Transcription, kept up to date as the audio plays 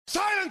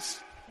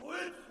Silence!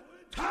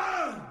 It's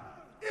time!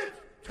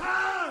 It's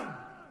time!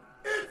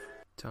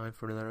 It's time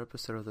for another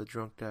episode of the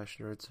Drunk Dash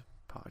Nerds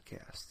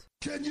podcast.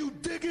 Can you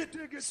dig it,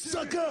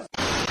 sucker?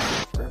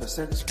 Grab a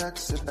six-pack,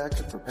 sit back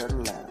and prepare to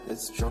laugh.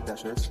 It's Drunk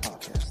Dash Nerds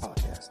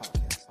podcast.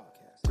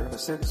 Grab a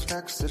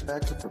six-pack, sit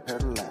back and prepare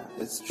to laugh.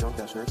 It's Drunk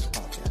Dash Nerds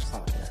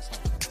podcast.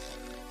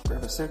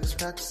 Grab a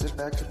six-pack, sit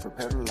back and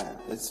prepare to laugh.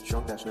 It's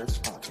Drunk Dash Nerds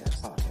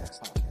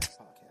podcast.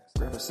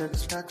 Grab a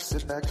six-pack,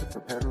 sit back and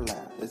prepare to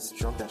laugh. It's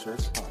Drunk Dash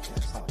Nerds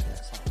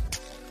podcast.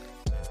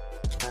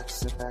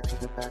 Sit back to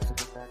the back of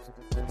the back of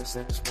the grab a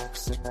six-pack,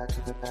 sit back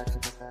to the back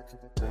of the back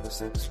of the grab a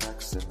six-pack,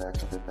 sit back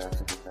to the back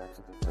of the back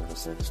of the grab a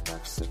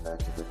six-pack, sit back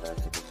to the back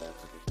of the back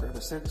of the grab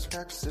a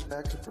six-pack, sit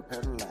back and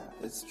prepare to laugh.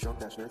 It's Drunk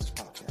Dash Nerds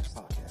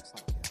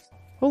podcast.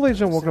 Hello, ladies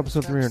and gentlemen, welcome to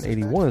episode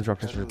 381 of the Drunk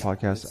Dash Nerds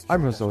podcast.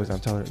 I'm your host, always,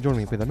 I'm Tyler. Joining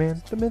me by the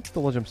man, the myth, the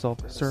legend himself,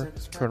 Sir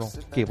Colonel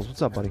Gables.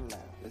 What's up, buddy?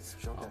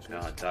 Oh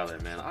god, Tyler,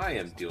 man, I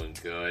am doing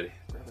good.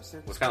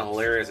 What's kind of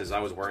hilarious is I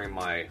was wearing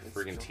my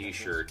freaking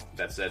t-shirt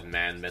that said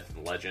Man, Myth,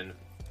 and Legend.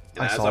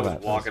 And as I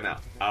was walking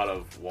out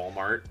of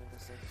Walmart,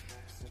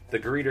 the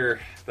greeter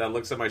that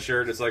looks at my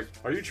shirt is like,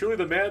 "Are you truly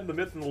the man, the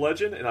myth, and the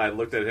legend?" And I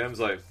looked at him, was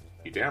like,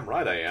 "You damn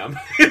right I am."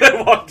 And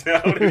I walked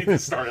out and he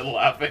just started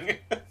laughing.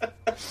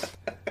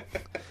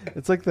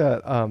 It's like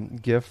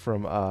that gif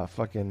from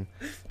fucking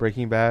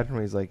Breaking Bad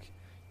when he's like,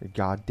 "You're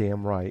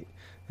goddamn right."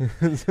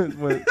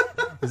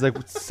 He's like,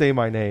 "Say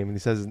my name," and he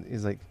says,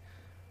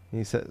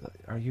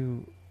 "Are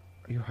you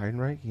hiding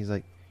right?" He's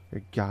like,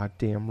 "You're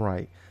goddamn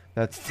right."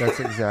 That's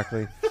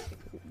exactly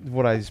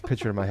what I just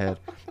pictured in my head.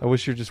 I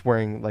wish you're just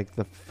wearing like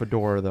the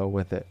fedora though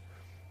with it.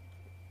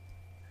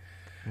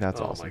 That's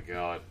awesome.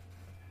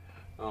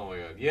 Oh my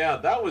god. Yeah,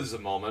 that was a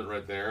moment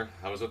right there.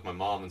 I was with my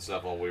mom and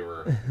stuff while we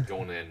were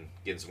going in,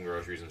 getting some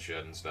groceries and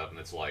shit and stuff, and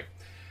it's like,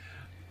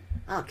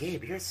 "Oh,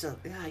 Gabe, you're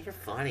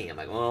funny." I'm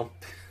like,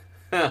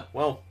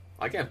 well,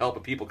 I can't help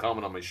it. People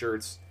comment on my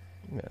shirts.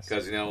 Yes.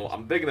 Because, I'm a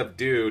big enough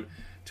dude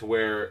to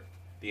where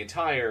the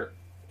entire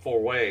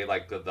four-way,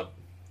 like the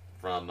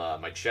from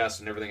my chest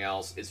and everything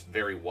else, is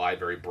very wide,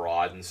 very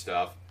broad and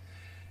stuff.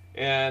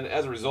 And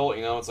as a result,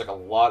 it's like a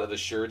lot of the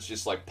shirts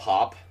just like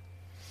pop.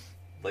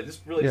 Like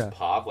just really just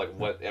pop, like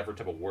whatever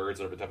type of words,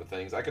 whatever type of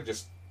things. I could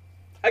just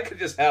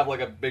have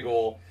like a big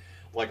old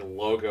like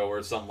logo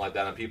or something like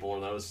that, and people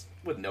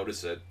would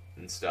notice it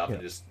and stuff, and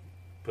just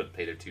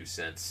pay their 2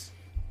 cents.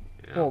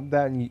 Well,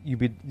 that and you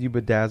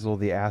bedazzle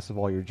the ass of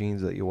all your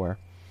jeans that you wear.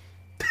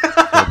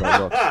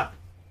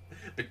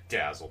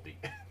 Bedazzle the.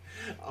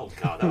 Oh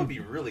god, that would be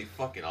really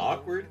fucking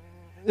awkward.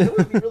 That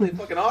would be really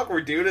fucking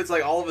awkward, dude. It's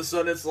like all of a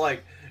sudden it's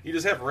like you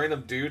just have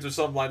random dudes or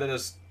something like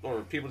that,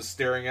 or people just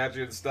staring at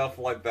you and stuff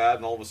like that,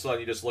 and all of a sudden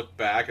you just look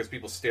back as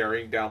people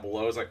staring down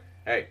below. It's like,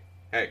 hey,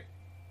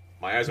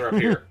 my eyes are up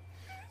here.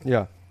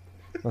 Yeah,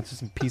 that's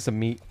just a piece of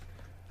meat.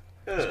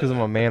 Just because I'm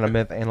a man, a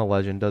myth, and a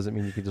legend doesn't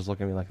mean you can just look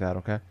at me like that,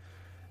 okay?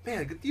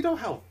 Man, do you know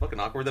how fucking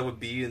awkward that would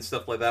be and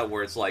stuff like that,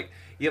 where it's like,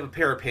 you have a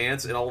pair of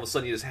pants, and all of a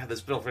sudden you just have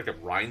this little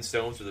freaking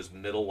rhinestones or this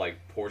middle,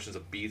 like, portions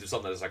of beads or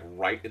something that's, like,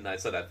 right in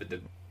that side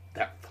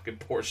that fucking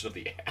portion of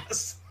the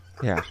ass.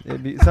 Yeah,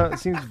 it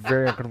seems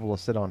very uncomfortable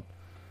to sit on.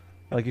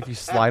 Like, if you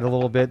slide a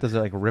little bit, does it,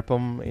 like, rip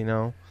them,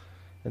 and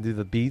do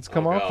the beads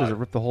come off? Does it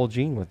rip the whole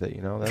jean with it,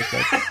 That's...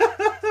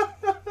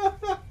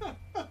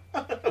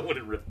 I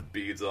wouldn't rip the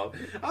beads off.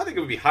 I think it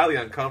would be highly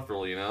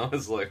uncomfortable,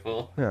 It's like,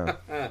 well... Yeah.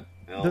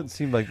 It doesn't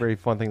seem like a very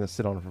fun thing to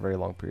sit on for a very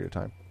long period of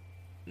time.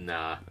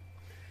 Nah.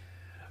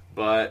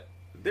 But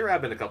there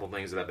have been a couple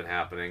things that have been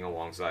happening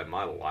alongside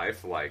my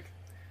life. Like,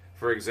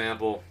 for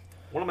example,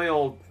 one of my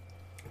old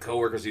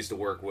coworkers used to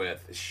work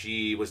with,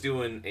 she was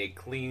doing a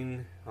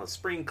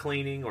spring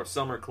cleaning or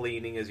summer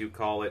cleaning, as you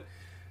call it,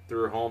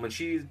 through her home, and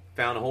she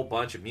found a whole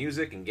bunch of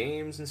music and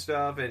games and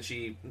stuff, and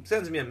she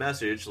sends me a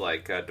message,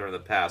 like, during the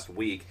past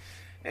week,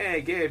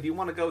 "Hey, Gabe, do you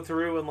want to go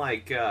through and,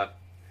 like,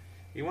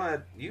 you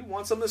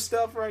want some of this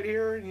stuff right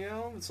here?"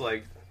 It's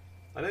like,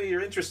 "I know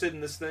you're interested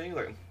in this thing."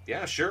 Like,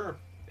 "Yeah, sure."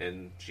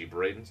 And she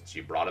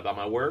brought about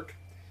my work.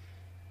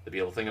 The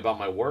beautiful thing about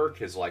my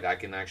work is, like, I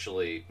can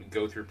actually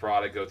go through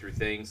product, go through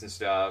things and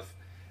stuff,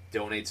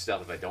 donate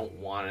stuff if I don't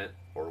want it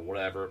or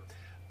whatever.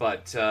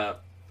 But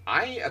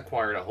I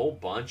acquired a whole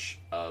bunch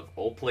of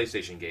old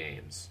PlayStation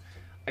games.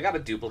 I got a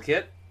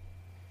duplicate.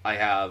 I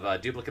have a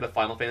duplicate of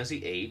Final Fantasy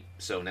VIII,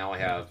 so now I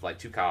have, like,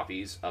 2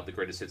 copies of the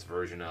greatest hits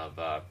version of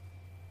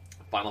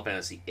Final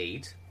Fantasy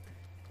VIII.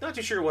 Not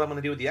too sure what I'm going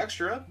to do with the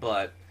extra,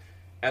 but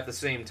at the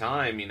same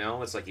time,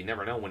 it's like you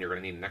never know when you're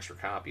going to need an extra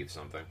copy of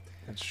something.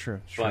 That's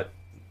true.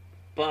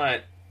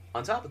 But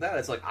on top of that,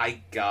 it's like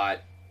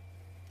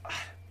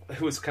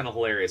it was kind of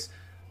hilarious.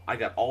 I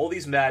got all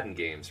these Madden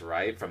games,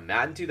 right? From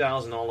Madden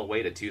 2000 all the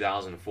way to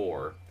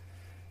 2004.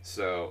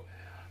 So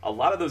a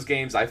lot of those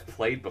games I've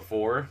played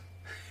before.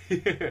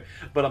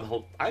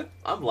 But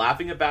I'm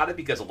laughing about it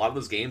because a lot of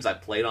those games I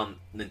played on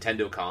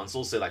Nintendo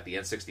consoles, say like the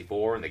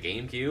N64 and the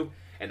GameCube,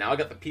 and now I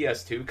got the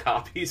PS2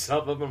 copies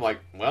of them. I'm like,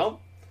 well,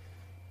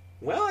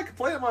 I can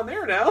play them on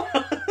there now.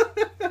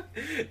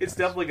 It's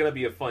definitely going to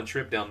be a fun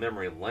trip down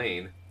memory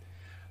lane.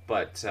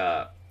 But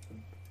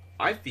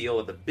I feel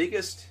that the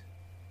biggest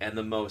and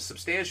the most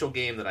substantial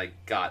game that I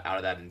got out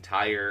of that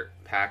entire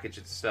package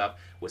and stuff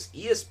was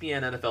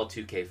ESPN NFL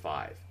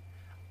 2K5.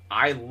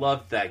 I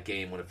loved that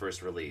game when it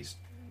first released.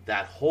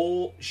 That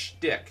whole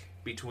shtick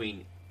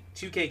between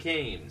 2K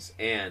games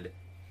and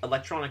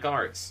Electronic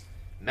Arts,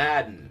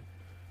 Madden,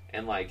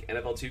 and like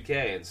NFL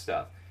 2K and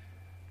stuff.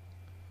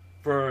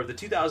 For the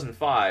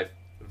 2005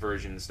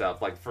 version and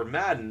stuff, like for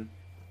Madden,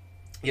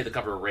 you had the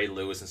cover of Ray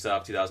Lewis and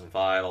stuff,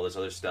 2005, all this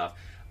other stuff.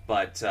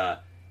 But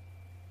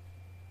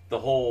the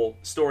whole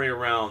story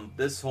around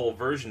this whole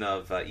version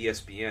of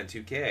ESPN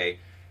 2K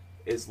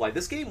is like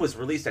this game was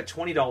released at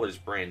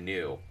 $20 brand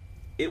new.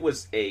 It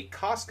was a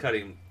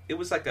cost-cutting. It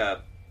was like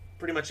a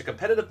pretty much a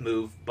competitive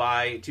move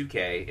by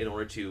 2K in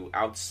order to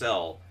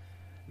outsell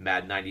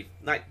Madden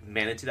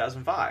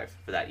 2005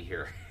 for that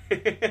year.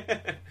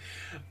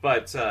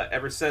 But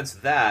ever since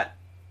that,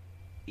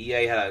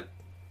 EA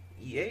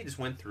just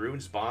went through and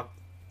just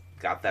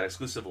got that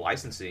exclusive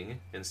licensing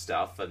and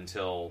stuff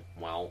until,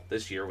 well,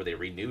 this year where they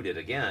renewed it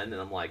again,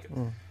 and I'm like,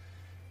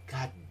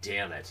 God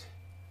damn it.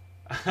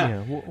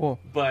 Yeah, well,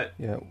 but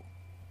yeah,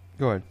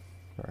 go ahead.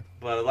 Sorry.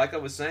 But like I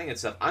was saying and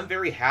stuff, I'm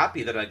very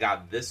happy that I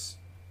got ESPN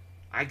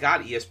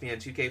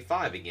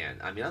 2K5 again.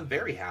 I mean, I'm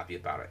very happy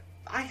about it.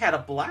 I had a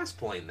blast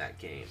playing that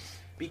game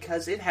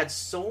because it had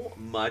so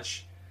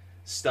much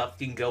stuff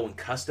you can go and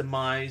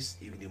customize.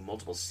 You can do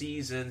multiple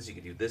seasons. You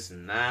can do this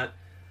and that.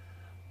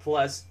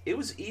 Plus, it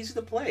was easy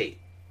to play,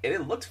 and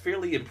it looked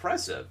fairly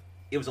impressive.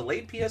 It was a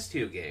late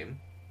PS2 game,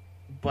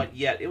 but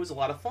yet it was a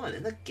lot of fun.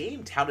 And the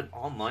game touted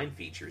online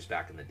features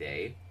back in the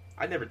day.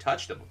 I never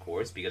touched them, of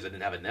course, because I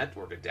didn't have a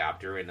network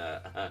adapter and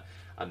a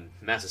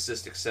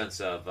masochistic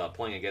sense of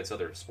playing against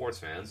other sports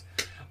fans.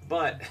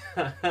 But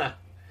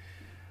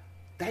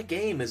that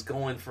game is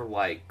going for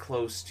like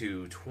close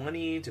to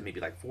 $20 to maybe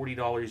like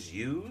 $40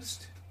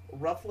 used,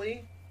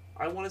 roughly,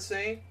 I want to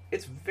say.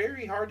 It's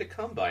very hard to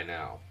come by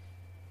now.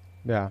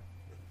 Yeah.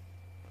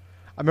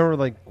 I remember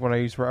like when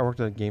I worked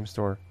at a game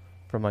store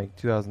from like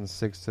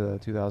 2006 to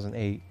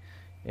 2008,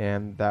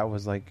 and that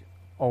was like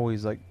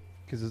always like,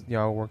 because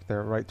I worked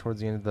there right towards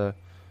the end of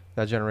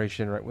that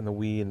generation, right when the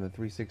Wii and the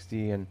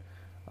 360 and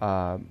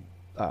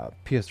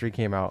PS3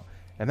 came out,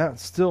 and that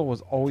still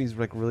was always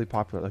like really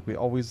popular. Like we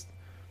always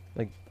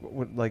like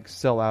would like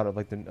sell out of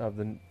like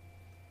the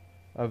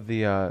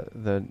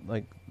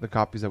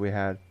copies that we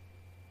had,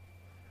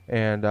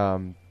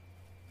 and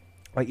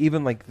like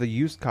even like the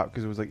used copy,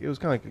 because it was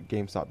kind of like a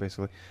GameStop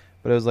basically,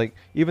 but it was like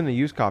even the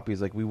used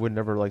copies, like we would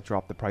never like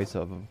drop the price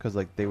of them because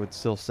like they would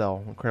still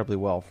sell incredibly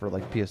well for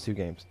like PS2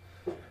 games.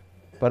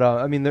 But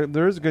I mean,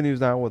 there is good news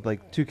now with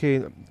like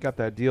 2K got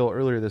that deal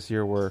earlier this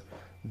year where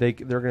they're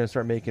going to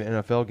start making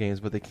NFL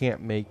games, but they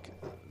can't make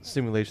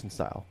simulation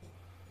style.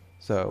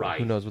 So Right.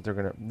 Who knows what they're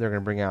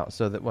gonna bring out?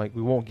 So that like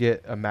we won't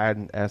get a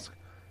Madden-esque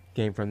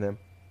game from them.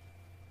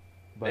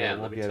 But Man,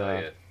 we'll let me get,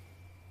 tell you.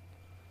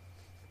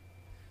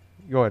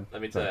 Go ahead.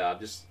 Let me tell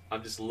you,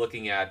 I'm just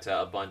looking at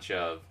a bunch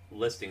of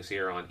listings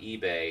here on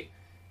eBay,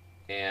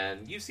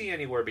 and you see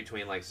anywhere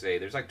between like say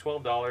there's like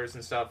 $12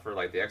 and stuff for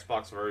like the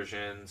Xbox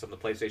version. Some of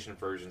the PlayStation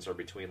versions are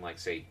between like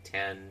say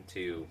 10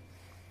 to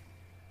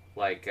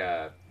like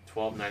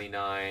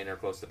 $12.99 or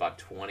close to about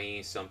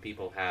 20. Some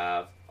people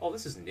have. Oh,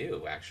 this is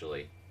new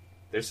actually.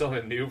 They're selling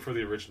it new for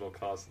the original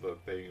cost of the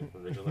thing.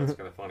 That's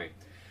kind of funny,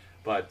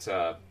 but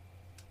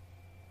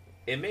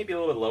it may be a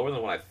little bit lower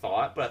than what I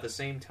thought. But at the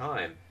same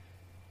time,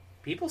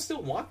 people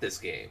still want this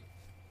game.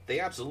 They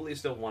absolutely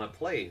still want to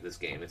play this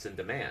game. It's in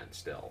demand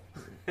still.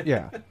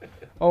 Yeah.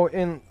 Oh,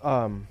 and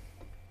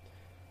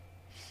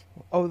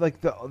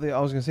like I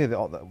was gonna say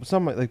that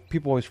some like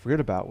people always forget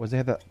about was they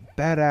had that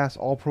badass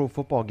All Pro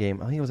Football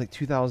game. I think it was like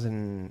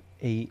 2008.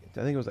 I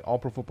think it was like All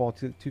Pro Football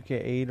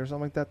 2K8 or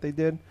something like that. They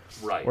did.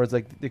 Right. Where it's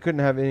like they couldn't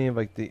have any of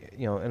like the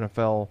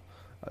NFL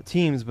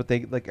teams, but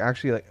they like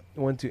actually like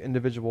went to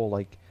individual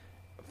like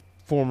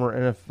former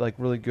NFL, like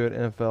really good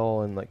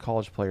NFL and like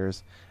college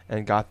players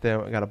and got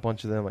a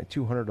bunch of them, like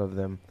 200 of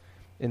them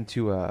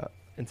into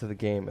the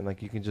game, and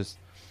like you can just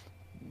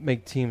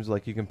make teams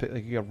like you can pick,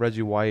 like you have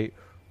Reggie White,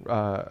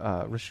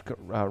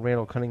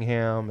 Randall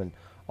Cunningham, and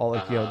all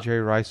like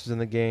Jerry Rice was in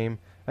the game.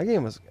 That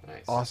game was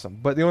Nice. awesome,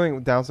 but the only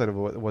downside of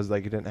it was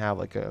like it didn't have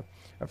like a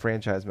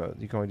franchise mode.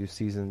 You can only do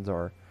seasons,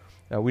 or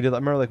I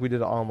remember like we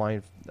did an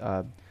online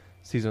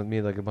season with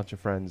me, like a bunch of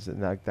friends,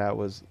 and like that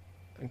was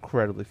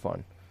incredibly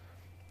fun.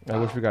 I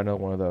wish we got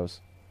another one of those.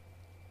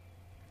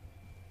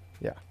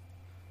 Yeah.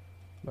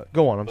 But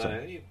go on, I'm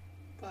sorry.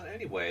 But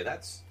anyway,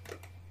 that's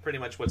pretty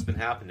much what's been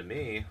happening to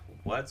me.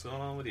 What's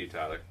going on with you,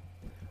 Tyler?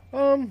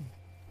 I'm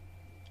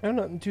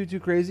nothing too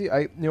crazy.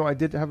 I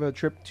did have a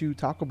trip to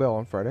Taco Bell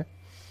on Friday.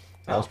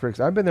 That was pretty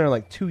exciting. I've been there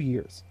like 2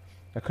 years.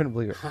 I couldn't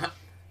believe it.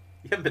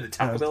 You haven't been to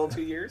Taco Bell in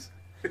 2 years?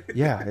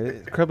 Yeah,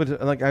 incredibly.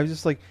 Like I was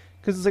just like,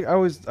 because it's like I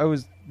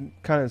was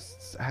kind of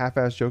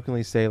half-ass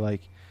jokingly say like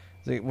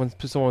when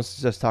someone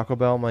suggests Taco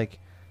Bell, I'm like,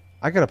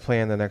 I gotta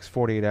plan the next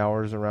 48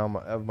 hours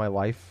of my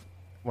life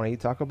when I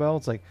eat Taco Bell.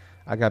 It's like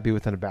I gotta be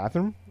within a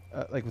bathroom,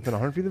 like within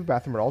 100 feet of the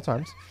bathroom at all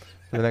times.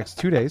 for the next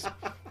 2 days.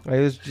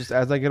 It's just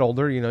as I get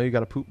older, you got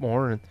to poop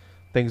more and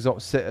things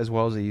don't sit as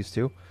well as they used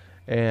to.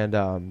 And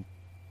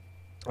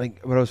what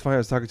I was finding, I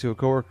was talking to a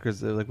coworker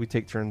because like we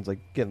take turns like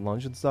getting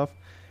lunch and stuff.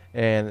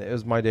 And it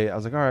was my day. I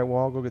was like, all right,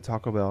 well, I'll go get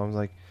Taco Bell. I was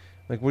like,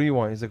 what do you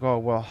want? He's like, oh,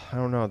 well, I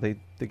don't know. They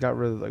got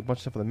rid of like a bunch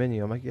of stuff on the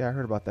menu. I'm like, yeah, I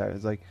heard about that.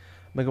 It's like,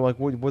 what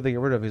did they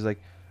get rid of? He's like,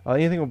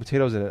 anything with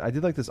potatoes in it. I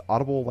did like this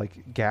audible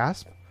like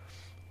gasp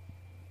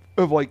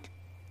of like,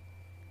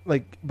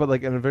 but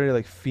like in a very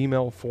like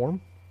female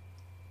form.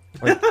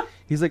 Like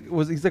he's like,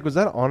 was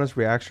that an honest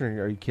reaction?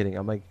 Or are you kidding?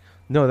 I'm like,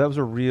 no, that was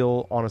a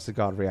real honest to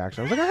God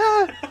reaction. I was like,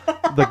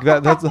 ah, like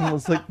that. That's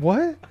almost like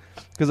what?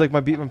 Because like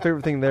my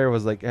favorite thing there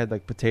was like it had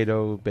like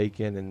potato,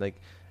 bacon, and like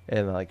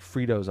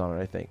Fritos on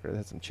it, I think, or it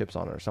had some chips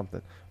on it or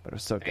something. But it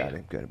was so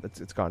goddamn good. But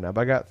it's gone now.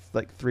 But I got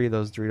like 3 of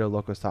those Dorito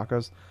Locos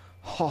Tacos.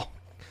 Oh,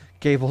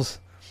 Gables,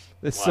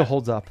 it still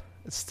holds up.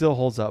 It still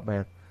holds up,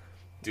 man.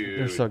 Dude,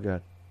 they're so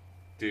good.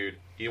 Dude,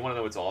 you want to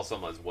know what's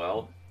awesome as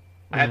well?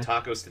 I had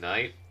tacos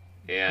tonight,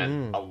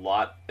 and a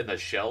lot in the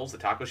shells, the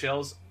taco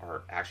shells,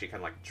 are actually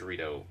kind of like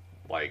Dorito.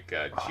 Like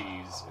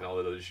cheese and all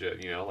of those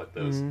shit, like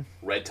those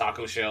red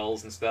taco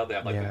shells and stuff. They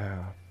have like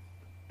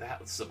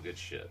that was some good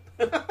shit.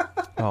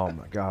 Oh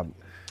my god,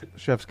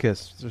 chef's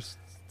kiss.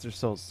 They're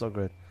so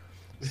good,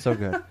 so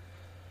good.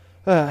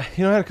 I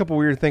had a couple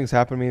weird things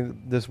happen to me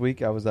this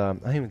week. I was I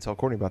didn't even tell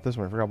Courtney about this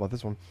one. I forgot about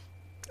this one.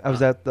 I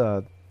was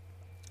I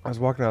was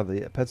walking out of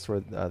the pet store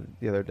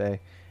the other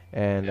day,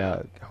 and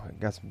I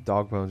got some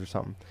dog bones or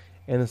something.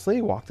 And this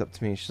lady walked up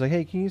to me. She's like,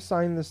 "Hey, can you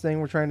sign this thing?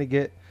 We're trying to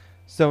get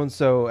so and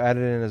so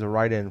added in as a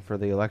write-in for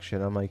the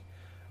election." I'm like,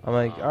 all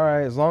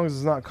right, as long as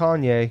it's not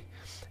Kanye.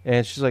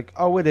 And she's like,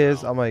 oh, it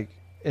is. I'm like,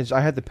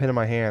 I had the pen in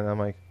my hand. I'm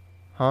like,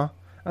 huh?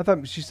 I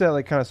thought she said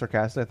like kind of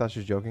sarcastic. I thought she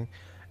was joking.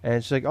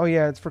 And she's like, oh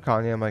yeah, it's for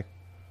Kanye. I'm like,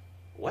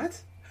 what?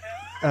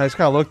 And I just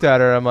kind of looked at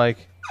her. I'm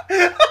like,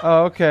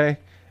 oh okay.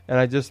 And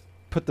I just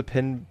put the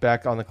pin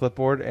back on the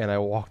clipboard and I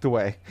walked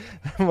away.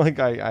 I'm like,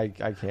 I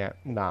can't.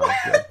 Nah.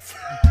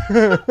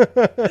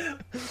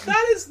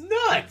 That is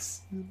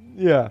nuts.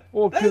 Yeah.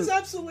 Well, that is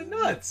absolutely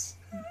nuts.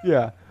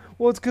 Yeah.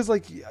 Well, it's because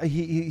like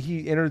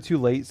he entered too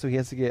late, so he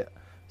has to get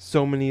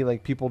so many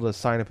like people to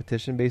sign a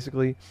petition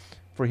basically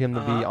for him to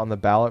be on the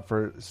ballot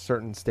for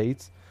certain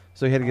states.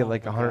 So he had to get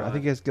like 100. I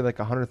think he has to get like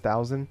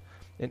 100,000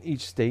 in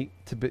each state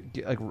to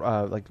get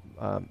like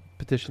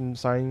petition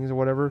signings or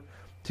whatever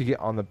to get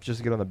on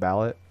the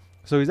ballot.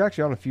 So he's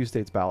actually on a few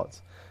states'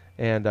 ballots,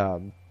 and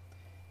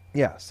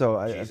yeah. So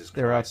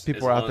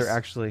people are out there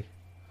actually.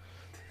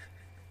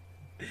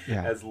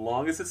 Yeah. As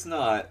long as it's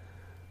not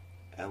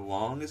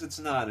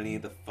any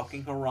of the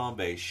fucking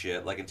Harambe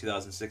shit like in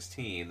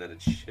 2016, then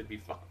it should be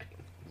fine.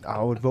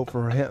 I would vote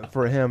for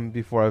him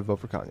before I would vote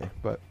for Kanye.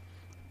 But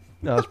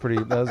that was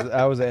pretty.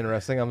 That was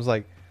interesting. I was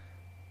like,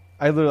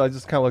 I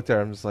just kind of looked at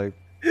her. I'm just like,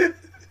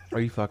 are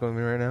you fucking with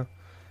me right now?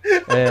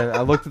 And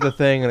I looked at the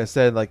thing and it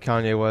said like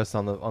Kanye West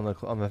on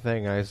the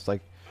thing. And I just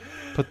like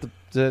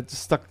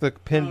stuck the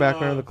pin back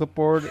under the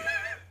clipboard,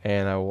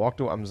 and I walked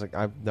away. I'm just like,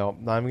 no,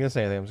 not even gonna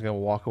say anything. I'm just gonna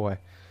walk away.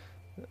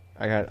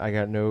 I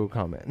got no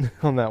comment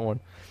on that one.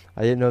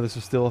 I didn't know this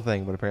was still a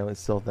thing, but apparently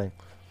it's still a thing.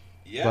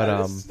 Yeah,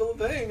 but, it's still a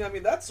thing. I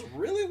mean, that's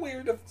really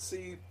weird to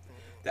see.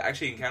 To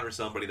actually encounter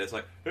somebody that's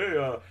like,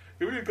 hey,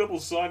 can we get a couple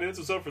of sign-ins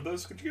and stuff for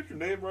this? Could you get your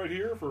name right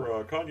here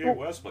for Kanye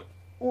West? Like,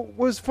 what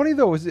was funny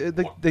though is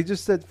they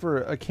just said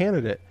for a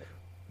candidate,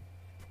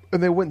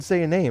 and they wouldn't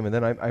say a name. And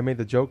then I made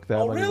the joke that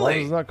really? As long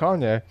as it's not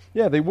Kanye,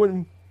 yeah, they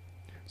wouldn't.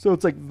 So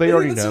it's like they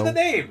already know. Say the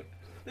name.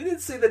 They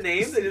didn't say the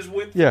name. They just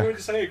went through and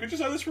just say, hey, could you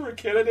sign this for a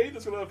candidate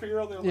that's going to appear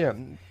on the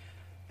election? Yeah.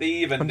 They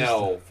even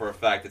know for a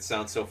fact it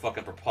sounds so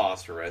fucking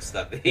preposterous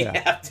that they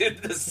have to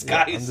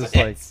disguise it.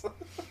 Like,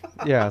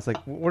 yeah, it's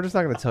like, we're just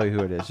not going to tell you who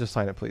it is. Just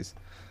sign it, please.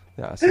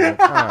 Yeah, so like,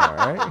 all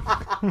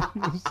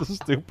right. So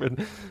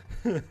stupid.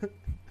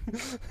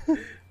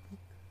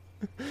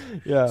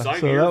 Yeah. Sign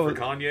so here for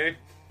Kanye.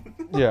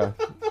 Yeah.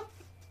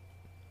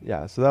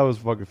 Yeah, so that was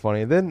fucking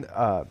funny. And then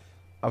I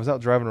was out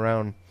driving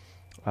around.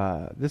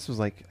 This was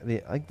like I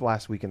think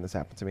last weekend this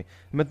happened to me.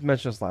 I meant to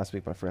mention this last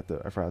week, but I forgot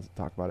to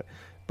talk about it.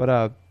 But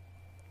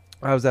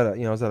I was at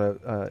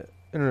a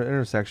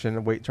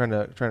intersection, trying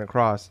to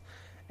cross,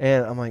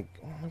 and I'm like,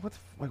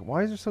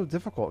 why is it so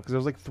difficult? Because there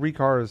was like 3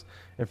 cars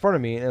in front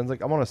of me, and it's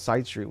like I'm on a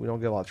side street. We don't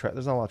get a lot of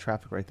there's not a lot of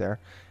traffic right there,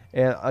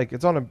 and like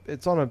it's on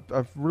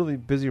a really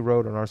busy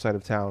road on our side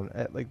of town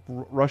at like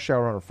rush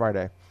hour on a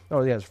Friday.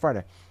 Oh yeah, it's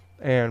Friday,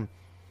 and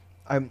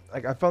I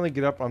finally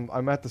get up.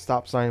 I'm at the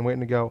stop sign waiting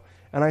to go.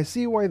 And I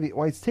see why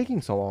it's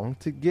taking so long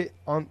to get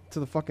on to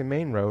the fucking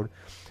main road.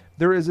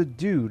 There is a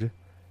dude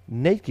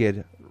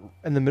naked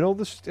in the middle of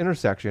this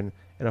intersection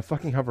in a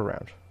fucking hover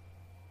round.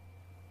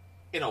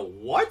 In a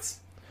what?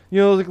 You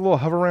know, like little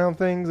hover round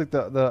things, like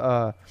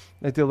the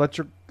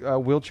electric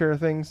wheelchair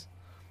things.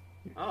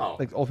 Oh.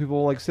 Like old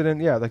people like sit in.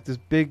 Yeah, like this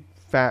big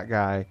fat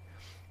guy,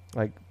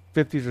 like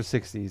 50s or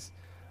 60s,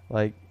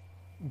 like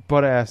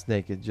butt ass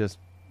naked, just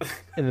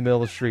in the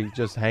middle of the street,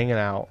 just hanging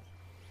out.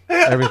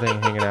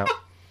 Everything hanging out.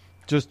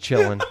 Just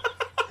chilling.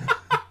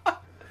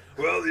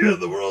 Well, the end of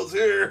the world's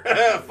here.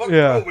 Fuck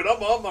Yeah. COVID,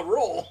 I'm on my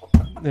roll.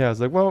 Yeah, it's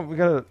like, well, we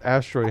got an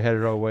asteroid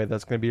headed our way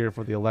that's going to be here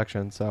for the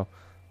election, so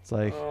it's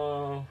like,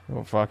 Oh,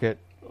 fuck it.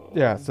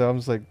 Yeah, so I'm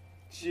just like,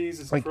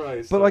 Jesus Like,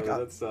 Christ. but like,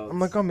 that sounds I'm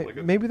like, oh, like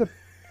a- maybe the,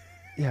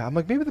 yeah, I'm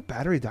like, maybe the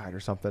battery died or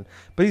something.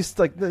 But he's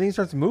like, then he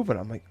starts moving.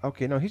 I'm like,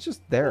 okay, no, he's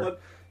just there.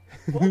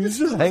 Well, He's this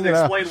just doesn't hanging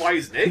out. explain why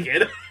he's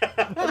naked.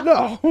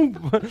 No,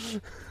 but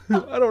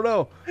I don't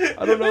know.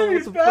 I don't know.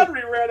 His What the fuck.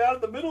 battery ran out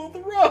in the middle of the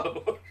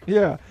road.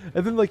 Yeah,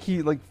 and then like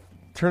he like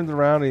turns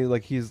around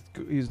and he's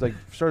like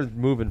started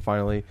moving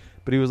finally,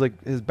 but he was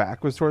like his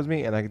back was towards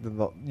me,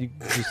 and you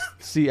just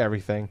see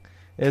everything.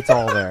 It's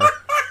all there.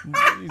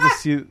 You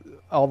just see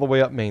all the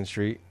way up Main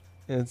Street.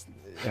 And it's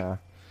yeah.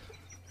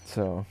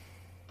 So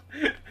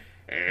Hey,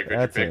 could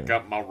That's you pick it.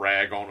 up my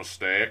rag on a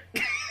stick?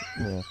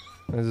 yeah,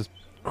 I just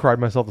cried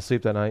myself to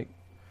sleep that night.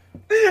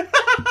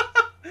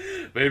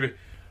 Baby,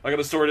 I got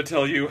a story to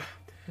tell you.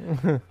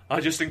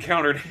 I just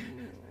encountered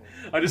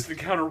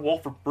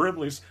Walter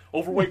Brimley's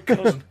overweight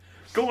cousin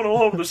going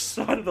all over the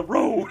side of the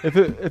road.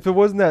 If it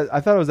wasn't that, I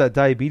thought it was that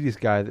diabetes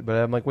guy, but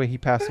I'm like, wait, he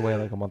passed away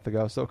like a month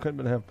ago, so it couldn't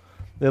have been him.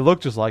 They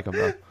look just like him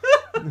though.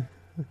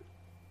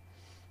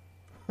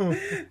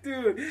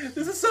 Dude,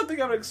 this is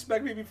something I would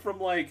expect maybe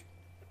from like,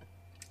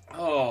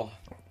 oh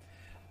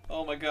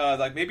my god,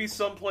 like maybe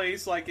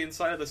someplace like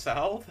inside of the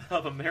South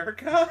of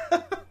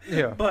America.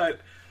 Yeah.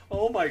 But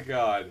oh my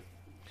god,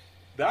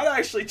 that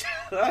actually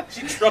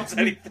trumps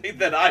anything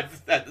that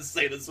I've had to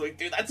say this week,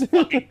 dude. That's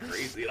fucking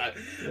crazy. And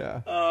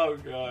Yeah. oh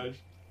gosh.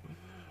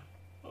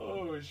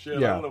 Oh shit.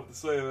 Yeah. I don't know what to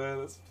say, man.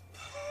 That's,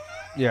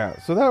 Yeah.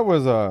 So that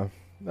was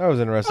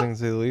interesting to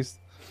say the least.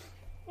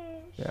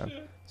 Yeah.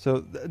 shit.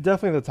 So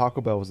definitely the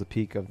Taco Bell was the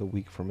peak of the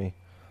week for me,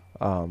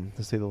 to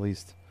say the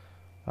least.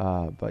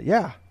 But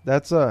yeah,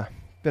 that's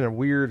been a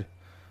weird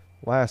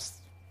last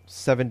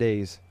 7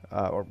 days,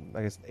 or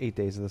I guess 8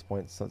 days at this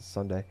point.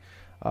 Sunday.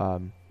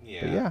 But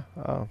yeah.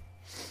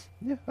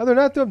 Yeah. Other than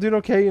that, though, I'm doing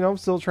okay. I'm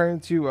still trying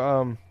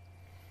to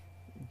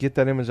get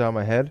that image out of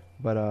my head,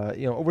 but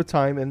over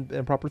time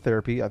and proper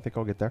therapy, I think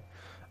I'll get there.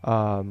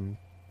 I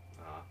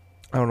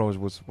don't know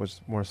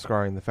what's more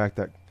scarring, the fact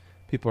that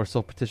people are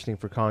still petitioning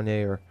for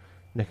Kanye or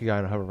Nicki Guy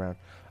in a hover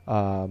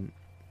round.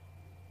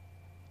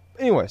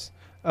 Anyways,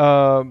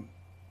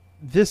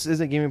 this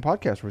is a gaming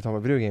podcast where we're talking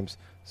about video games.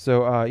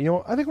 So I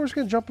think we're just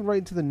gonna jump right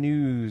into the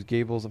news,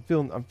 Gables. I'm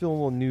feeling a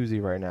little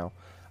newsy right now.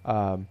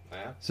 Yeah.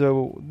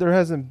 So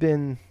there's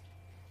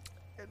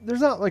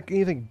not like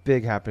anything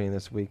big happening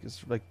this week.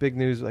 It's like big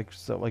news, like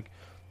talk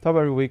about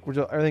every week.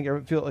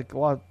 I feel like a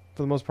lot,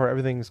 for the most part,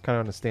 everything's kind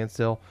of on a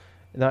standstill.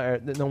 No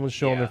one's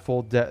showing their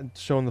full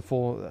showing the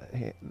full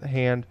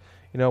hand.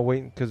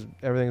 Waiting because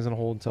everything's on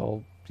hold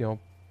until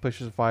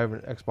PlayStation 5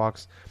 and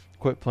Xbox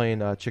quit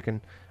playing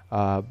chicken.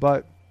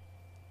 But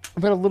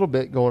I've got a little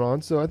bit going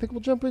on, so I think we'll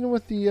jump in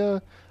with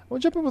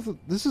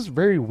this is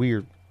very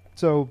weird.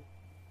 So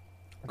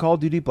Call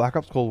of Duty Black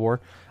Ops Cold War.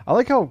 I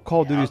like how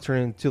Call of Duty is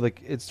turning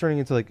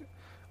into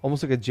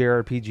almost like a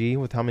JRPG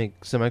with how many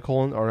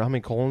semicolons or how many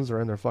colons are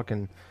in their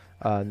fucking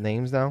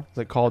names now. It's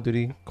like Call of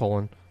Duty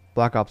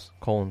Black Ops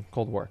Cold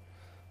War.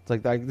 It's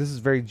like this is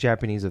very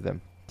Japanese of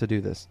them to do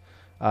this.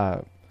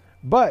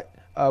 But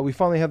we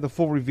finally have the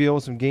full reveal,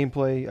 some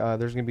gameplay.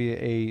 There's going to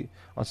be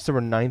on September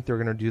 9th, they're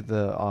going to do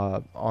the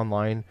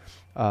online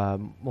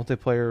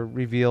multiplayer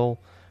reveal.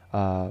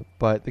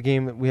 But the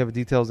game, we have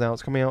details now.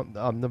 It's coming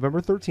out November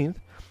 13th.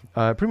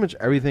 Pretty much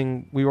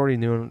everything, we already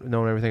known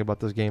everything about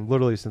this game,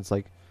 literally since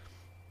like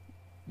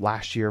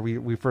last year.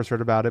 We first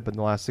heard about it, but in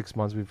the last 6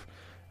 months,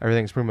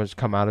 everything's pretty much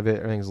come out of it.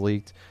 Everything's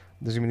leaked.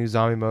 There's going to be new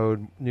zombie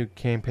mode, new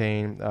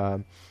campaign.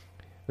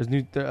 There's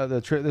new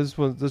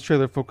this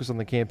trailer focused on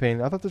the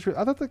campaign. I thought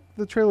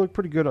the trailer looked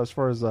pretty good as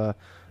far as the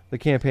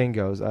campaign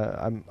goes.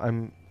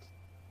 I'm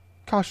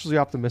cautiously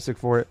optimistic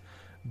for it,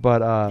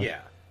 but Yeah.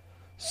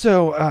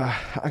 So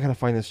I gotta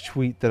find this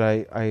tweet that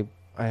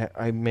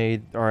I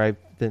made, or I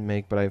didn't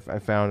make, but I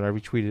found and I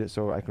retweeted it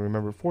so I can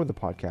remember it for the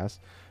podcast.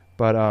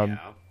 But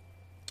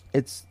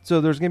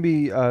there's gonna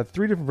be 3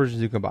 different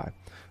versions you can buy.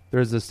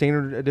 There's the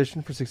standard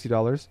edition for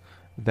 $60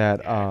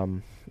 that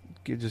comes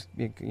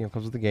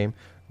with the game.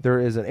 There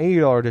is an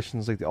 $80 edition,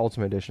 it's like the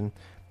Ultimate Edition,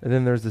 and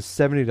then there's the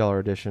 $70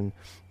 edition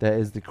that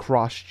is the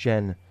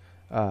cross-gen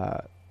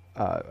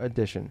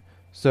edition.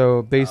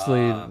 So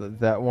basically,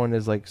 that one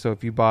is like, so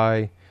if you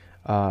buy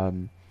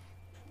the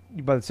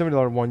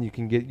 $70 one, you'll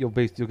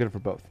get it for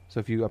both. So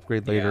if you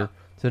upgrade later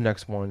to the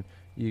next one,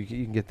 you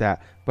can get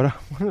that. But I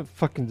want to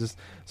fucking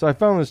so I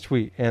found this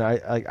tweet and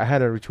I had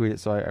to retweet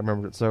it, so I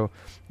remembered it. So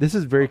this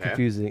is very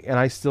confusing, and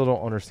I still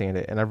don't understand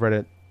it, and I've read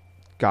it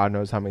God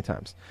knows how many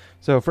times.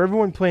 So for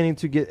everyone planning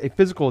to get a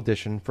physical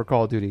edition for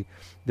Call of Duty,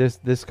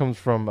 this comes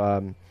from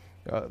a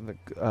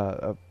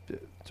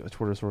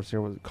Twitter source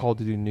here. Call of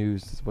Duty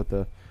News is what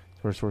the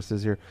Twitter source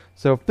is here.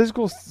 So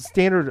physical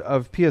standard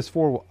of PS4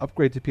 will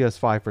upgrade to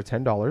PS5 for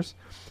 $10.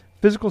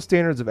 Physical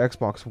standards of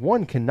Xbox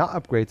One cannot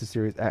upgrade to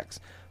Series X.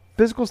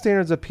 Physical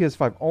standards of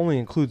PS5 only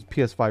includes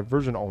PS5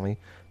 version only.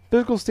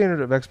 Physical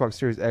standard of Xbox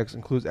Series X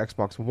includes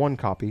Xbox One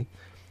copy.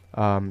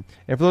 And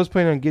for those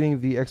planning on getting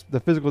the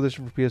physical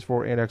edition for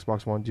PS4 and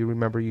Xbox One, do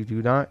remember you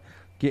do not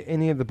get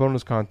any of the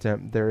bonus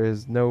content. There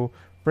is no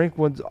Frank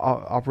Woods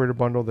operator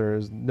bundle. There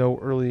is no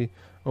early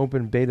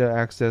open beta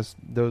access.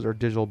 Those are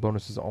digital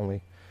bonuses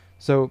only.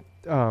 So,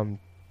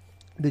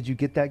 did you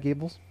get that,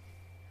 Gables?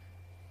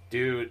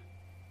 Dude,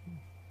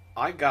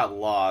 I got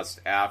lost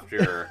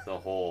after the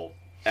whole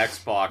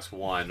Xbox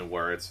One,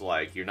 where it's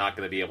like you're not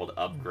going to be able to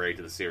upgrade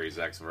to the Series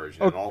X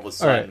version, and all of a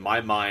sudden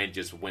my mind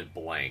just went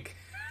blank.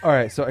 All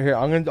right, so here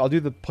I'll do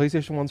the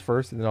PlayStation ones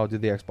first, and then I'll do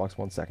the Xbox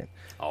One second.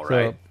 All so,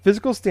 right.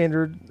 Physical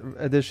standard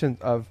edition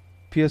of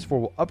PS4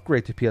 will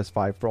upgrade to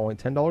PS5 for only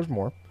 $10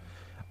 more.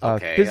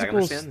 Okay, I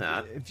understand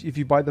that. If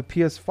you buy the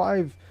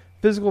PS5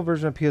 physical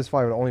version of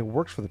PS5, it only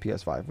works for the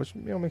PS5, which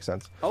makes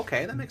sense.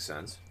 Okay, that makes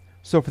sense.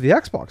 So for the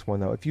Xbox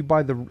One, though, if you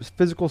buy the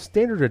physical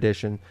standard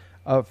edition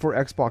for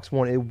Xbox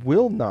One, it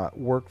will not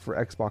work for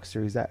Xbox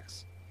Series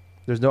X.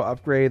 There's no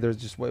upgrade.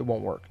 It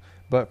won't work.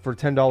 But for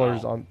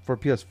 $10 for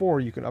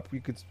PS4,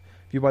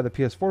 if you buy the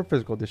PS4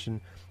 physical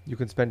edition, you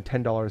can spend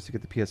 $10 to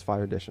get the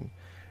PS5 edition.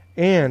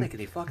 And Doesn't make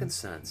any fucking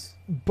sense.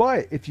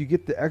 But if you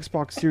get the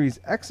Xbox Series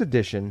X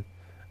edition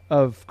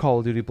of Call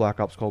of Duty Black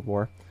Ops Cold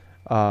War,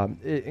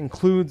 it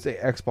includes a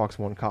Xbox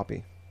One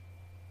copy.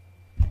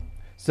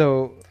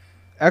 So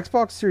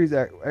Xbox Series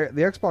X,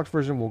 the Xbox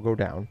version will go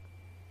down,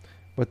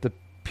 but the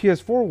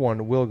PS4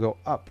 one will go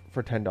up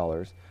for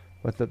 $10.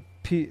 But the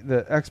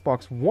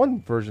Xbox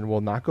One version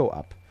will not go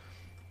up,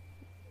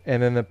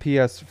 and then the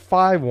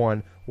PS5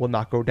 one will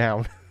not go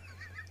down.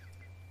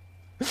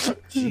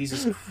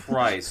 Jesus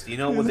Christ. You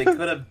know, what they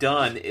could have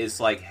done is,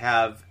 like,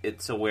 have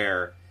it to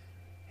where,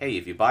 hey,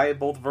 if you buy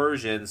both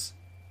versions,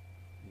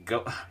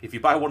 if you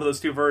buy one of those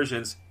two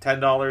versions,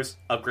 $10,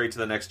 upgrade to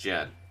the next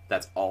gen.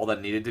 That's all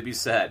that needed to be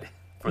said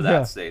for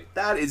that state.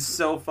 That is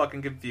so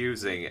fucking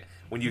confusing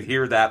when you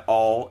hear that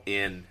all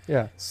in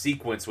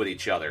sequence with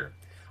each other.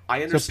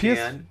 I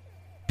understand.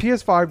 So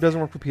PS5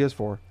 doesn't work for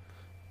PS4.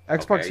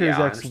 Xbox Series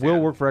X will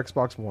work for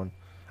Xbox One.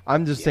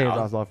 I'm just saying it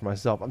out loud for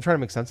myself. I'm trying to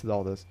make sense of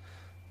all this.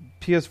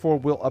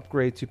 PS4 will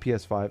upgrade to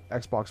PS5.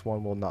 Xbox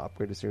One will not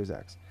upgrade to Series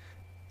X.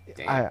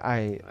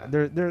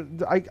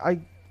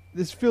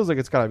 This feels like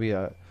it's got to be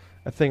a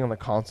thing on the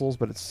consoles,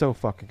 but it's so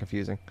fucking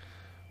confusing.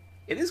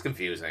 It is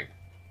confusing.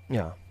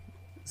 Yeah.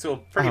 So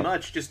pretty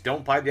much just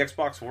don't buy the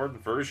Xbox One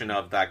version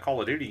of that Call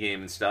of Duty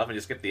game and stuff, and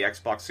just get the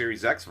Xbox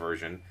Series X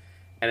version.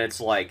 And it's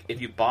like, if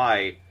you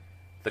buy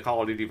the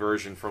Call of Duty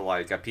version for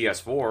like a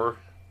PS4,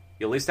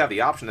 you at least have the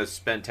option to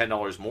spend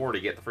 $10 more to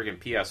get the freaking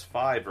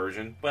PS5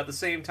 version. But at the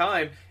same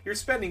time, you're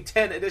spending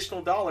 $10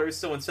 additional dollars,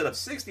 so instead of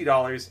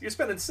 $60, you're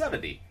spending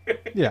 $70.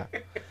 Yeah.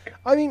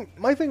 I mean,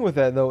 my thing with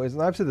that, though, is,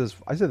 and I said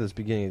this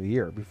beginning of the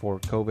year, before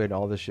COVID and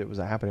all this shit was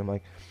happening. I'm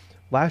like,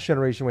 last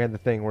generation we had the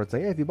thing where it's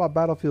like, hey, if you bought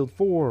Battlefield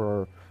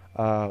 4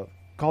 or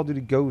Call of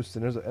Duty Ghosts,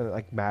 and there's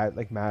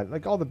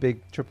like all the big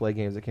AAA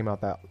games that came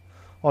out that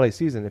holiday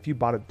season, if you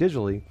bought it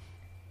digitally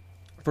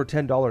for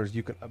 $10,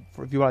 you can.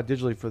 If you bought it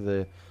digitally for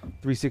the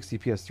 360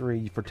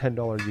 PS3 for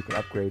 $10, you can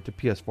upgrade to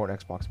PS4 and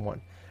Xbox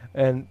One.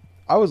 And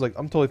I was like,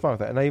 I'm totally fine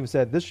with that. And I even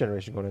said this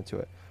generation going into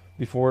it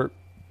before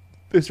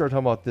they started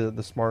talking about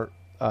the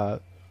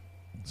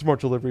smart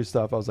delivery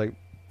stuff. I was like,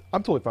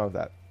 I'm totally fine with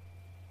that.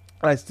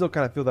 And I still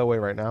kind of feel that way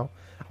right now.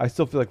 I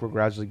still feel like we're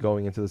gradually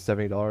going into the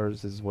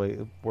 $70 is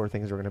where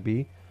things are going to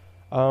be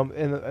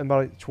in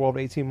about 12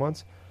 to 18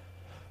 months.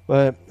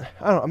 But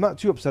I don't know. I'm not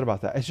too upset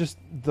about that. It's just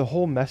the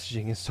whole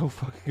messaging is so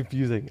fucking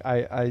confusing.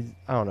 I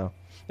don't know.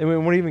 And we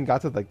wouldn't even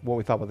got to like what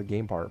we thought about the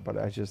game part, but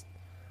I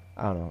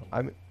don't know.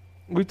 I mean,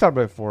 we've talked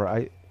about it before.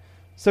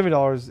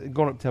 $70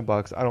 going up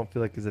 $10, I don't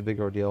feel like is a big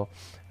ordeal.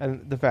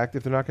 And the fact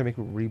if they're not going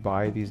to make me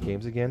rebuy these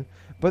games again,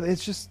 but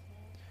it's just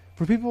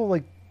for people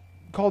like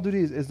Call of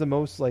Duty is the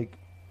most like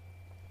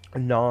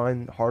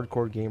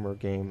non-hardcore gamer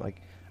game. Like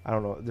I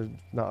don't know.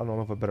 I don't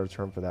know if a better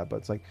term for that, but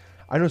it's like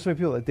I know so many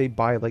people that they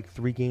buy like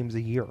 3 games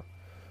a year.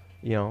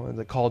 You know, and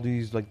the Call of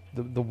Duty's like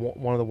the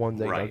one of the ones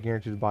that are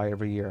guaranteed to buy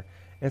every year.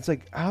 And it's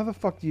like, how the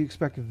fuck do you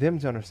expect them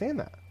to understand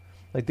that?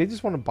 Like they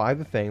just want to buy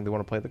the thing, they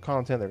want to play the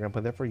content, they're going to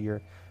play that for a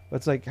year. But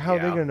it's like, how are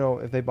they going to know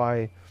if they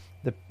buy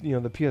the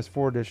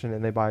PS4 edition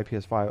and they buy a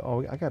PS5?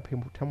 Oh, I got to pay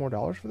 $10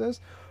 more for this,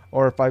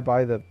 or if I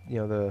buy the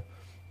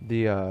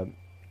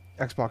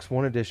Xbox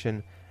One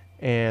edition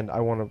and I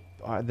want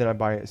to, then I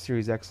buy a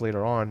Series X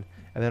later on,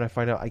 and then I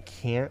find out I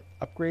can't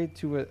upgrade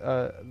to it.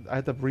 I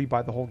have to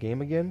rebuy the whole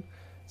game again.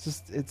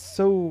 It's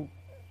so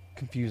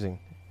confusing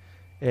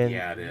and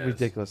it is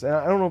ridiculous. And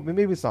I don't know,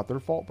 maybe it's not their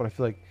fault, but I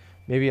feel like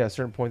maybe at a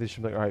certain point they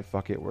should be like, all right,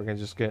 fuck it, we're gonna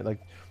just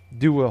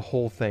do a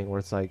whole thing where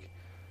it's like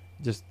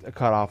just a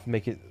cut off,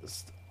 make it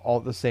all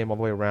the same all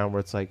the way around. Where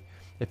it's like,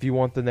 if you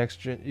want the next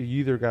gen, you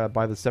either gotta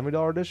buy the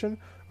 $70 edition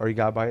or you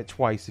gotta buy it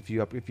twice if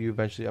you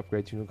eventually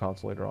upgrade to a new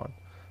console later on.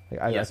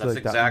 That's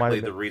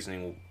exactly the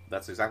reasoning.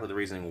 That's exactly the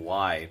reasoning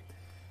why.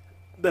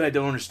 That I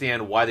don't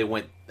understand why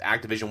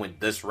Activision went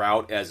this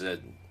route as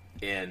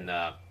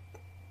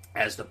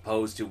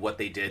opposed to what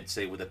they did,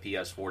 say, with the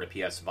PS4 to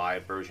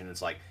PS5 version.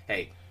 It's like,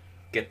 hey,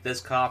 get this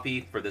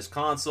copy for this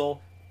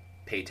console,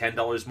 pay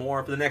 $10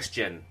 more for the next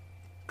gen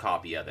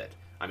copy of it.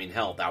 I mean,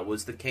 hell, that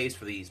was the case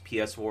for these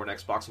PS4 and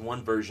Xbox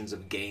One versions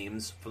of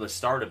games from the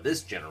start of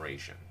this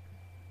generation.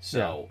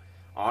 So,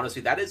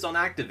 honestly, that is on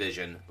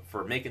Activision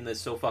for making this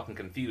so fucking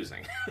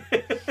confusing.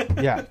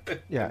 Yeah,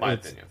 In my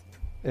opinion.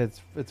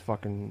 it's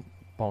fucking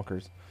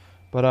bonkers.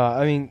 But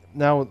I mean,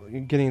 now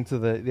getting into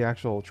the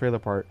actual trailer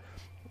part,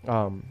 I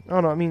don't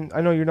know. I mean,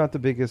 I know you're not the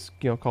biggest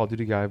Call of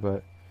Duty guy,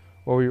 but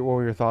what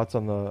were your thoughts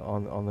on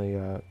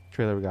the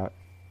trailer we got?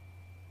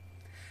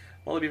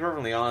 Well, to be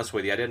perfectly honest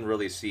with you, I didn't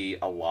really see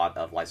a lot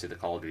of, let's say, the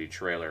Call of Duty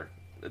trailer.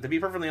 To be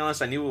perfectly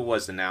honest, I knew it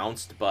was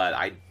announced, but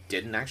I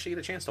didn't actually get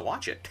a chance to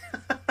watch it.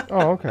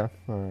 Oh, okay.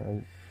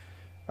 All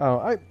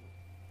right.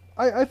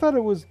 I thought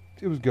it was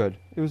good.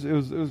 It was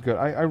good.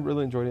 I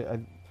really enjoyed it.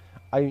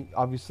 I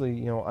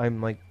obviously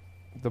I'm like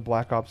the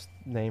Black Ops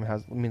name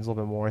means a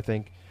little bit more. I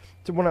think.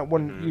 So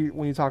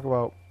when you talk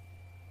about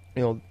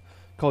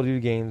Call of Duty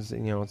games,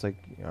 it's like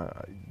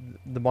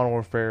the Modern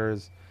Warfare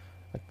is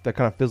that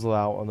kind of fizzle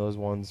out on those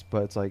ones,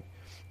 but it's like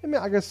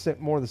I guess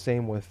more the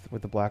same with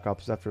the Black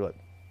Ops. After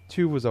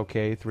 2 was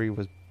okay, 3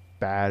 was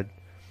bad,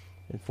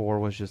 and 4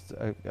 was just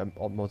a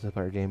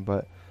multiplayer game.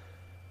 But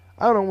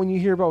I don't know, when you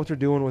hear about what they're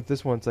doing with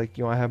this one, it's like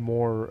I have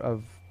more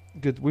of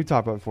good. We've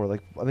talked about it before.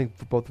 Like I think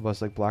for both of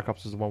us, like Black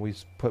Ops is the one we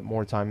put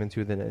more time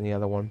into than any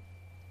other one.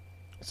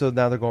 So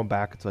now they're going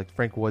back. It's like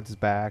Frank Woods is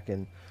back,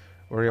 and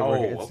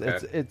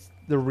it's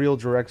the real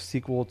direct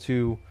sequel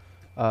to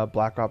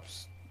Black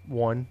Ops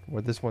 1,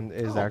 where this one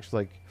is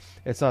actually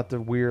it's not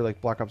the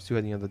weird Black Ops 2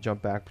 had the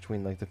jump back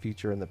between the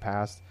future and the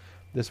past.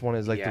 This one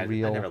is the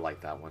real. I never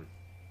liked that one.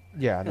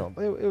 Yeah, no,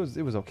 it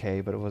was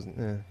okay, but it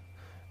wasn't.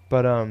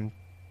 But I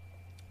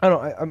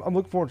don't know. I'm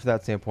looking forward to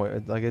that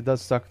standpoint. It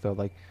does suck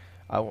though.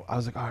 I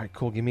was like, all right,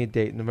 cool, give me a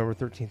date, November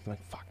 13th. I'm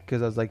like, fuck,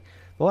 because I was like,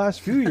 the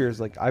last few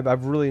years,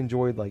 I've really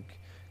enjoyed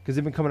because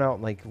they've been coming out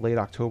in late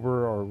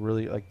October or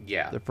really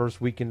the first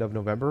weekend of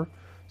November.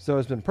 So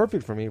it's been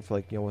perfect for me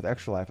for with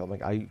Extra Life. I'm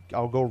like,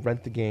 I'll go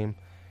rent the game,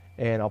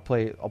 and I'll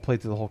play through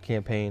the whole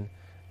campaign,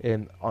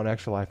 on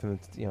Extra Life, and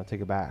then take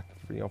it back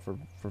for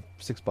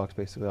 $6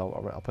 basically.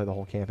 I'll play the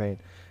whole campaign.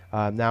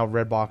 Now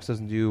Redbox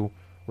doesn't do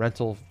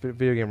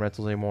video game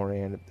rentals anymore,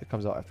 and it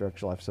comes out after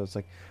Extra Life. So it's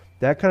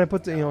that kind of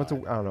puts it. It's I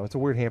don't know. It's a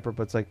weird hamper,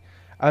 but it's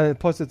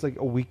plus it's a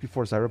week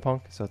before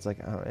Cyberpunk, so it's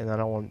and I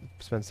don't want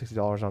to spend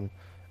 $60 on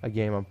a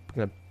game I'm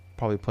gonna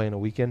probably play in a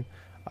weekend.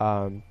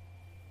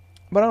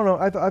 But I don't know.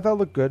 I thought it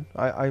looked good.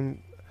 I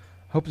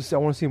hope to see. I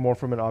want to see more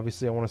from it.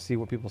 Obviously, I want to see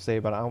what people say,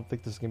 but I don't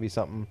think this is gonna be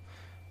something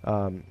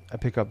I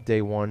pick up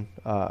day one.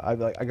 I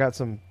got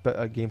some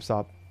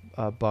GameStop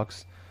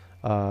bucks,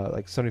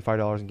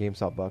 $75 in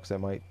GameStop bucks. I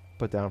might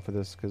put down for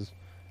this because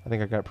I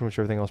think I got pretty much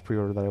everything else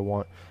pre-ordered that I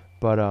want.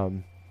 But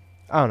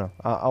I don't know.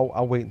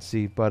 I'll wait and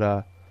see.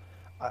 But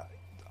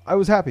I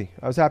was happy.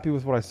 I was happy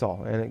with what I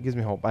saw, and it gives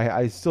me hope.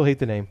 I still hate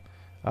the name.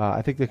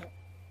 I think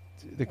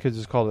the kids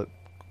just called it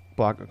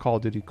Call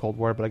of Duty Cold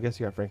War, but I guess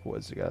you got Frank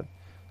Woods. You got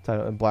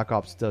title, and Black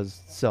Ops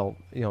does sell.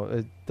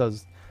 It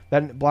does.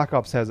 That Black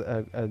Ops has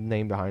a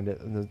name behind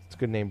it, and it's a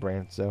good name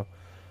brand. So,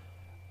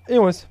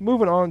 anyways,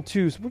 moving on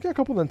to we got a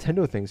couple of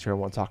Nintendo things here I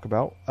want to talk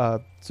about.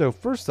 So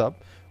first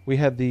up, we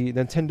had the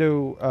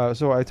Nintendo.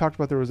 So I talked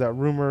about there was that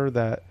rumor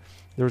that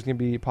there was going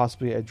to be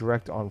possibly a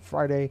direct on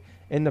Friday.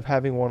 Ended up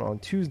having one on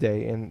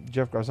Tuesday, and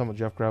Jeff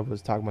Grubb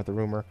was talking about the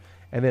rumor,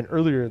 and then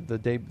earlier the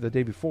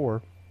day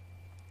before,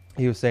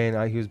 he was saying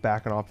he was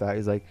backing off that.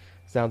 He's like,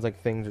 sounds like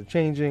things are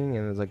changing,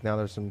 and it's now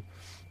there's some.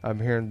 I'm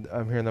hearing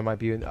there might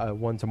be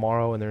one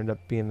tomorrow, and there ended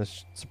up being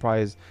this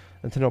surprise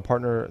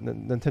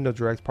Nintendo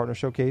Direct partner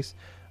showcase.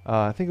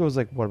 I think it was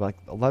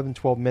 11,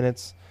 12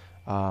 minutes.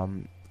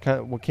 Kind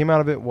of what came out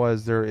of it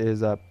was there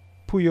is a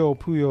Puyo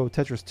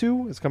Tetris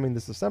 2 is coming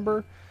this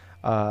December.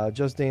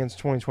 Just Dance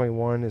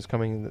 2021 is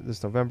coming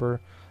this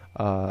November.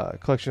 A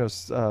collection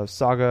of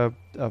Saga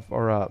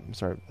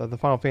the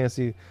Final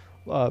Fantasy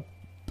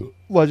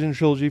Legend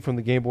trilogy from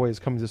the Game Boy is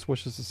coming to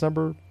Switch this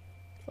December.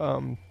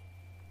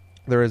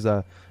 There is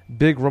a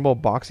Big Rumble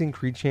Boxing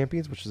Creed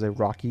Champions, which is a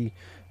Rocky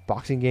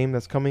boxing game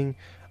that's coming.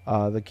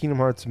 The Kingdom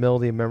Hearts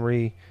Melody of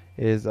Memory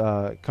is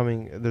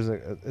coming. There's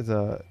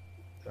going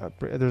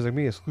to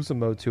be exclusive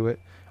mode to it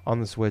on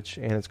the Switch,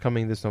 and it's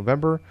coming this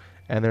November.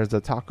 And there's the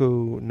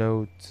Taku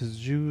no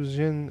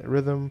Tsujin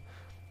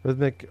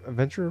Rhythmic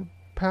Adventure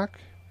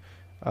Pack.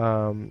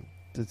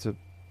 It's a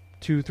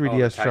 2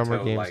 3DS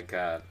drummer games.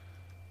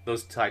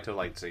 Those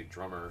Taito, say,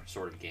 drummer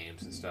sort of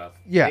games and stuff.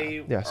 Yeah,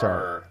 they sorry.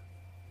 are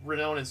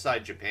renowned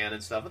inside Japan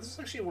and stuff. But this is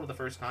actually one of the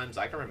first times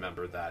I can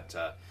remember that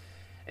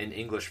an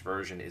English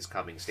version is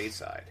coming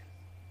stateside.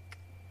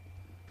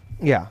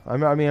 Yeah, I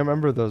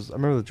remember those. I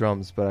remember the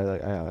drums, but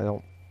I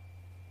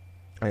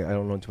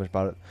don't know too much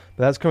about it.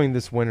 But that's coming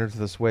this winter to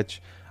the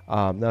Switch.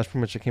 That's pretty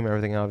much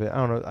everything out of it.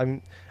 I don't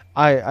know.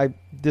 I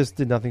this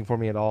did nothing for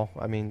me at all.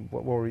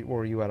 What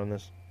were you at on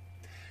this?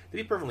 To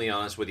be perfectly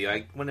honest with you,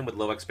 I went in with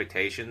low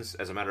expectations.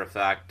 As a matter of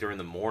fact, during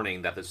the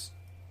morning that this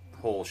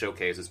whole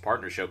showcase, this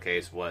partner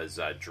showcase, was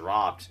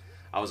dropped,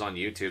 I was on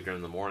YouTube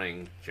during the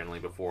morning, generally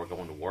before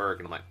going to work,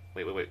 and I'm like,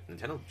 wait,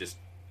 Nintendo just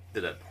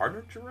did a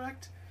partner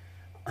direct?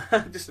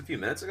 just a few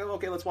minutes ago.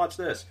 Okay, let's watch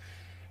this.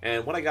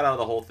 And what I got out of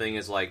the whole thing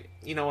is like,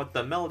 you know what,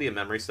 the Melody of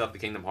Memory stuff, the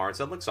Kingdom Hearts,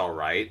 that looks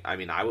alright. I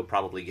mean, I would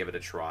probably give it a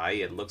try.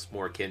 It looks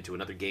more akin to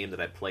another game that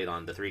I played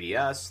on the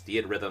 3DS, the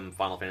Id Rhythm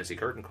Final Fantasy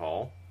Curtain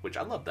Call, which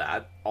I love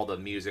that. All the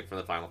music from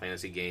the Final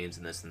Fantasy games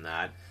and this and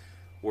that.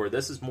 Where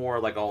this is more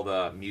like all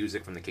the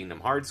music from the Kingdom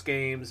Hearts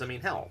games. I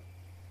mean, hell,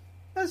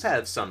 does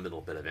have some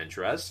little bit of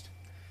interest.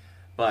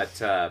 But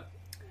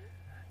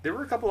there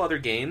were a couple other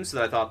games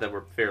that I thought that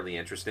were fairly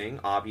interesting.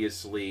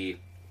 Obviously,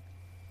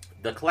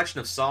 the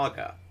collection of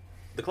Saga.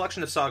 The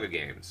collection of Saga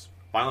games.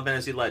 Final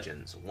Fantasy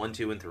Legends 1,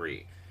 2, and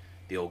 3.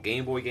 The old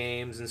Game Boy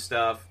games and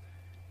stuff.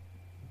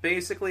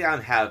 Basically, I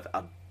have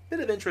a bit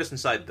of interest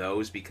inside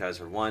those because,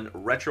 for one,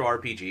 retro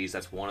RPGs,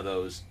 that's one of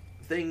those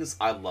things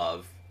I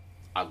love.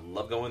 I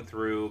love going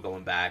through,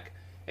 going back,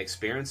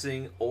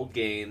 experiencing old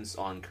games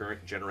on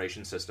current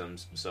generation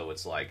systems. So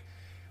it's like,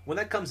 when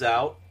that comes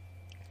out,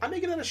 I may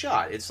give it a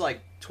shot. It's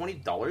like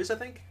 $20, I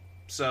think.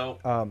 So,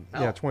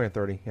 yeah, 20 or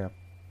 30, yeah.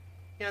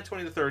 Yeah,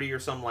 20 to 30 or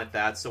something like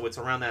that. So it's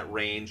around that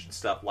range and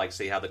stuff, like,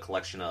 say, how the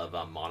collection of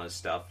Mana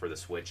stuff for the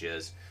Switch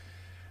is.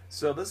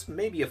 So this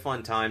may be a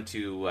fun time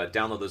to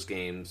download those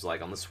games,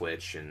 like, on the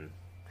Switch and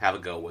have a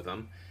go with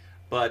them.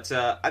 But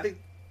I think,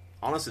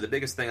 honestly, the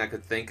biggest thing I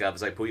could think of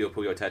is, like, Puyo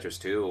Puyo Tetris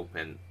 2.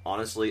 And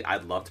honestly,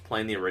 I'd loved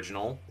playing the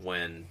original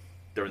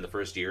during the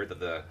first year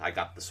that I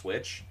got the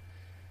Switch.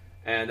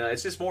 And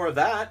it's just more of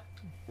that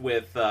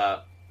with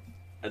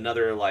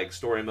another, like,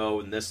 story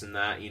mode and this and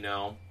that, you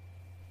know.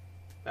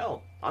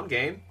 Hell, I'm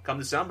game. Come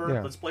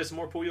December, let's play some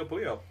more Puyo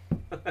Puyo.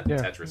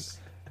 Tetris.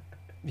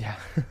 Yeah.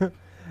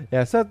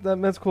 Yeah, so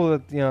that's cool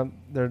that, you know,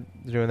 they're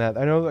doing that.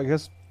 I know, I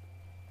guess,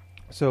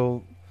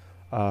 so,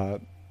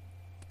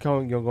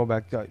 go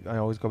back, I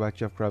always go back to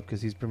Jeff Grubb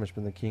because he's pretty much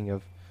been the king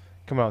of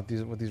coming out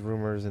with these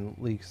rumors and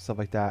leaks, stuff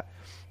like that.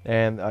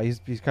 And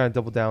he's kind of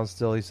doubled down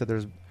still. He said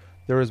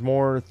there is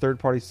more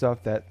third-party stuff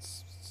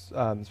that's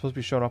supposed to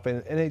be shown off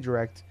in a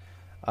direct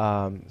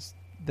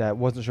that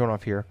wasn't shown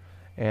off here.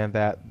 And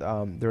that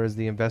there is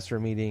the investor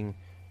meeting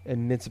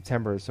in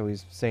mid-September, so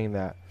he's saying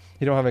that.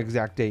 He don't have an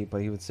exact date,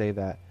 but he would say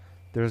that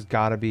there's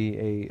got to be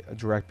a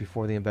direct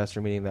before the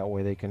investor meeting. That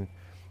way they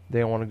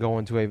don't want to go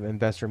into an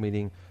investor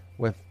meeting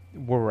with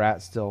where we're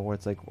at still, where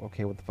it's like,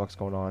 okay, what the fuck's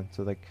going on?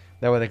 So like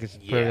that way they can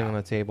put everything on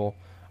the table.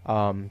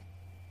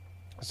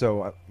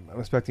 So I'm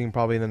expecting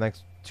probably in the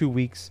next 2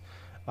 weeks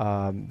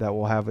that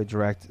we'll have a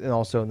direct, and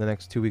also in the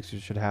next 2 weeks we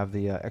should have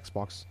the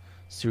Xbox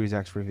Series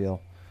X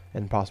reveal.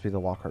 And possibly the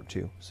Lockhart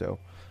too. So,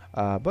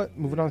 but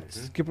moving on,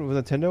 skipping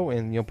with Nintendo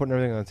and putting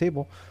everything on the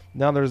table.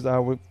 Now there's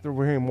we're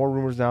hearing more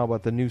rumors now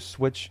about the new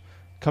Switch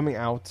coming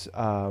out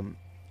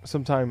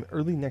sometime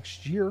early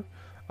next year.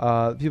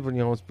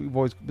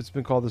 People, it's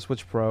been called the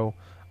Switch Pro.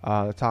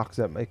 Talks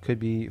that it could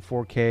be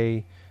 4K,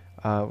 it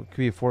could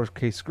be a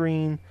 4K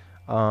screen.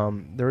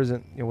 There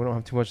isn't, we don't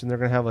have too much, and they're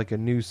gonna have like a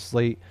new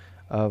slate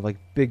of like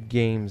big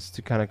games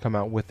to kind of come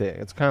out with it.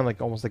 It's kind of like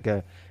almost like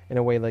in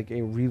a way like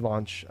a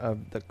relaunch of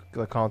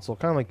the console,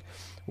 kind of like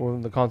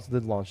when the console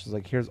did launch. It's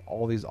like, here's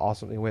all these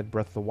awesome. We had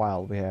Breath of the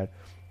Wild, we had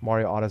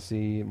Mario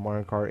Odyssey,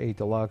 Mario Kart 8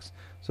 Deluxe.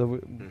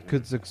 So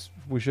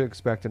we should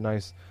expect a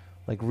nice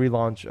like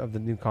relaunch of the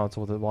new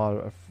console with a lot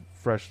of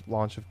fresh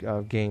launch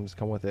of games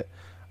come with it.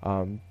 But I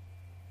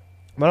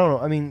don't know.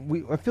 I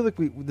mean, I feel like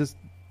this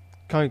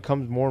kind of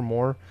comes more and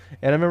more.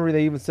 And I remember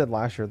they even said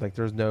last year like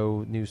there's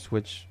no new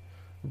Switch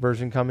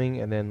version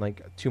coming, and then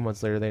like 2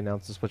 months later they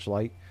announced the Switch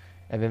Lite,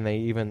 and then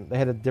they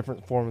had a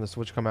different form of the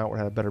Switch come out where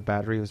it had a better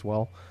battery as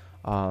well.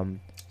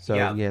 So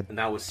yeah, and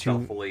that was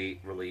stealthily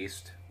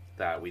released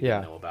that we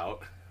didn't know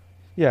about.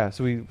 Yeah,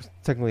 so we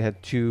technically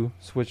had 2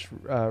 Switch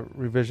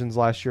revisions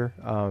last year.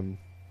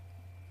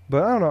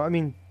 But I don't know. I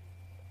mean,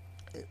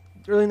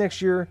 early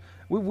next year,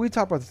 we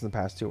talked about this in the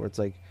past too,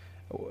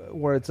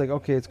 where it's like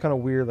okay, it's kind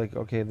of weird. Like,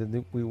 okay,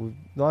 the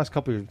last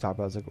couple of years we talked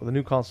about, it's like, well, the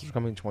new consoles are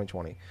coming in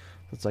 2020.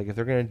 It's like if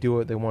they're going to do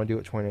it, they want to do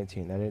it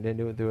 2019. And they didn't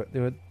do it.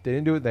 They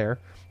didn't do it there.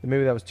 And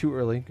maybe that was too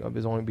early. It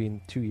was only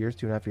being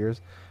 2.5 years.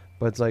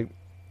 But it's like,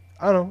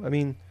 I don't know. I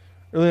mean,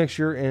 early next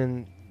year,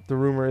 and the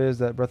rumor is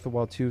that Breath of the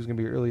Wild 2 is going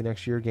to be an early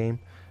next year game.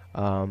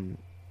 And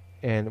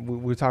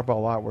we talked about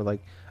a lot where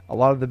like a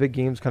lot of the big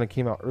games kind of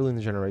came out early in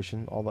the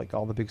generation. All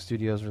the big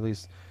studios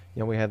released.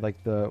 We had like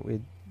we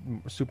had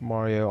Super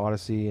Mario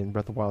Odyssey and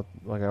Breath of the Wild,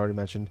 like I already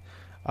mentioned.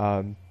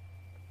 Mario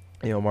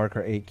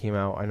Kart 8 came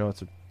out. I know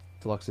it's a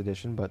deluxe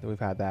edition, but we've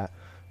had that.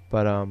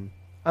 But I don't.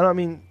 I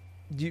mean,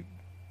 do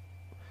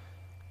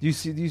you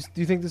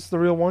think this is the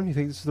real one? You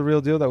think this is the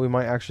real deal that we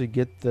might actually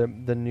get the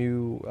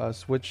new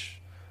Switch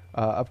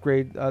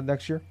upgrade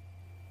next year?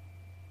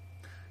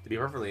 To be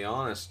perfectly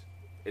honest,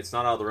 it's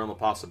not out of the realm of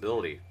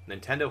possibility.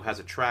 Nintendo has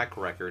a track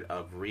record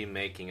of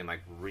remaking and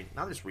like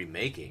not just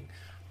remaking,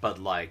 but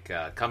like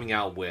coming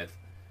out with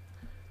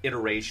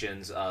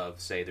iterations of,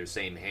 say, their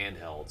same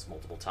handhelds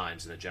multiple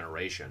times in a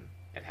generation.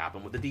 It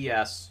happened with the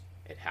DS.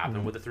 It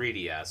happened with the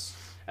 3DS.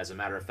 As a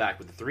matter of fact,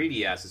 with the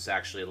 3DS, it's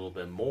actually a little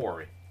bit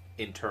more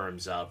in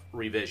terms of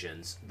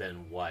revisions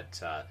than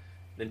what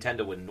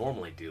Nintendo would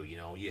normally do.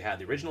 You had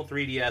the original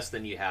 3DS,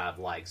 then you have,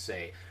 like,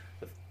 say,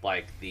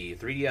 like the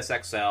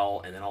 3DS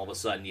XL, and then all of a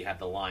sudden you have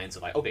the lines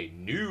of like, okay,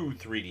 new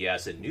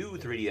 3DS and new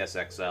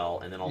 3DS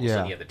XL, and then all of a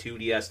sudden you have the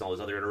 2DS and all those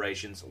other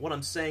iterations. What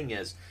I'm saying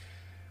is,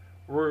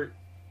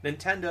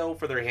 Nintendo,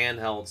 for their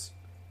handhelds,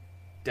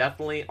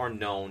 definitely are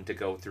known to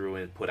go through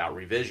and put out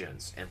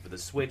revisions. And for the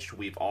Switch,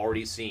 we've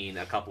already seen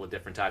a couple of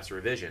different types of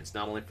revisions.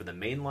 Not only for the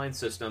mainline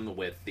system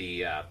with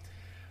the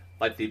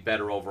like the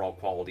better overall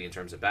quality in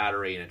terms of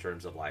battery and in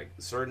terms of like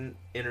certain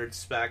inner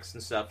specs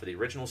and stuff for the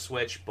original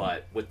Switch,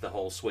 but with the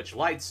whole Switch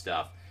Lite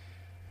stuff,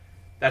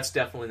 that's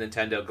definitely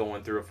Nintendo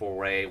going through a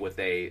foray with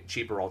a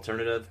cheaper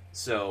alternative.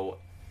 So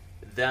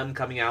them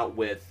coming out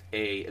with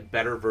a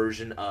better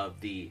version of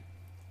the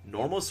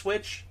normal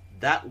Switch,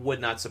 that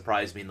would not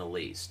surprise me in the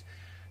least.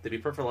 To be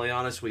perfectly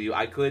honest with you,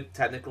 I could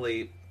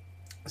technically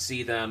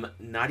see them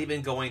not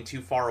even going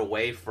too far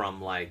away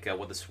from like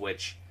what the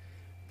Switch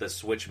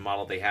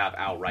model they have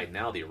out right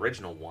now, the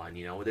original one.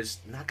 You know, there's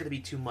not going to be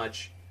too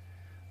much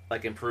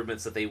like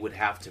improvements that they would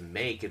have to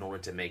make in order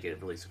to make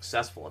it really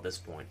successful at this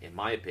point, in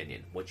my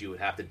opinion. What you would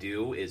have to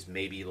do is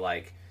maybe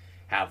like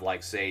have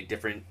like say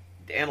different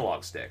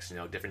analog sticks, you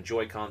know, different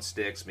Joy-Con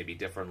sticks, maybe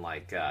different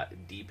like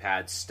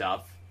D-pad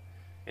stuff.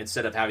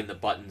 Instead of having the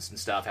buttons and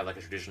stuff, have like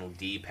a traditional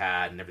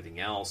D-pad and everything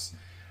else.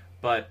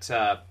 But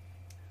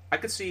I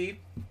could see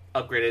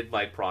upgraded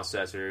like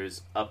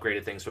processors,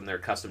 upgraded things from their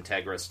custom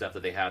Tegra stuff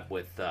that they had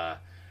with their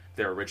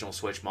original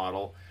Switch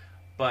model.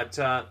 But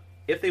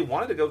if they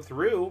wanted to go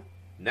through,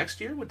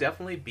 next year would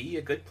definitely be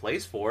a good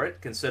place for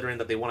it, considering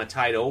that they want to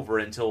tide over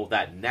until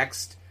that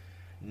next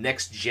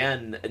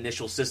gen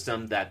initial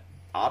system that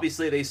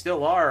obviously they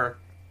still are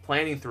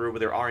planning through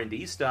with their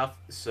R&D stuff.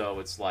 So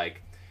it's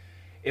like,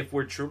 if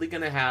we're truly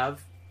going to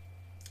have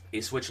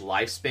a Switch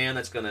lifespan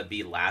that's going to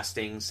be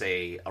lasting,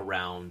 say,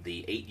 around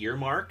the 8-year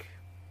mark,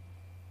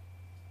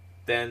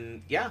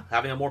 then, yeah,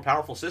 having a more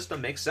powerful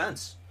system makes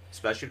sense.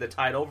 Especially if they're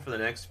tied over for the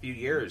next few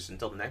years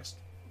until the next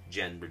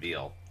gen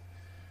reveal.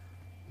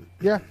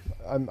 Yeah,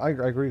 I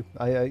agree.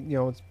 I you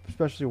know, it's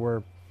especially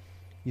where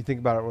you think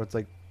about it, where it's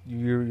like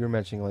you're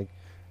mentioning, like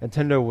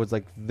Nintendo was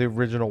like the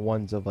original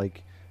ones of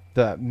like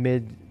that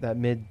mid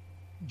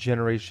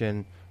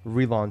generation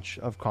relaunch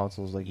of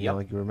consoles. Like you know,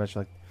 like you were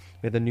mentioning, like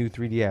we had the new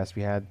 3DS,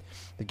 we had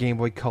the Game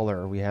Boy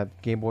Color, we had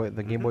Game Boy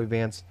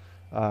Advance.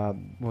 What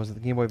was it, the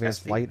Game Boy Advance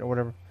SP. Lite or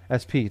whatever?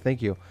 SP.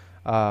 Thank you.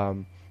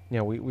 You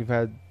know, we've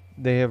had,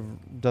 they have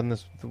done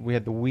this. We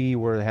had the Wii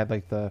where it had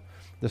like the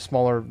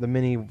smaller, the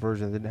mini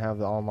version that didn't have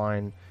the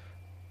online,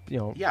 you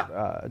know,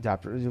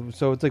 adapter.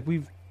 So it's like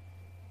we've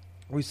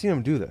seen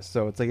them do this.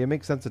 So it's like it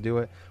makes sense to do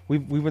it.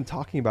 We've been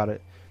talking about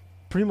it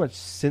pretty much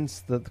since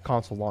the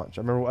console launch.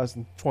 I remember us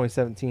in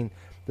 2017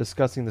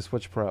 discussing the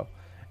Switch Pro,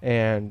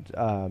 and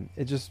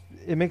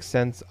it makes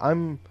sense.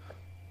 I'm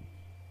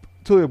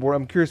totally aboard.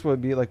 I'm curious what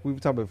it'd be like. We've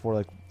talked about before,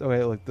 like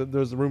okay, like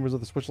there's the rumors of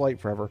the Switch Lite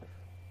forever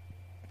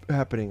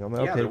happening. I'm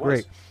like, okay,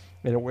 great,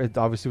 and it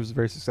obviously was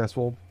very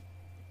successful.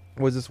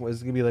 Was it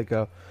gonna be like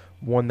a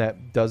one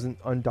that doesn't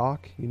undock,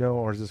 you know,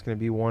 or is this gonna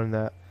be one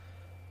that,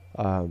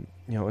 you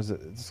know, is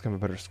this gonna be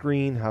a better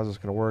screen? How's this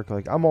gonna work?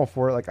 Like, I'm all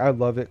for it. Like, I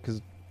love it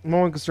because my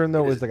only concern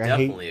though is like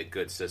definitely a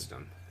good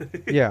system.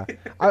 Yeah,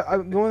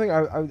 the only thing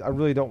I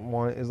really don't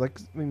want is like,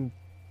 I mean,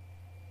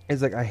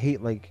 is like I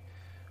hate like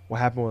what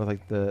happened with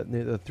like the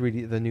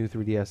new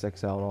 3DS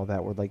XL and all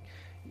that, where like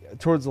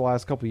towards the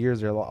last couple of years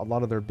there, a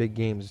lot of their big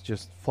games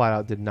just flat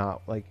out did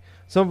not, like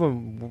some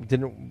of them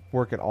didn't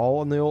work at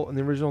all in the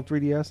original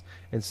 3DS,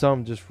 and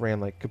some just ran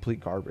like complete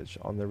garbage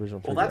on the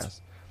original 3DS. Well,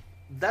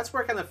 that's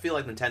where I kind of feel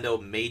like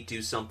Nintendo may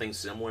do something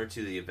similar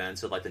to the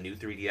events of like the new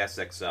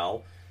 3DS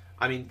XL.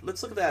 I mean,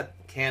 let's look at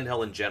that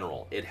handheld in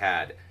general. It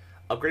had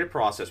upgraded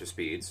processor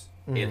speeds.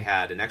 Mm-hmm. It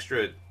had an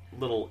extra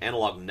little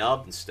analog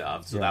nub and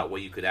stuff, so that way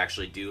you could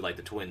actually do like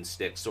the twin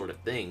stick sort of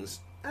things.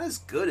 Not as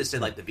good as say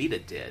like the Vita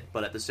did,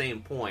 but at the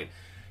same point,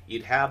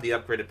 you'd have the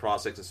upgraded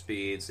processor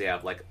speeds. They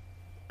have like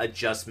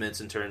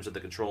adjustments in terms of the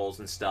controls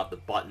and stuff, the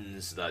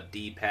buttons, the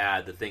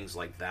D-pad, the things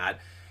like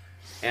that.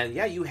 And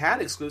yeah, you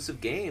had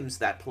exclusive games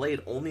that played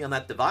only on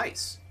that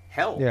device.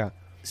 Hell,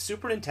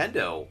 Super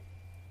Nintendo,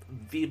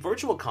 the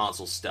Virtual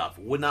Console stuff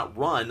would not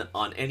run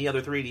on any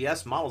other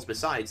 3DS models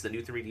besides the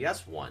new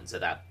 3DS ones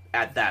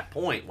at that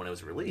point when it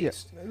was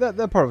released. Yeah,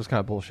 that part was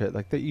kind of bullshit.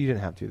 Like that, you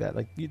didn't have to do that.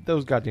 Like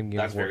those goddamn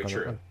games. That's very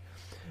true.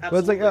 But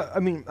it's like I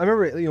mean, I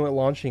remember at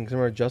launching. Because I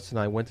remember Justin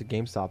and I went to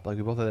GameStop. Like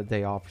we both had a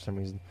day off for some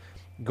reason,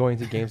 going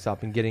to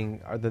GameStop and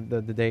getting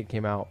the day it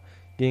came out,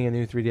 getting a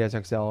new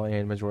 3DS XL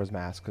and Majora's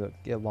Mask.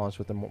 It launched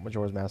with the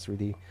Majora's Mask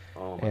 3D.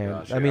 Oh my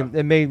gosh! I mean,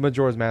 it made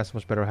Majora's Mask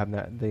much better having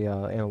the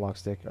analog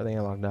stick or the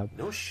analog nub.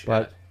 No shit.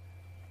 But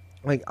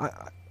like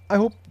I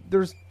hope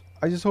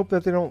I just hope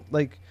that they don't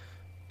like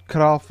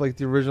cut off like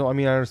the original. I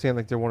mean, I understand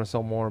like they want to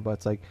sell more, but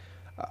it's like,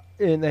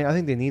 and I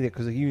think they need it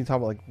because like, you even talk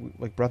about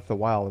like Breath of the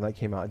Wild when that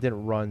came out, it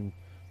didn't run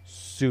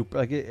super.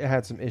 Like it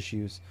had some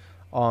issues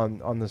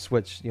on the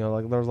Switch. You know,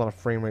 like there was a lot of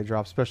frame rate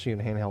drops, especially in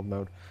handheld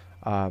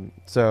mode.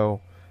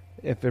 So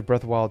if Breath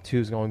of the Wild 2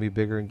 is going to be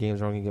bigger and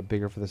games are going to get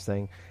bigger for this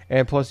thing,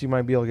 and plus you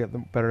might be able to get the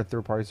better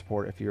third party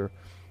support if you're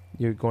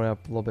you're going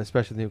up a little bit,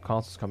 especially the new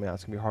consoles coming out.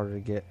 It's gonna be harder to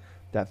get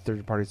that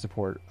third-party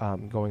support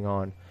going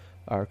on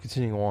or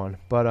continuing on.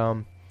 But I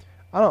don't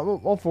know,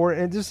 I'm all for it.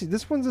 And just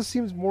this one just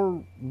seems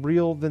more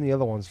real than the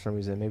other ones for some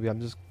reason. Maybe I'm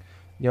just,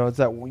 it's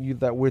that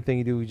weird thing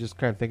you do. You just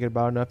kind of think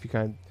about it enough. You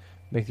kind of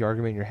make the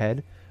argument in your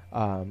head.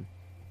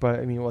 But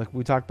I mean, like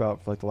we talked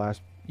about for like the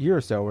last year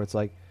or so, where it's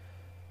like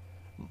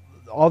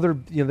all their,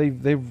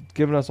 they've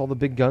given us all the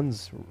big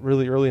guns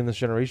really early in this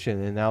generation,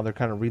 and now they're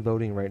kind of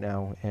reloading right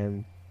now.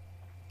 And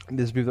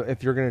if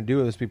you're gonna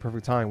do it, this would be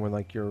perfect time when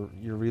like you're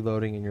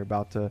reloading and you're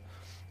about to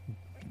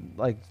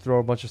like throw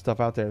a bunch of stuff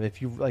out there. And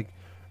if you like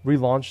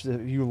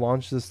if you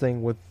launch this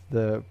thing with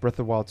the Breath of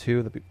the Wild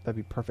 2, that'd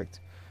be perfect.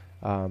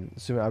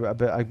 So I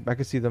bet I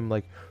could see them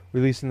like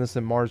releasing this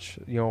in March,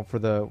 for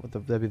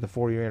that'd be the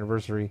 4-year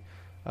anniversary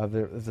of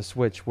the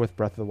Switch with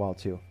Breath of the Wild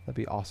 2. That'd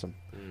be awesome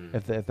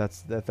if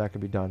that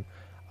could be done.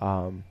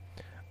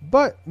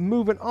 But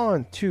moving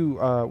on to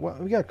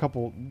we got a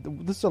couple.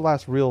 This is the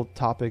last real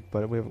topic,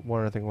 but we have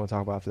one other thing we want to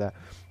talk about after that.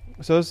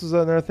 So this is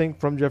another thing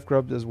from Jeff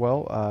Grubb as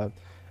well.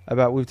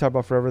 About we've talked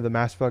about forever. The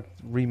Mass Effect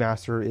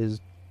remaster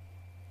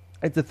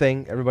it's a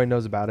thing. Everybody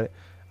knows about it.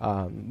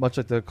 Much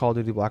like the Call of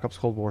Duty Black Ops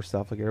Cold War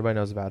stuff, like everybody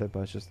knows about it,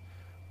 but it's just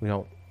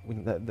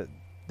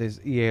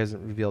EA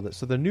hasn't revealed it.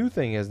 So the new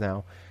thing is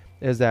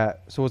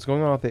what's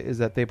going on with it is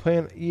that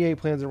EA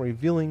plans on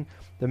revealing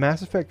the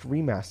Mass Effect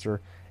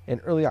remaster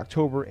in early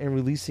October and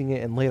releasing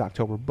it in late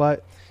October.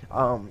 But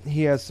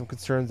he has some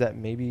concerns that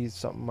maybe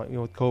something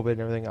with COVID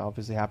and everything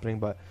obviously happening,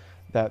 but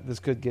that this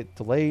could get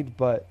delayed.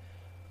 But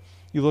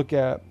you look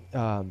at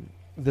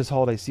this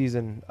holiday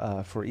season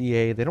for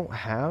EA, they don't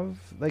have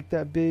like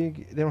that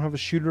big. They don't have a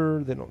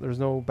shooter. There's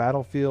no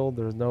Battlefield.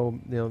 There's no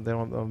they don't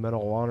have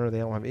Medal of Honor. They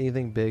don't have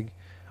anything big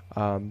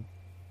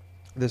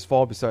this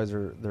fall besides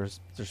their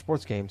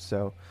sports games.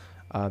 So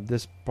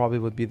this probably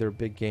would be their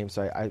big game.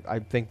 So I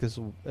think this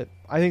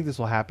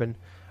will happen.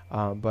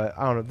 But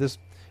I don't know. This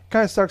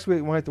kind of sucks.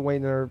 We might have to wait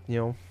another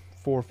 4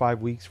 or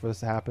 5 weeks for this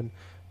to happen.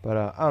 But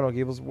I don't know,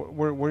 Gables.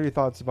 What are your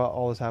thoughts about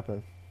all this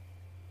happening?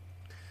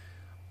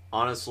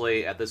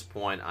 Honestly, at this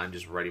point, I'm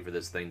just ready for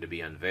this thing to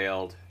be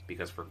unveiled,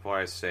 because for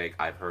Christ's sake,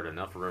 I've heard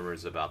enough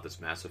rumors about this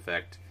Mass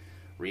Effect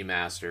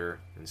remaster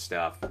and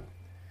stuff.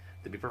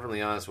 To be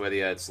perfectly honest with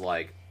you, it's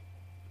like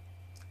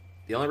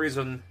the only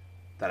reason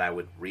that I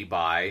would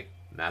rebuy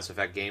Mass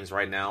Effect games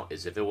right now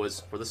is if it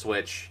was for the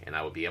Switch and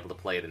I would be able to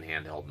play it in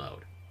handheld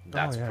mode.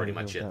 That's pretty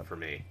much it for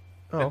me.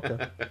 Oh,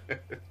 okay.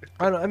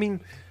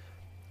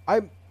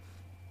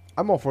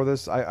 I'm all for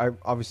this. I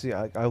obviously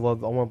I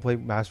want to play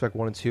Mass Effect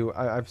 1 and 2.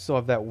 I still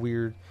have that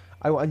weird.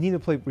 I need to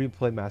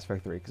replay Mass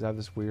Effect 3 because I have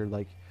this weird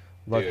like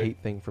love-hate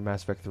thing for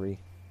Mass Effect 3.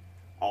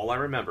 All I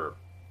remember,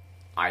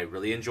 I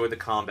really enjoyed the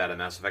combat in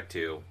Mass Effect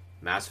 2.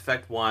 Mass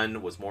Effect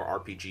 1 was more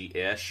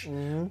RPG-ish,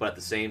 but at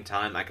the same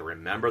time, I can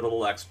remember the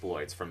little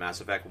exploits from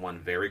Mass Effect 1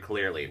 very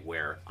clearly,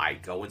 where I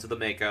go into the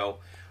Mako,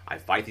 I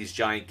fight these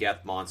giant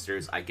Geth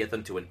monsters, I get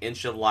them to an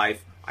inch of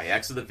life, I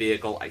exit the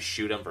vehicle, I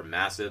shoot them for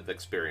massive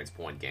experience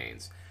point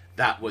gains.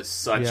 That was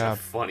such a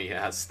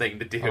funny-ass thing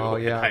to do. Oh,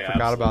 yeah, I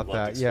forgot about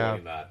that. Yeah.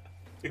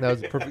 That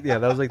was perfect. Yeah,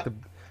 that was like the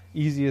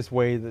easiest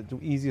way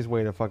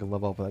to fucking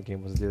level up in that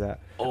game was to do that.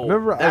 Oh,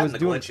 remember that I was and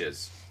the doing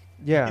glitches.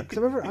 Yeah, because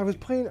I remember I was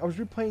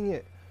replaying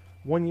it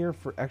 1 year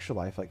for Extra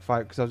Life, like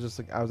 5, because I was just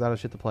like I was out of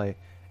shit to play,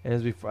 and it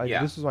was before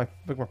this was my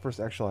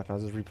first Extra Life. And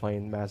I was just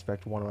replaying Mass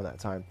Effect 1 around that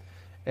time,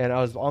 and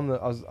I was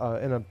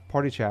in a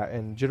party chat,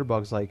 and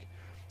Jitterbugs like,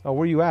 "Oh,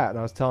 where you at?" And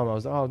I was telling him I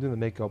was doing the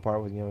Mako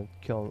part with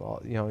killing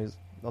all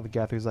all the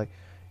Geth. He's like,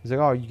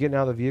 "Oh, you getting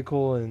out of the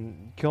vehicle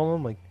and killing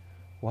them?" Like,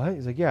 what?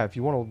 He's like, "Yeah, if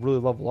you want to really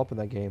level up in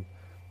that game,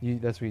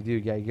 that's what you do.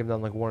 Yeah, you give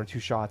them like 1 or 2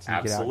 shots and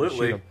you get out and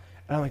shoot them."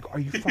 And I'm like, "Are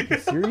you fucking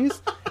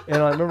serious?"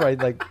 And I remember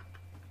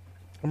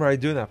I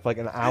doing that for like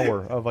an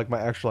hour of like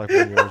my Extra Life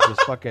 1 year,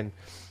 just fucking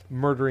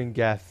murdering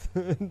Geth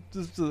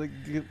just to like,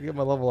 get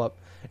my level up.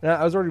 And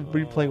I was already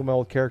replaying with my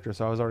old character,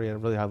 so I was already at a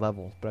really high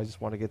level. But I just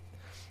want to I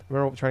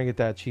remember trying to get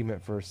that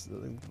achievement for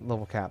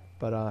level cap.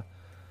 But I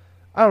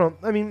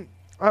don't know. I mean,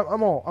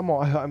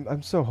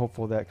 I'm so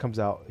hopeful that it comes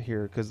out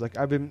here because like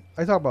I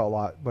talk about it a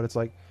lot, but it's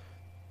like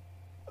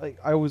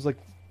I was like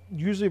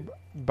usually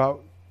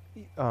about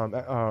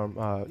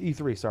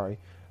E3. Sorry,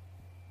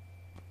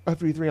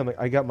 after E3, I'm like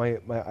I got my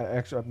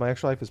Extra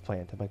Life is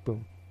planned. I'm like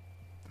boom,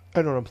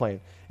 I know what I'm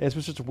playing, and it's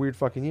been such a weird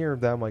fucking year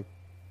that I'm like,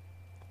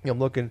 I'm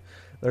looking.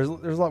 There's a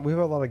lot. We have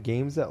a lot of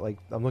games that like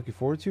I'm looking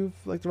forward to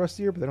for, like the rest of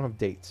the year, but they don't have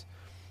dates,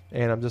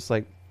 and I'm just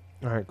like,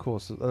 all right, cool.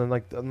 So and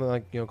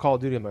then Call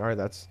of Duty. I'm like, all right,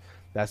 that's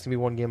gonna be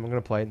one game I'm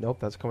gonna play. Nope,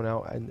 that's coming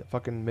out in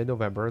fucking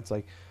mid-November. It's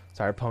like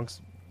Cyberpunk's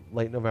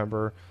late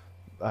November,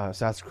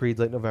 Assassin's Creed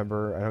late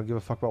November. I don't give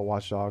a fuck about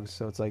Watch Dogs.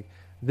 So it's like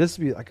this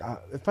would be like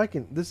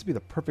this would be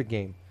the perfect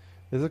game.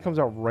 If it comes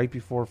out right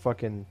before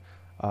fucking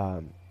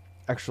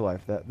Extra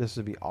Life, this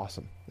would be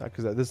awesome.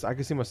 Because I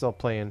can see myself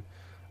playing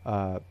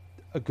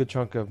a good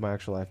chunk of my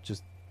Extra Life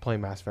just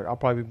playing Mass Effect. I'll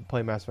probably be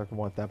playing Mass Effect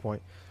 1 at that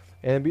point.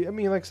 And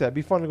like I said, it'd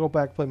be fun to go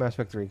back and play Mass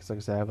Effect 3 because, like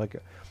I said, I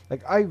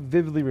have I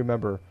vividly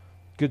remember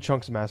good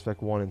chunks of Mass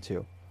Effect 1 and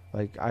 2.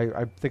 Like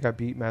I think I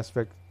beat Mass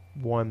Effect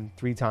 1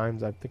 3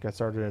 times. I think I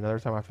started another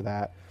time after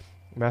that.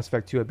 Mass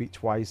Effect 2 I beat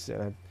twice,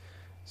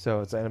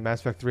 so it's and Mass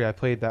Effect 3 I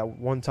played that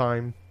one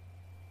time.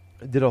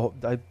 I did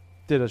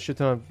a shit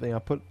ton of I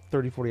put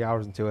 30-40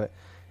 hours into it,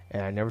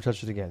 and I never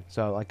touched it again.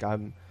 So like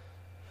I'm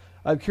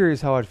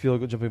curious how I'd feel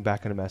jumping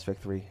back into Mass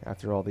Effect 3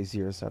 after all these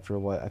years. After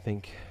what I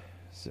think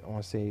I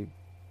want to say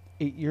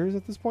 8 years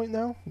at this point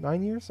now,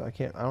 9 years. I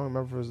don't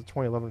remember if it was a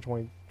 2011 or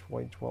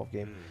 2012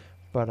 game,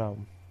 but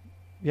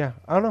yeah,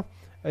 I don't know.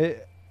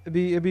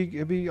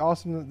 It'd be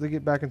awesome to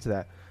get back into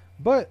that.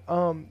 But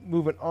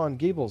moving on,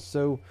 Gables.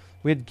 So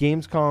we had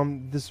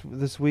Gamescom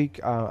this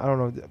week. I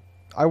don't know.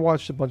 I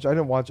watched a bunch. I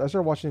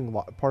started watching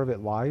part of it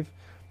live.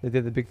 They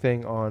did the big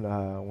thing on.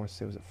 I want to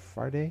say, was it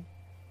Friday?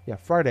 Yeah,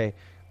 Friday.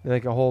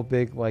 Like a whole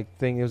big like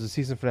thing. It was a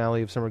season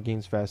finale of Summer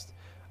Games Fest.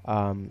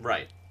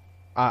 Right.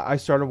 I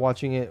started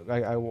watching it.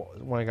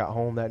 When I got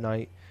home that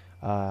night.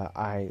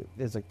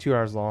 It's like 2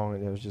 hours long,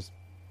 and it was just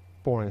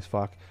boring as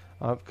fuck.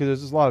 Because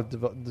there's just a lot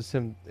of just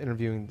him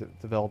interviewing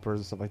developers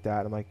and stuff like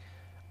that. I'm like,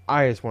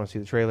 I just want to see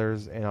the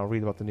trailers, and I'll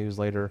read about the news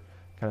later,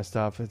 kind of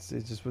stuff. It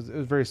was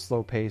very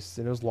slow paced,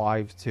 and it was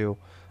live too.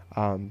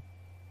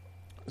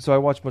 So I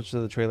watched a bunch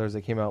of the trailers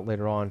that came out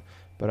later on.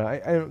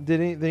 But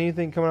did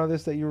anything come out of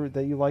this that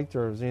you liked,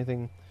 or was there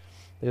anything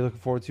that you're looking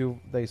forward to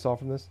that you saw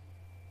from this?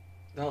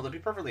 No, to be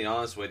perfectly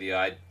honest with you,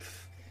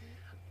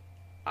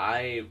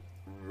 I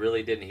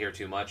really didn't hear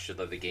too much of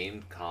the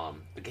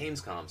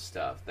Gamescom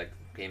stuff that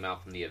came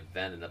out from the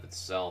event in of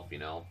itself,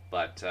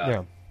 But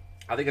Yeah.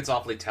 I think it's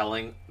awfully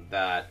telling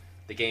that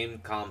the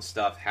Gamescom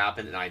stuff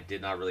happened, and I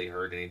did not really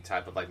heard any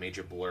type of like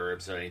major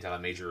blurbs or any type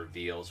of major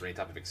reveals or any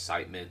type of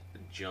excitement,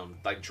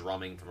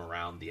 drumming from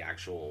around the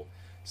actual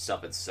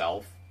stuff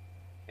itself.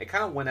 It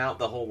kind of went out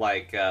the whole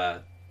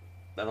that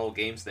whole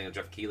games thing, the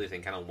Jeff Keighley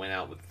thing, kind of went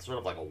out with sort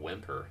of like a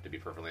whimper. To be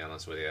perfectly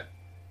honest with you,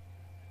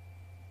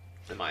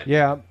 in my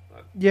opinion.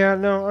 Yeah.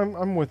 No,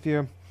 I'm with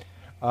you.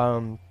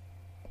 Like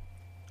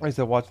I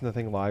said, watching the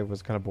thing live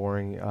was kind of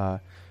boring.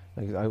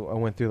 Like I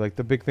went through like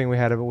the big thing we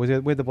had we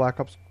had the Black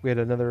Ops. We had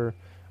another.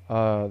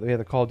 We had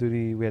the Call of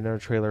Duty. We had another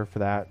trailer for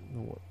that.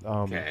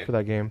 For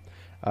that game.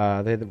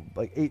 They had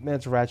like 8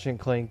 minutes of Ratchet and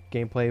Clank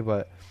gameplay,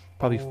 but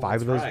probably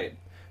five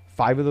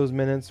of those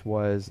minutes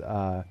was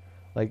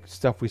like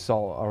stuff we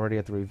saw already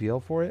at the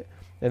reveal for it.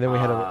 And then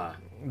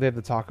they had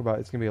to talk about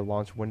it's gonna be a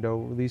launch window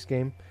release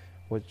game,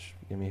 which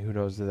I mean who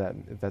knows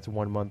if that's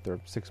 1 month or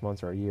 6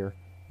 months or a year.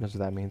 Who knows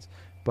what that means?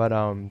 But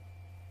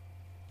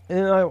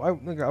and I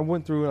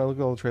went through and I looked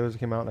at all the trailers that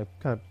came out, and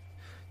I kind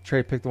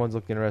of picked the ones that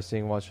looked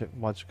interesting, watch a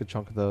good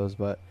chunk of those,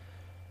 but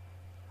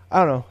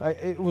I don't know.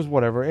 It was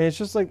whatever, and it's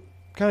just like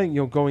kind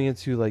of going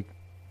into like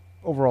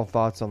overall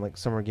thoughts on like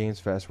Summer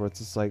Games Fest, where it's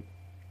just like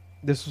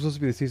this was supposed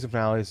to be the season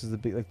finale. This is the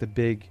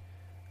big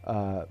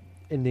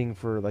ending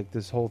for like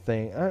this whole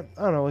thing. I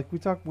don't know. Like we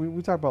talk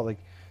about like,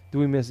 do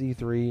we miss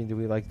E3 and do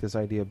we like this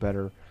idea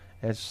better?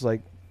 And it's just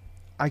like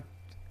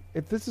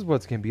if this is what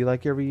it's gonna be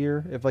like every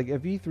year, if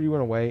E3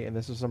 went away and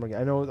this was Summer,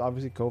 I know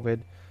obviously COVID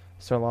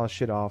started a lot of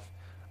shit off,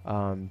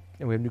 and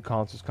we have new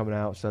consoles coming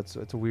out, so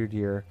it's a weird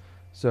year.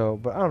 So,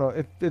 but I don't know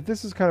if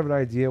this is kind of an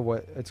idea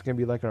what it's gonna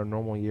be like in a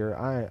normal year.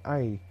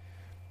 I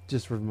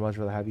just would much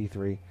rather have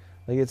E3.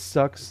 Like it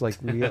sucks.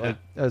 Like we get like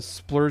a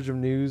splurge of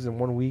news in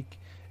 1 week,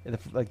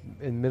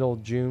 in middle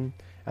of June,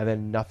 and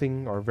then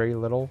nothing or very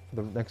little for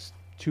the next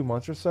 2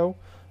 months or so.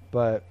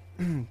 But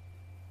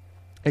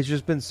it's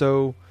just been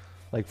so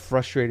like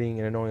frustrating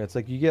and annoying. It's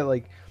like you get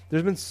like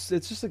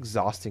it's just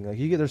exhausting. Like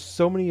there's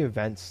so many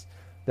events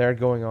that are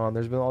going on.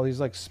 There's been all these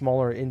like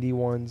smaller indie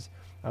ones.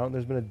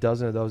 There's been a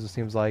dozen of those. It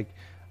seems like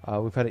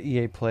we've had an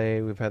EA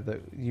Play. We've had the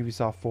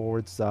Ubisoft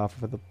Forward stuff.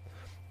 We've had the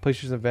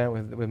PlayStation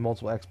event with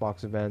multiple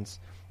Xbox events,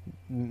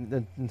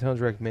 Nintendo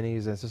Direct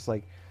Minis. And it's just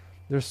like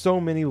there's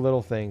so many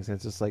little things. And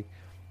it's just like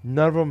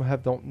none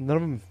of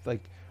them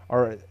like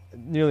are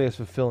nearly as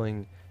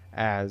fulfilling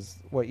as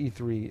what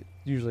E3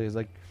 usually is.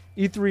 Like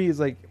E3 is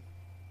like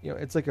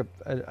it's like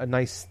a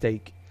nice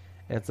steak,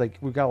 and it's like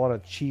we've got a lot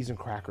of cheese and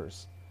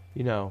crackers,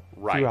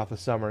 throughout the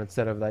summer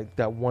instead of like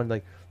that one.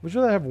 Like, would you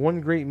rather have one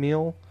great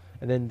meal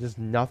and then just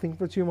nothing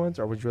for 2 months,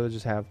 or would you rather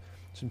just have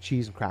some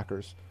cheese and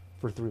crackers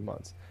for 3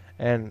 months?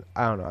 And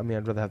I don't know. I mean,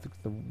 I'd rather have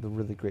the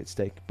really great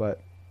steak,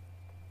 but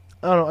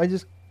I don't know.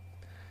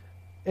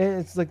 And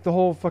it's like the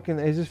whole fucking.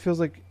 It just feels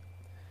like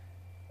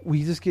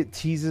we just get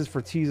teases for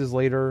teases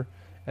later,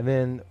 and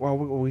then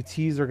we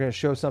tease they're going to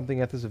show something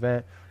at this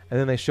event. And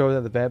then they show it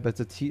at the event, but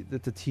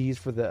it's a tease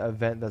for the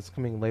event that's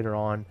coming later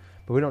on.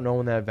 But we don't know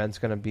when that event's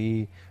going to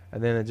be.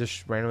 And then it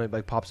just randomly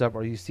like pops up,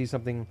 or you see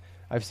something.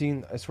 I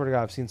swear to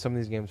God, I've seen some of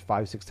these games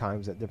 5-6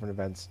 times at different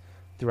events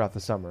throughout the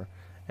summer.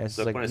 And it's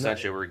so like,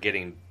 quintessentially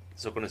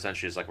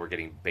it's like we're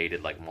getting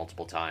baited like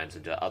multiple times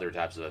into other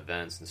types of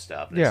events and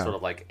stuff. And yeah. It's sort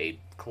of like a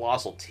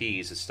colossal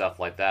tease and stuff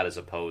like that, as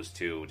opposed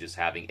to just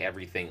having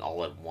everything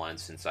all at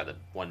once inside of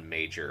one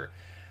major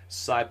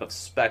type of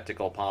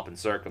spectacle, pomp and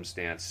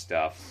circumstance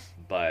stuff.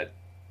 But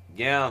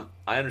yeah,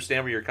 I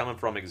understand where you're coming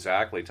from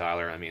exactly,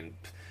 Tyler. I mean,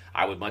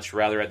 I would much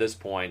rather at this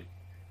point,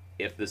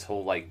 if this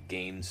whole like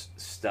games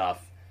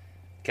stuff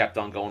kept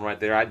on going right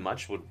there. I'd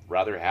much would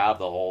rather have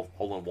the whole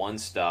hole-in-one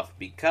stuff,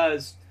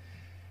 because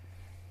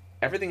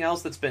everything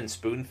else that's been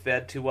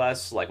spoon-fed to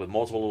us, like with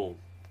multiple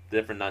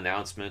different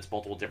announcements,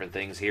 multiple different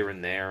things here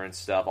and there and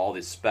stuff, all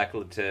the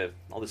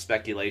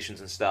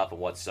speculations and stuff of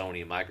what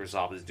Sony and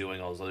Microsoft is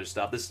doing, all this other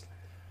stuff. This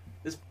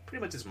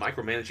pretty much this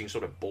micromanaging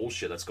sort of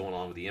bullshit that's going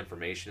on with the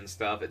information and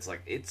stuff. It's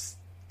like, it's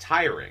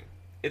tiring.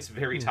 It's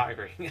very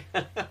tiring.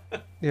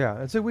 Yeah,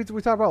 and so we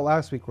talked about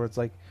last week where it's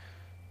like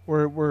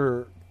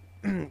we're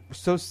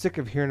so sick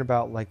of hearing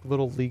about like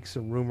little leaks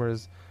and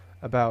rumors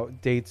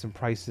about dates and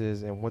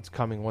prices and what's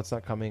coming, what's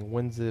not coming,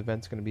 when's the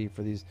event's going to be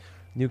for these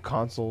new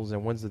consoles,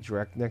 and when's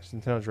the next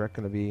Nintendo Direct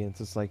going to be. And it's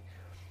just like,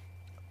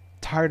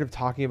 tired of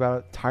talking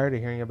about it, tired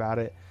of hearing about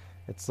it.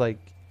 It's like,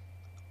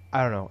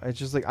 I don't know. It's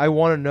just like, I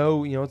want to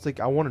know, it's like,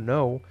 I want to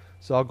know.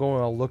 So I'll go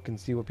and I'll look and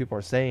see what people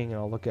are saying, and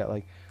I'll look at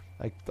like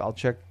I'll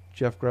check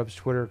Jeff Grubb's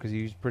Twitter, because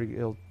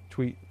he'll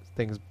tweet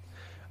things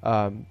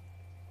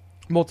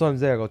multiple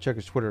times a day. I'll go check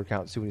his Twitter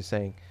account and see what he's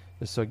saying,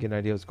 just so I get an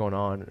idea what's going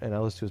on. And I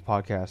listen to his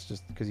podcast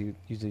just because he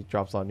usually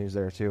drops a lot of news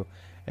there too.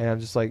 And I'm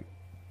just like,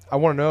 I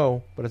want to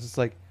know, but it's just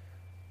like,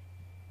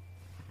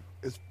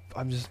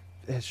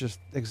 it's just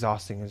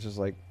exhausting. It's just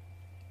like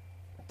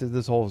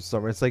this whole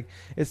summer. It's like,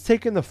 it's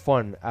taken the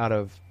fun out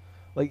of,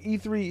 like,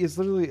 E3 is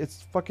literally,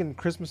 it's fucking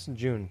Christmas in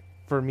June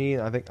for me,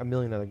 and I think a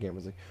million other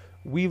gamers. Like,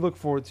 we look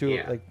forward to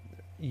it like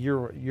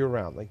year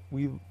round. Like,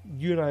 you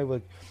and I,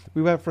 like,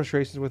 we have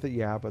frustrations with it,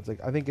 but it's like,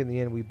 I think in the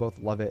end we both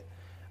love it.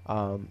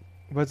 But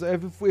it's,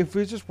 if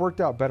it just worked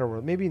out better,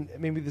 maybe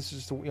this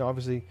is just,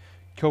 obviously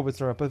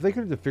COVID's not, but if they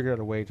could have figured out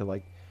a way to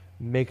like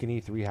make an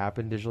E3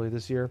 happen digitally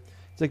this year,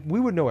 it's like, we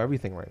would know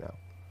everything right now.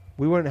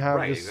 We wouldn't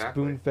have this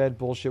spoon-fed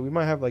bullshit. We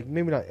might have, like,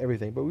 maybe not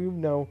everything, but we would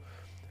know.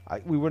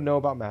 We would know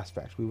about Mass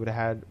Effect. We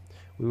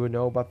would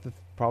know about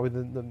probably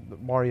the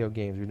Mario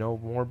games. We know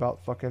more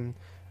about fucking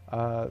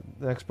the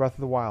next Breath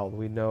of the Wild.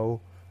 We know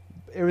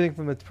everything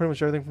pretty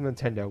much everything from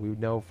Nintendo. We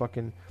would know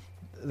fucking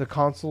the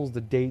consoles,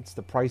 the dates,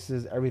 the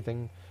prices,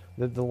 everything,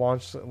 the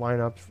launch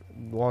lineup,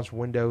 the launch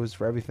windows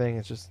for everything.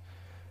 It's just,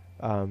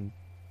 I don't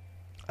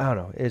know. I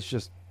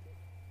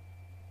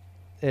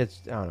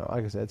don't know.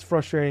 Like I said, it's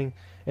frustrating,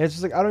 and it's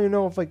just like, I don't even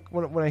know if, like,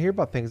 when I hear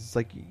about things, it's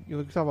like,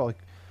 you talk about, like,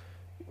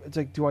 it's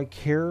like, do I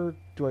care?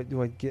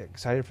 Do I get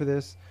excited for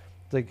this?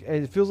 It's like,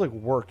 and it feels like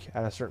work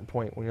at a certain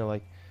point when you're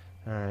like,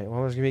 all right,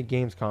 well, there's gonna be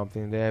Gamescom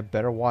thing today. I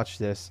better watch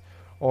this.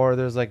 Or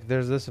there's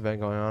this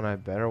event going on. I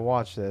better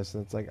watch this.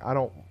 And it's like, I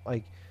don't,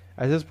 like,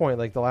 at this point,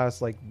 like, the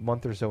last, like,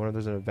 month or so, whenever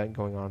there's an event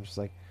going on, I'm just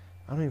like,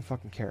 I don't even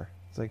fucking care.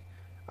 It's like,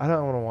 I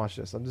don't want to watch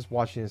this. I'm just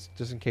watching this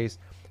just in case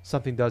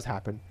something does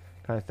happen,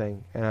 kind of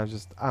thing. And I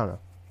don't know.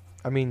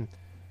 I mean,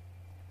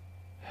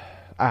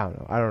 I don't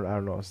know. I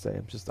don't know what to say.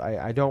 I'm just,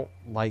 I don't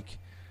like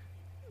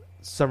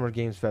Summer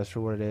Games Fest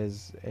for what it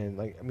is. And,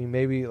 like, I mean,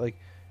 maybe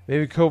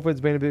COVID's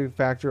been a big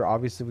factor.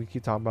 Obviously, we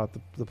keep talking about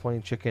the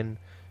playing chicken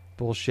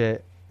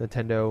bullshit.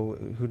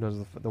 Nintendo, who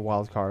knows the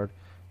wild card.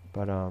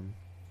 But,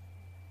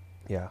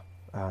 yeah,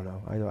 I don't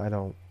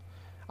know.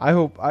 I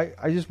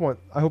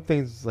hope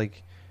things,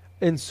 like,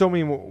 in so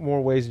many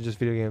more ways than just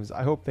video games,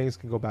 I hope things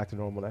can go back to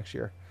normal next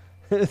year.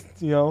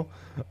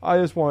 I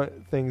just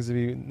want things to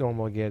be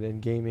normal again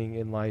in gaming,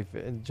 in life,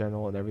 in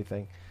general, and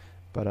everything.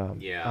 But, I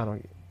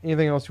don't.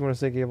 Anything else you want to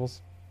say,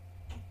 Gables?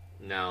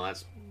 No,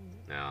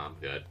 I'm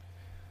good.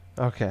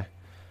 Okay.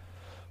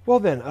 Well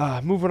then,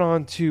 moving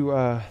on to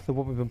the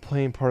what we've been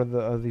playing part of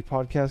the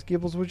podcast.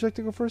 Gables, would you like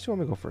to go first? Or you want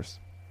me to go first?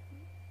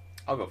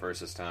 I'll go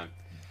first this time.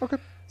 Okay.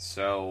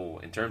 So,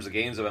 in terms of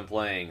games I've been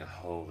playing,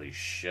 holy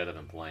shit, I've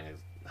been playing a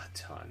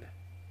ton.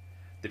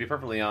 To be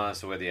perfectly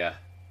honest with you,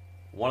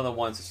 one of the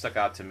ones that stuck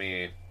out to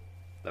me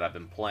that I've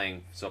been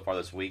playing so far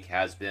this week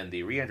has been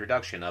the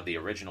reintroduction of the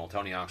original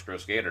Tony Hawk's Pro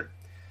Skater.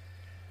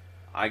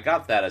 I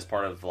got that as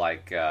part of,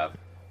 like,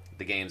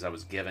 the games I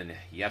was given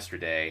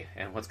yesterday,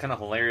 and what's kind of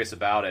hilarious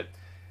about it,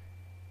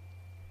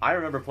 I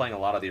remember playing a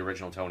lot of the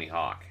original Tony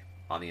Hawk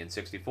on the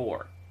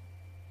N64.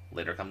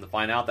 Later come to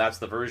find out that's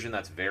the version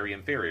that's very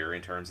inferior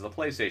in terms of the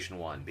PlayStation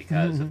 1,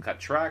 because of cut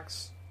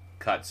tracks,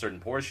 cut certain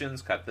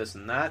portions, cut this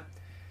and that.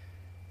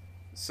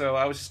 So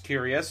I was just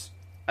curious.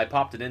 I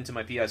popped it into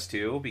my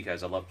PS2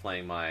 because I love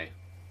playing my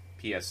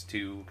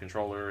PS2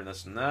 controller and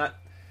this and that.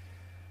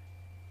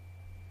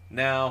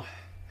 Now,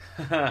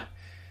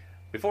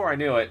 before I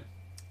knew it,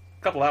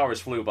 a couple hours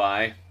flew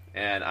by,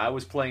 and I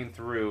was playing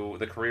through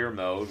the career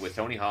mode with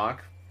Tony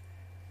Hawk,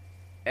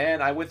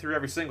 and I went through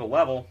every single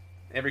level,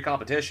 every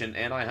competition,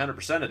 and I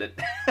 100%ed it.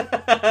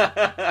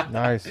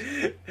 Nice.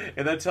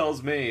 And that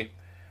tells me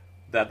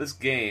that this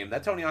game,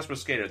 that Tony Hawk's Pro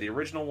Skater, the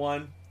original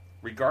one,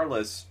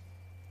 regardless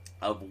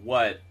of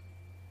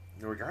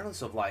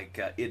like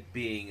it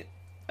being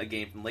a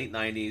game from the late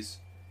 90s,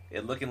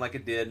 it looking like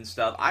it did and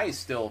stuff, I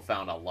still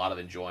found a lot of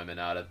enjoyment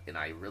out of it, and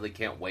I really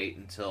can't wait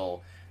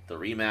until the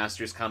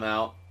remasters come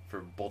out for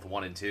both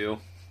 1 and 2.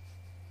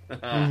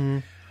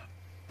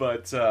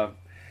 But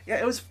yeah,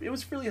 it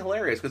was really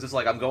hilarious because it's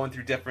like I'm going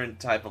through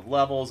different type of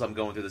levels. I'm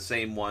going through the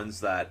same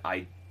ones that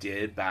I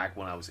did back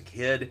when I was a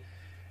kid,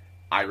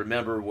 I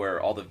remember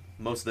where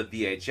most of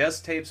the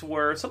VHS tapes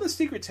were. Some of the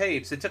secret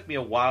tapes, it took me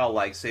a while,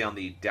 like, say, on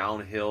the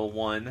downhill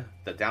one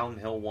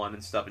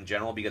and stuff in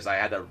general, because I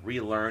had to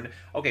relearn,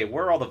 okay,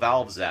 where are all the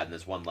valves at in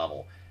this one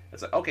level?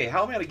 It's like, okay,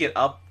 how am I going to get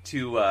up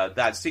to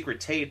that secret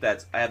tape I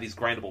have these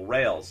grindable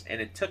rails? And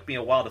it took me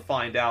a while to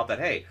find out that,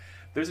 hey,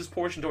 there's this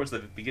portion towards the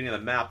beginning of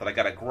the map that I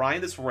got to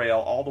grind this rail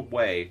all the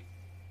way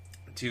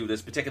to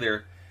this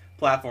particular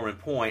platform and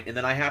point, and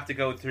then I have to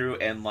go through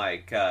and,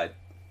 like,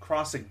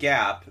 cross a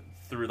gap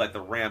through, like,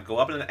 the ramp, go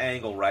up in an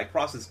angle, right,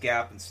 cross this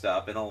gap and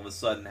stuff, and all of a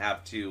sudden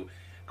have to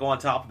go on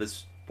top of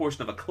this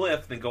portion of a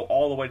cliff, then go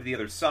all the way to the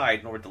other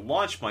side in order to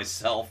launch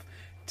myself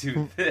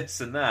to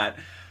this and that.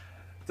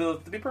 So,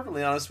 to be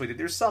perfectly honest with you,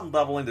 there's some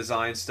leveling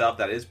design stuff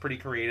that is pretty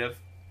creative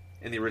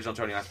in the original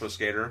Tony Hawk's Pro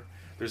Skater.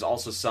 There's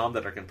also some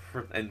that are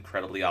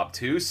incredibly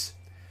obtuse.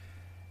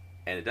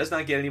 And it does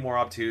not get any more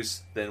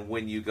obtuse than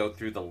when you go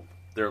through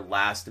their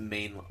last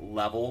main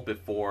level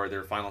before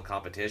their final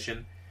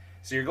competition.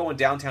 So you're going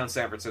downtown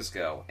San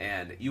Francisco,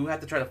 and you have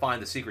to try to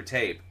find the secret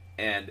tape.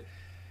 And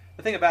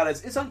the thing about it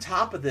is, it's on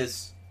top of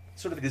this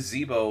sort of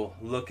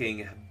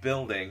gazebo-looking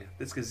building.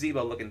 This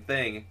gazebo-looking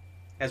thing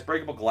has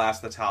breakable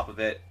glass at the top of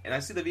it, and I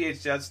see the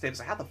VHS tapes.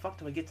 Like, how the fuck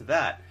do I get to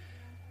that?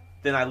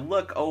 Then I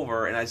look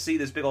over, and I see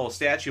this big old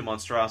statue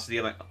monstrosity.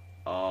 I'm like,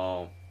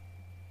 oh,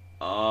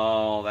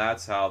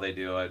 that's how they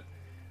do it.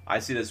 I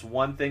see this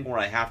one thing where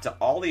I have to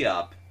ollie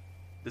up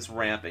this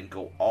ramp and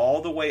go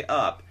all the way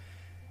up,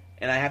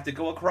 and I have to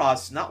go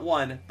across, not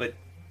one, but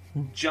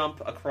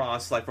jump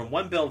across, like, from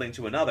one building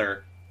to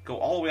another, go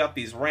all the way up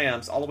these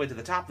ramps, all the way to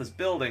the top of this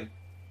building,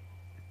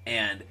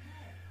 and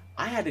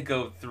I had to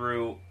go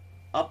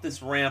up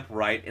this ramp,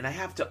 right, and I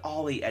have to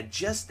ollie at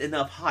just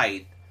enough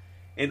height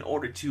in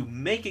order to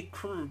make it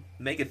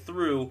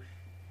through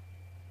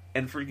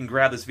and freaking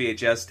grab this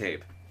VHS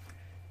tape.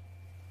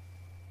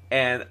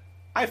 And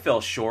I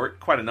fell short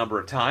quite a number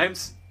of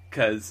times,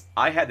 because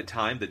I had to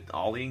time the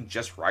ollieing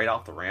just right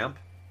off the ramp.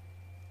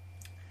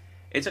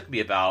 It took me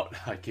about,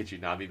 I kid you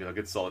not, maybe a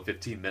good solid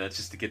 15 minutes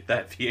just to get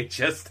that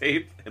VHS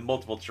tape in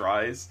multiple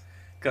tries,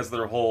 because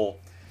their whole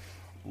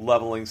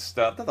leveling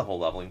stuff, not the whole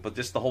leveling, but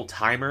just the whole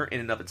timer in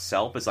and of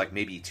itself is like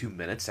maybe 2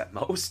 minutes at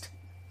most.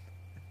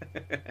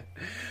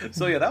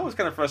 So yeah, that was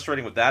kind of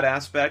frustrating with that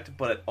aspect,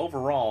 but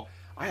overall,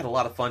 I had a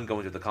lot of fun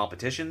going through the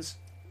competitions,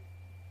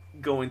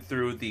 going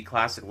through the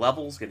classic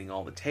levels, getting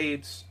all the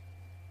tapes,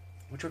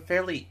 which were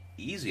fairly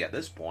easy at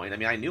this point. I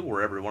mean, I knew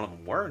where every one of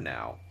them were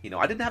now. You know,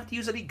 I didn't have to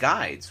use any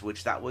guides,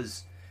 which that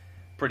was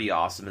pretty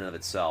awesome in and of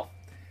itself.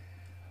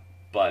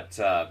 But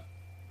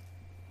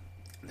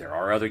there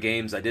are other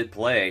games I did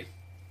play,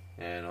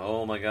 and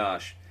oh my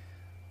gosh.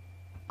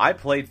 I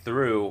played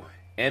through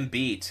and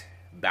beat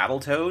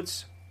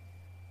Battletoads,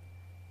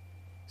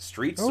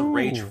 Streets of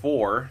Rage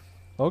 4,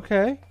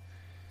 Okay.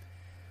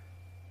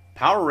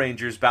 Power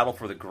Rangers Battle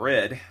for the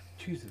Grid,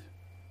 Jesus.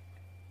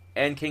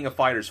 and King of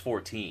Fighters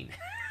 14.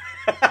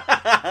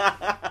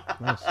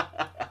 Nice.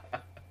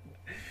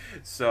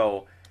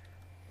 So,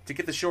 to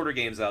get the shorter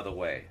games out of the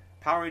way,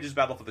 Power Rangers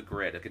Battle for the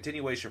Grid, a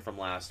continuation from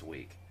last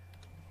week.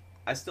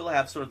 I still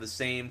have sort of the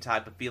same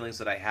type of feelings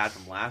that I had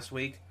from last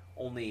week,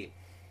 only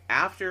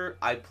after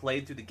I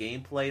played through the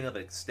gameplay to an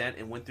extent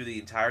and went through the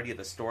entirety of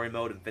the story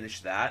mode and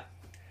finished that,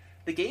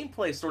 the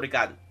gameplay sort of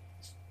got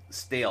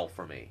stale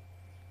for me.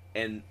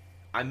 And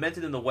I meant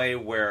it in the way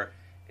where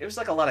it was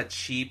like a lot of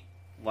cheap,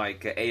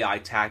 like, AI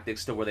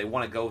tactics to where they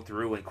want to go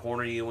through and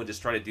corner you and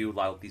just try to do,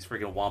 like, these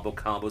freaking wombo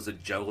combos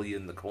that juggle you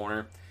in the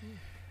corner.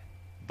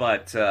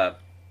 But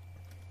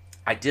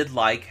I did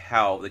like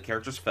how the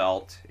characters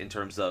felt in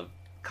terms of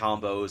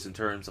combos, in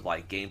terms of,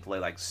 like,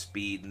 gameplay, like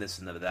speed and this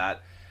and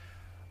that.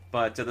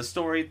 But the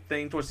story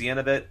thing towards the end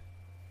of it,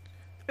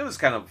 it was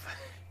kind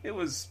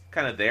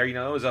of there, you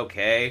know, it was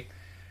okay.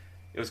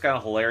 It was kind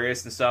of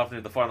hilarious and stuff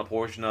near the final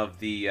portion of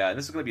the, and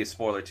this is going to be a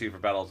spoiler too for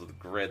Battles of the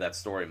Grid, that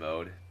story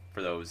mode,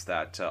 for those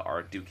that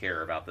do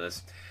care about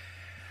this.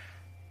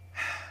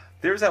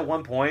 There's that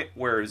one point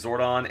where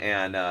Zordon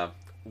and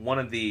one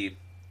of the,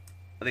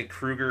 I think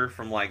Kruger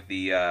from like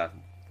the,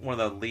 one of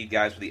the lead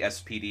guys for the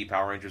SPD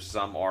Power Rangers,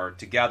 some are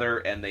together,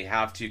 and they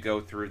have to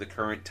go through the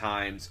current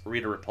times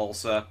Rita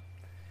Repulsa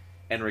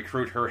and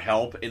recruit her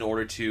help in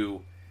order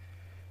to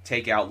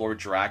take out Lord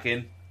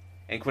Draken.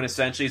 And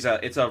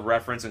quintessentially, it's a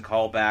reference and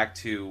callback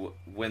to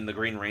when the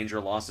Green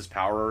Ranger lost his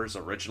powers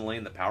originally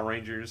in the Power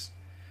Rangers,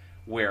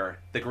 where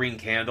the Green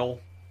Candle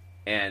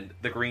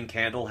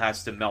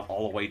has to melt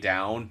all the way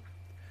down,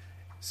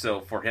 so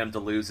for him to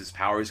lose his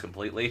powers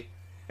completely.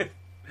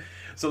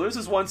 So there's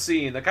this one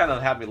scene that kind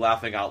of had me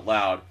laughing out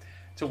loud,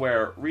 to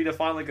where Rita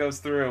finally goes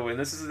through, and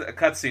this is a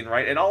cutscene,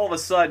 right? And all of a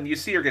sudden, you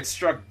see her get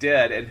struck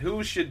dead, and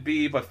who should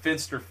be but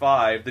Finster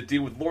 5, the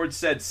dude with Lord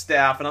Zed's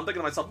staff, and I'm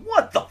thinking to myself,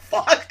 what the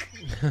fuck?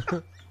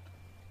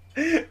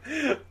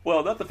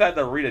 Well, not the fact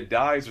that Rita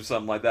dies or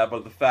something like that,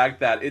 but the fact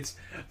that it's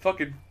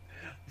fucking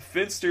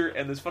Finster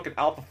and this fucking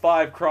Alpha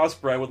 5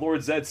 crossbred with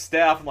Lord Zed's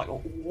staff. I'm like,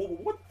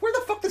 where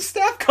the fuck does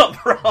staff come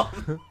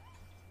from?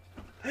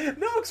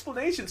 No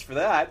explanations for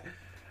that.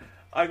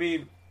 I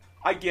mean,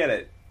 I get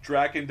it.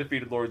 Draken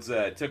defeated Lord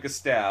Zed, took a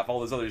staff,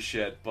 all this other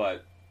shit,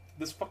 but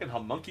this fucking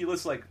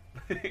homunculus, like,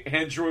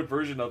 android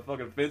version of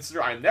fucking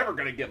Finster, I'm never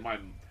gonna get my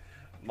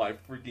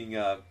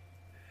freaking,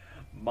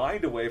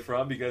 mind away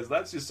from, because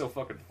that's just so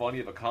fucking funny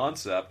of a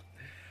concept.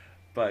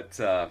 But,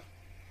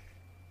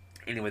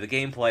 anyway, the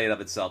gameplay of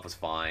itself was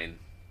fine.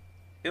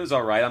 It was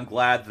alright. I'm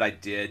glad that I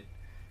did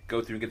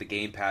go through and get the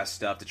Game Pass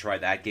stuff to try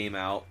that game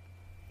out.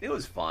 It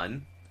was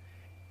fun.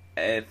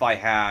 If I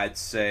had,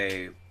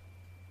 say,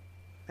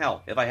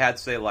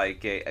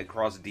 like, a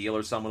cross deal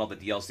or something, all the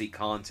DLC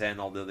content,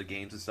 all the other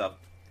games and stuff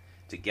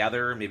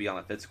together, maybe on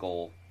a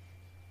physical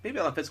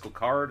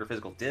card or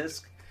physical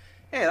disc,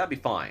 hey, that'd be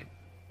fine.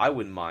 I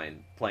wouldn't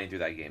mind playing through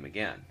that game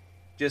again.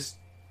 Just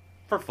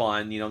for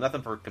fun,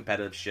 nothing for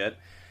competitive shit.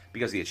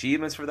 Because the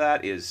achievements for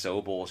that is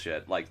so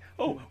bullshit. Like,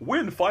 oh,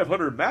 win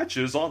 500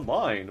 matches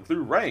online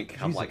through rank.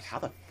 Jesus. I'm like, how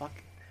the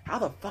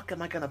fuck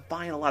am I gonna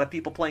find a lot of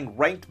people playing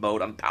ranked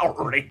mode on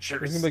Power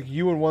Rangers? It's like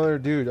you and one other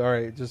dude. All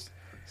right, just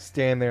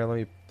stand there and let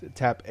me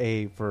tap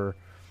A for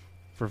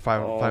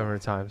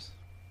 500 times.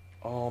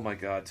 Oh my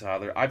god,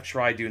 Tyler. I've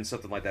tried doing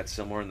something like that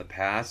similar in the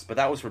past, but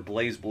that was for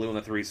Blaze Blue on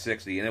the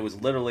 360, and it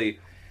was literally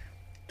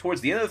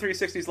towards the end of the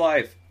 360's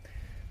life,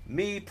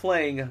 me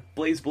playing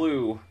Blaze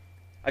Blue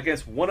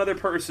against one other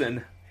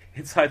person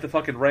inside the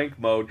fucking rank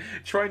mode,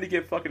 trying to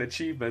get fucking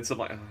achievements. I'm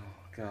like, oh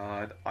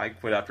god, I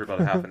quit after about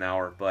half an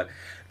hour. But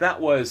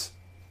that was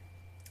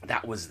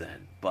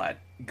then. But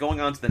going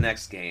on to the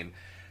next game,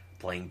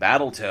 playing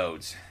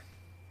Battletoads.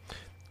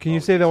 Can you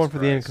say that one for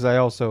the end? Because I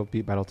also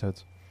beat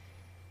Battletoads.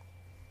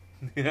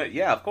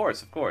 Yeah, of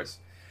course.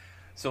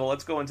 So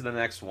let's go into the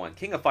next one,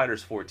 King of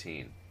Fighters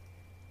 14.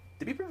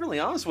 To be really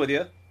honest with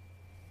you,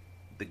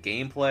 the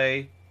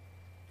gameplay,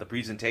 the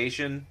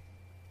presentation,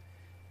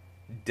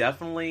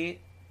 definitely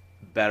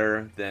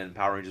better than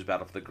Power Rangers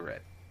Battle for the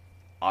Grid.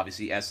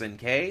 Obviously,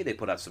 SNK, they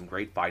put out some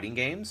great fighting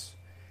games,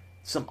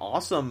 some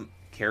awesome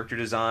character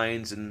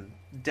designs, and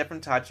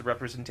different types of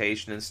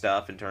representation and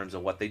stuff in terms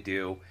of what they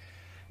do.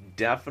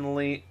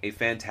 Definitely a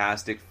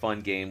fantastic,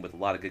 fun game with a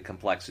lot of good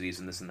complexities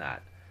and this and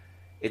that.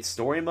 Its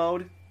story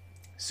mode,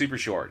 super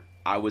short.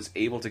 I was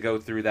able to go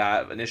through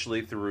that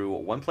initially through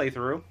one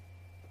playthrough.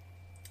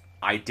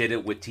 I did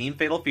it with Team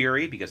Fatal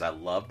Fury because I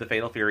love the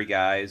Fatal Fury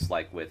guys,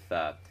 like with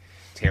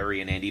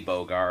Terry and Andy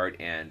Bogart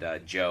and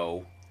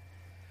Joe.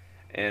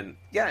 And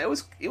yeah, it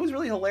was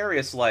really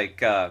hilarious,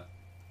 like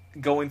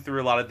going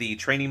through a lot of the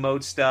training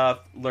mode stuff,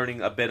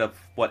 learning a bit of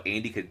what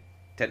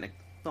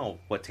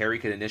what Terry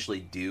could initially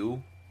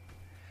do.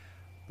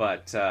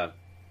 But the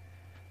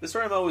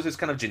story mode was just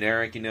kind of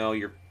generic,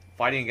 you're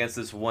fighting against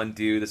this one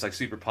dude that's like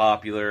super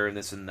popular and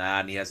this and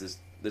that, and he has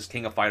this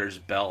King of Fighters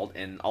belt,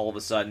 and all of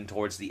a sudden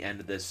towards the end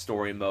of this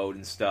story mode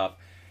and stuff,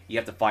 you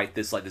have to fight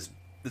this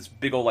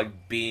big old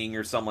like being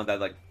or something like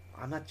that. Like,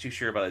 I'm not too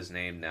sure about his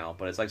name now,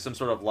 but it's like some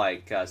sort of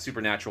like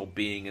supernatural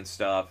being and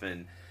stuff,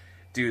 and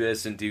do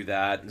this and do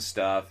that and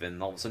stuff,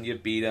 and all of a sudden you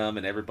beat him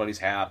and everybody's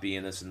happy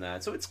and this and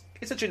that. So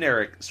it's a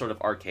generic sort of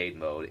arcade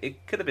mode.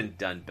 It could have been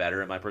done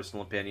better in my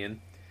personal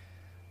opinion,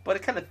 but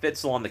it kind of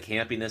fits along the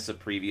campiness of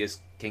previous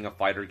King of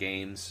Fighter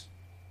games,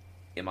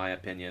 in my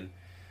opinion.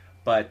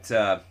 But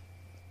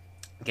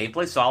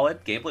gameplay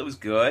solid. Gameplay was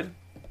good.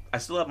 I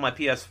still have my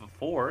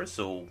PS4,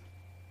 so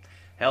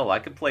hell, I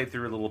could play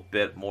through a little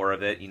bit more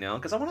of it,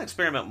 because I want to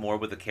experiment more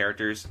with the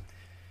characters.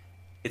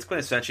 It's going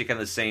to essentially kind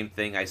of the same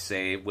thing I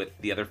say with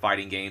the other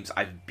fighting games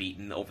I've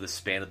beaten over the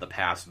span of the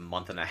past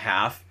month and a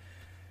half.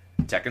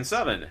 Tekken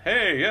 7.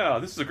 Hey, yeah,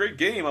 this is a great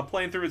game. I'm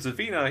playing through with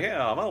Zafina.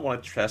 Yeah, I might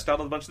want to test out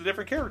a bunch of the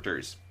different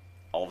characters.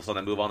 All of a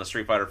sudden I move on to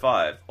Street Fighter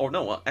 5. Or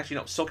no, actually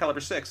no, Soul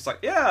Calibur 6. It's like,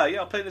 yeah,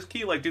 I'll play this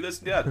key, like do this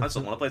and that. I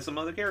still want to play some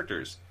other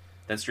characters.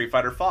 Then Street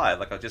Fighter 5,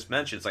 like I just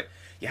mentioned, it's like,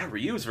 yeah,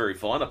 Ryu is very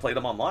fun. I played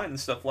him online and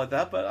stuff like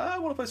that, but I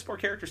want to play some more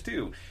characters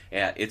too.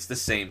 Yeah, it's the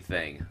same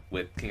thing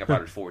with King of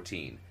Fighters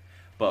 14.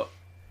 But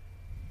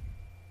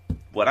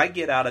what I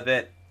get out of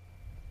it,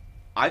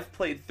 I've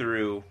played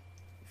through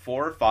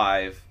 4 or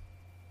 5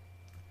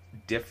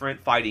 different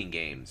fighting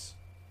games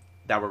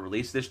that were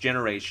released this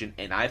generation,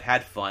 and I've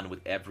had fun with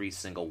every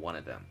single one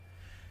of them.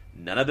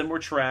 None of them were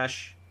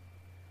trash.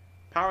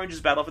 Power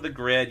Rangers Battle for the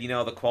Grid,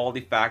 the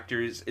quality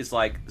factors is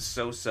like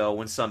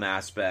so-so in some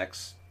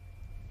aspects.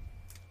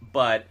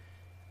 But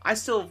I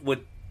still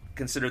would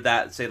consider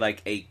that, say,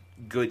 like a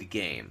good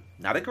game.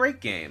 Not a great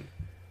game.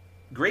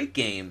 Great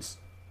games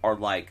are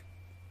like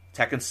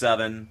Tekken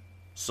 7,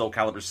 Soul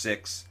Calibur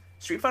 6,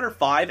 Street Fighter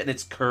 5 in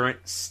its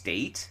current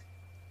state.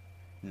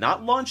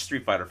 Not launch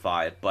Street Fighter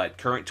 5, but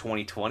current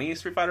 2020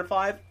 Street Fighter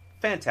 5.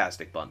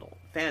 Fantastic bundle.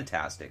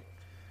 Fantastic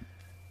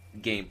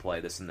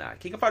gameplay, this and that.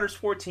 King of Fighters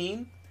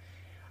 14,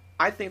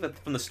 I think that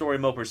from the story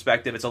mode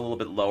perspective, it's a little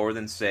bit lower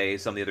than, say,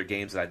 some of the other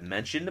games that I've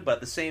mentioned, but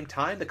at the same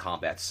time, the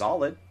combat's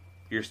solid.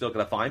 You're still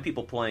going to find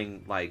people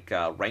playing, like,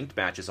 ranked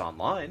matches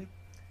online.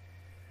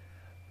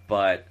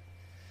 But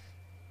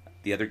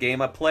the other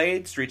game I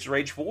played, Streets of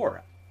Rage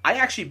 4, I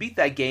actually beat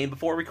that game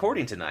before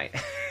recording tonight.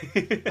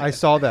 I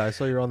saw that. I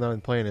saw you were on there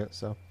and playing it,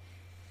 so.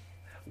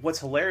 What's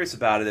hilarious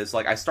about it is,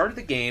 like, I started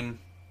the game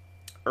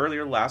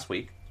earlier last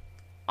week.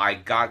 I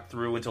got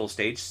through until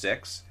stage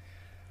 6.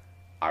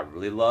 I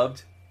really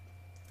loved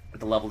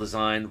the level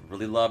design,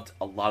 really loved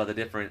a lot of the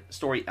different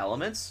story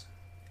elements.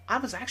 I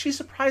was actually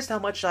surprised how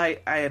much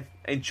I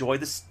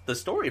enjoyed the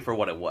story for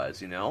what it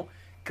was, you know?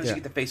 Because you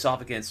get to face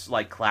off against,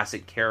 like,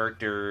 classic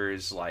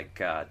characters,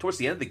 like, towards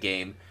the end of the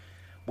game,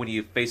 when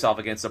you face off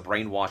against a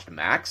brainwashed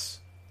Max,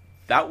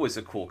 that was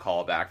a cool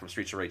callback from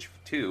Streets of Rage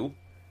 2.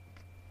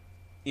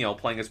 You know,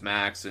 playing as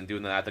Max and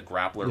doing that, the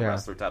grappler,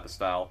 wrestler type of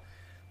style.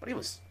 But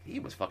he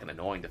was fucking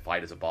annoying to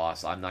fight as a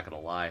boss, I'm not gonna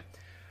lie.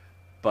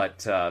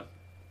 But,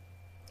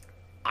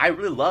 I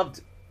really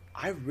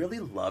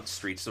loved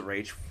Streets of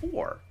Rage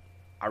 4.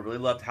 I really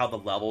loved how the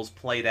levels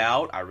played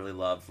out. I really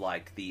loved,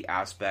 like, the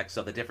aspects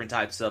of the different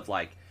types of,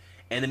 like,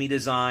 enemy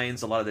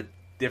designs, a lot of the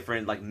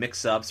different, like,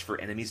 mix-ups for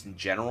enemies in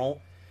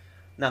general.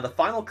 Now, the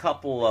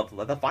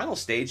final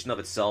stage in of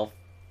itself,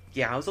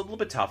 yeah, it was a little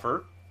bit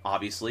tougher,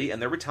 obviously,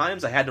 and there were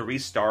times I had to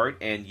restart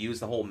and use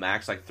the whole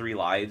max, like, 3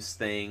 lives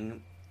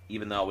thing,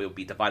 even though it would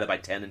be divided by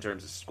 10 in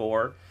terms of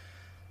score.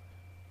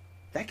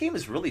 That game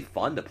is really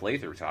fun to play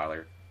through,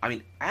 Tyler. I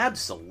mean,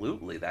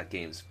 absolutely, that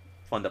game's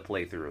fun to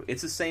play through.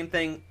 It's the same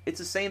thing. It's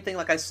the same thing,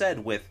 like I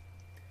said, with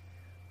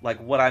like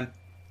what I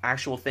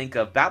think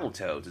of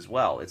Battletoads as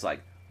well. It's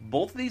like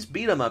both of these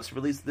beat 'em ups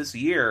released this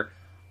year,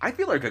 I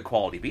feel are good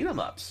quality beat 'em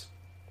ups.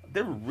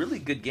 They're really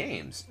good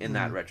games in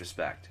that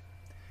retrospect.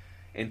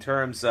 In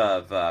terms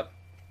of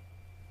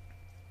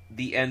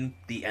the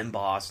end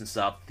boss and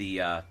stuff,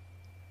 I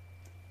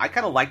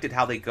kind of liked it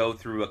how they go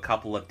through a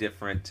couple of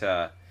different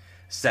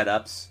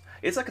setups.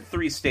 It's like a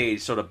 3-stage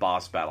sort of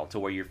boss battle to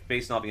where you're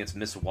facing off against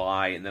Miss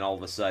Y, and then all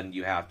of a sudden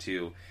you have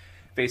to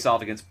face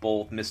off against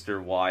both Mr.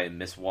 Y and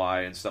Miss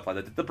Y and stuff like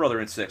that, the brother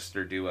and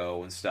sister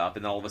duo and stuff.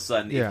 And all of a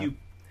sudden, if you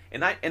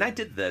and I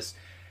did this,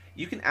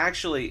 you can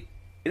actually,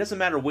 it doesn't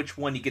matter which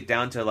one you get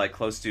down to, like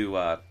close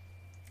to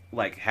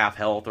like half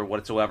health or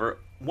whatsoever.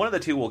 One of the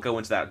two will go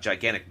into that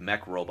gigantic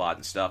mech robot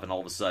and stuff, and all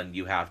of a sudden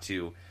you have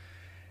to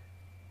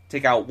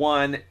take out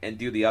one and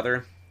do the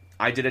other.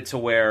 I did it to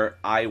where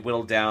I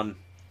whittled down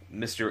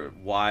Mr.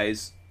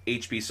 Y's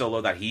HP so low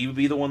that he would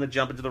be the one to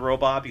jump into the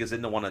robot because I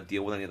didn't want to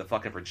deal with any of the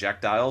fucking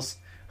projectiles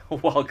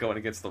while going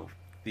against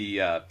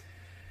the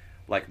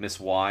like Miss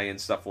Y and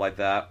stuff like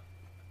that.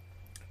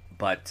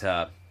 But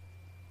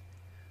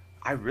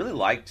I really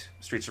liked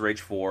Streets of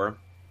Rage 4.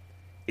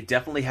 It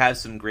definitely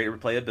has some great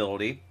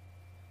replayability.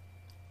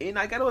 And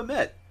I gotta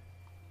admit,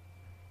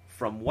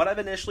 from what I've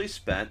initially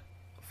spent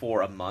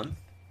for a month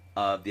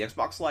of the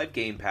Xbox Live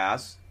Game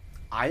Pass,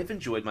 I've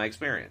enjoyed my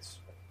experience.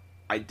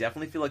 I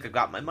definitely feel like I've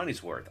got my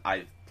money's worth.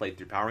 I've played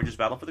through Power Rangers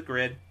Battle for the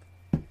Grid,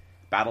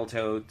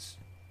 Battletoads,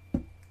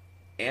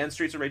 and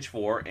Streets of Rage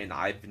 4, and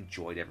I've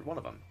enjoyed every one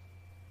of them.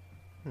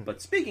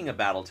 But speaking of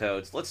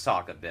Battletoads, let's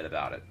talk a bit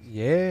about it.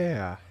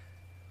 Yeah.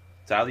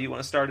 Tyler, you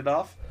want to start it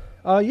off?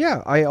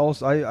 Yeah.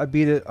 I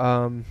beat it.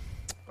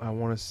 I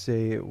want to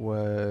say it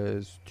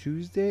was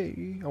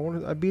Tuesday.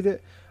 I beat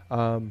it.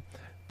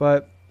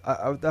 But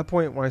at that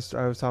point when I was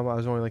talking about, I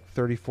was only like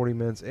 30, 40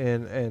 minutes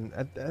in, and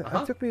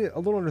it took me a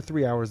little under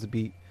 3 hours to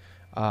beat.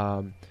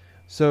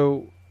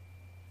 So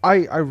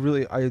I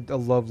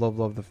love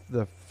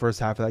the first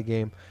half of that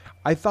game.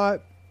 I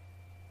thought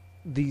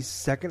the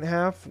second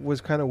half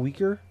was kind of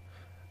weaker.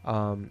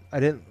 I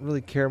didn't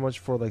really care much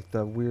for like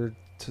the weird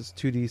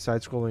 2D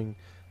side-scrolling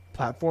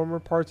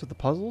platformer parts of the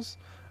puzzles.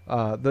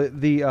 I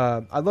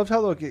loved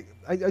how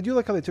I do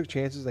like how they took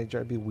chances and they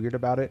tried to be weird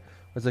about it.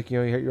 It's like, you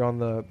know, you're on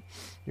the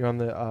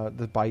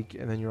bike,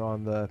 and then you're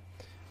on the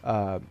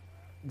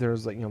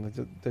there's like, you know,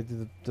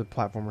 the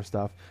platformer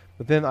stuff.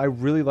 But then I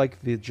really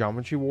like the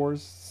Geometry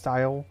Wars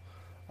style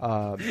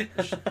parts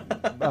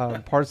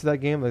of that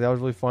game. Like that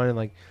was really fun, and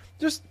like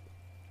just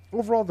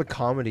overall the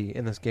comedy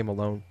in this game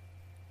alone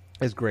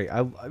is great.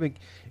 I mean,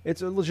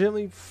 it's a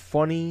legitimately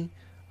funny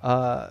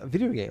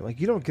video game. Like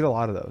you don't get a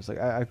lot of those. Like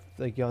I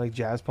like, you know, like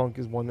Jazz Punk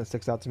is one that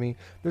sticks out to me.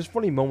 There's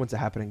funny moments that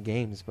happen in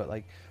games, but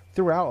like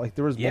throughout, like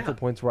there was multiple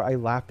points where I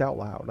laughed out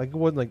loud. Like it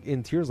wasn't like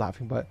in tears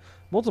laughing, but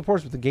multiple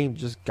parts with the game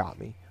just got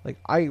me. Like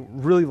I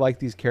really like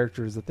these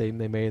characters that they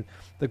made.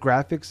 The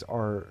graphics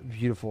are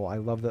beautiful. I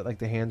love that, like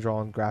the hand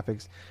drawn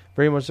graphics,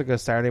 very much like a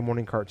Saturday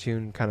morning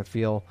cartoon kind of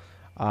feel.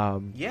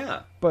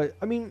 But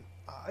I mean,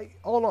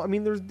 all in all, I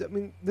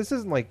mean, this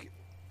isn't like,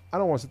 I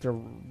don't want to sit there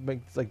and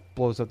make like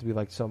blow this up to be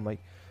like some like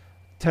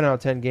 10 out of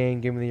 10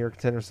 game of the year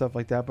contender, stuff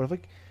like that. But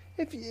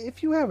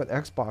if you have an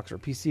Xbox or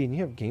PC and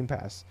you have Game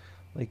Pass,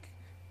 like,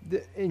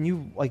 and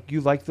you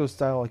like those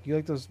style, like you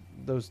like those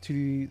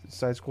 2D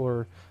side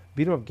scroller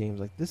beat 'em up games,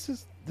 like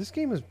this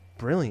game is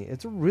brilliant.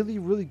 It's a really,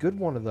 really good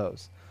one of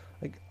those.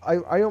 Like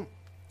I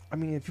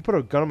mean, if you put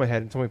a gun on my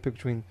head and told me to pick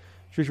between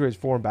Streets of Rage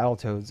 4 and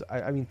Battletoads,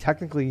 I mean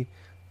technically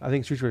I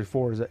think Streets of Rage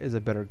 4 is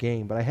a better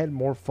game, but I had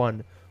more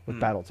fun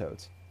with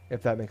Battletoads,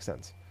 if that makes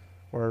sense.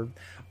 Or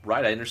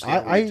right, I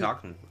understand what you're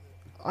talking.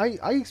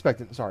 I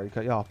expected, sorry to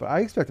cut you off, but I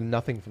expected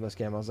nothing from this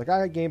game. I was like, I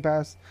had Game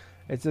Pass.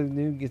 It's a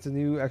new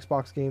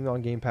Xbox game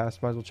on Game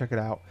Pass. Might as well check it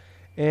out.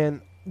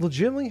 And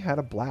legitimately had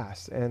a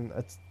blast. And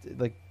it's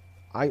like,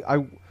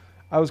 I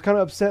I was kind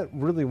of upset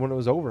really when it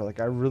was over. Like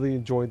I really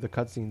enjoyed the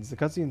cutscenes. The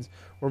cutscenes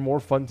were more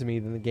fun to me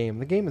than the game.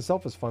 The game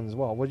itself is fun as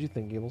well. What did you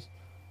think, Gables?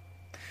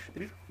 To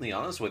be perfectly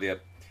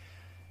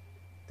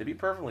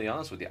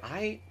honest with you,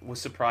 I was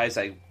surprised.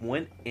 I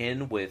went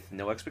in with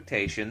no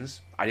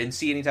expectations. I didn't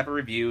see any type of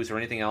reviews or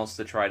anything else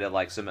to try to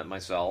like submit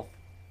myself.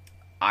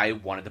 I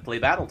wanted to play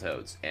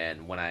Battletoads,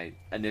 and when I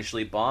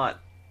initially bought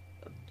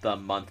the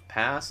month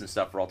pass and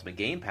stuff for Ultimate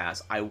Game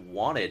Pass, I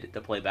wanted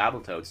to play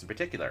Battletoads in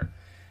particular.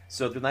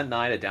 So through that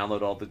night, I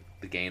downloaded all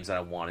the games that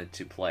I wanted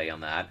to play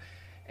on that,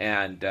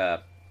 and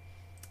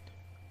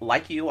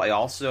like you, I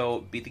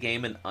also beat the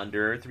game in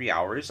under 3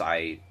 hours.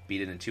 I beat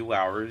it in 2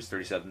 hours,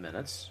 37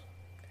 minutes.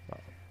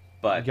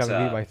 But You got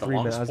me beat by the 3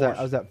 minutes. longest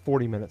I was at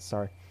 40 minutes.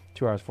 Sorry,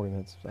 2 hours 40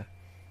 minutes. So.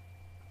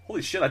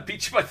 Holy shit! I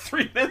beat you by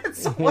 3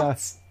 minutes. Yeah.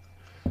 What?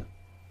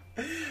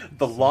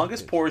 The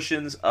longest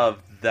portions of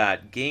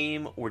that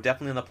game were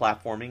definitely in the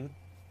platforming,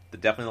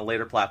 definitely the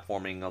later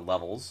platforming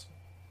levels,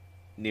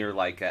 near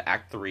like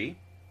Act 3,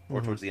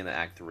 or towards the end of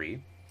Act 3.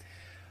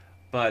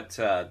 But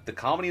the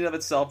comedy of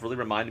itself really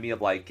reminded me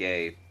of like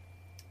 90s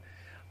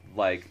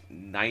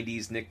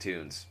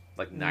Nicktoons,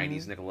 like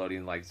 90s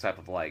Nickelodeon, like type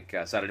of like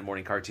Saturday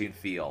morning cartoon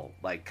feel,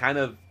 like kind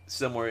of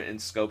similar in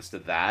scopes to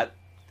that.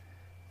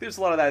 There's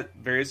a lot of that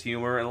various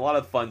humor and a lot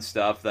of fun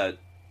stuff that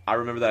I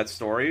remember that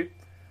story.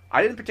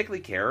 I didn't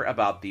particularly care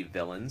about the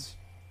villains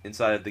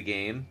inside of the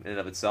game in and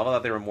of itself. I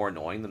thought they were more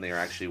annoying than they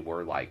actually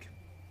were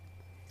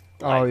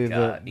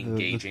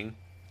engaging.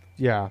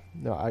 Yeah,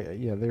 no,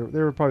 they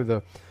were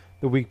probably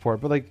the weak part,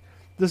 but like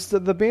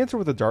the banter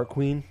with the Dark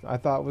Queen, I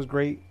thought was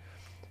great.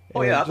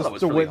 Oh yeah, I thought it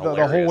was really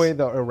the whole way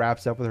that it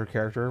wraps up with her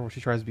character, where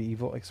she tries to be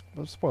evil. Like,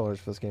 spoilers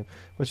for this game,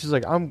 but she's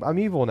like, I'm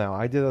evil now.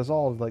 I did us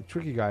all like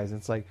tricky guys. And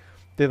it's like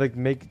they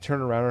like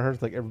turn around on her.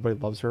 It's like everybody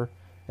loves her,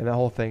 and that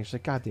whole thing. She's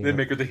like, God damn it. They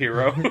make her the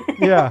hero.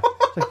 Yeah,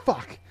 it's like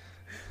fuck.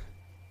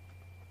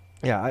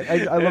 Yeah,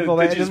 I love all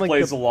that. She just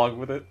plays along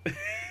with it.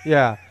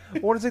 Yeah,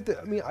 well, it's like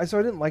I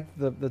didn't like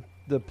the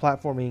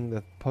platforming,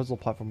 the puzzle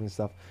platforming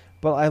stuff,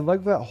 but I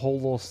like that whole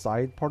little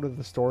side part of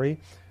the story.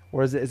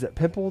 Or is it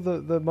Pimple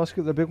the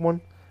muscular, the big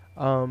one?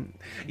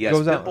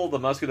 Yes, Pimple the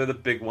muscular, the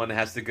big one,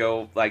 has to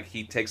go. Like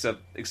he takes a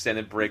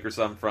extended break or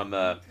something from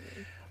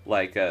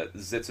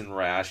Zitz and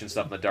Rash and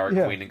stuff in the Dark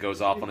Queen, and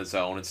goes off on his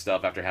own and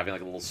stuff after having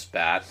like a little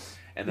spat.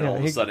 And then all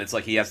of a sudden, it's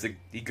like he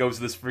goes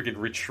to this freaking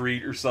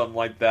retreat or something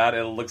like that,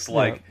 and it looks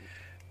like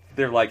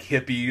they're like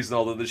hippies and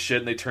all of this shit,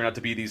 and they turn out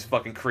to be these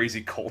fucking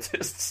crazy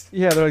cultists.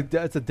 Yeah, they're like,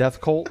 it's a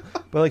death cult,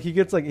 but like he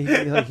gets he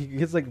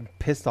gets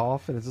pissed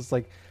off, and it's just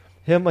like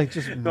him like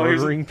just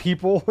murdering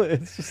people.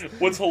 It's just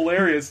what's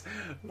hilarious.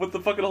 What the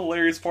fucking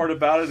hilarious part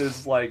about it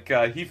is like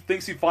he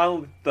thinks he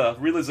finally the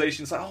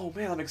realization is like, oh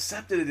man, I'm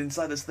accepted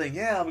inside this thing.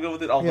 Yeah, I'm going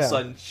with it. All of a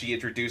sudden, she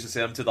introduces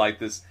him to like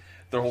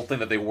their whole thing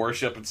that they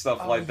worship and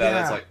stuff like that.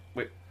 Yeah. It's like,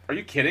 wait, are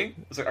you kidding?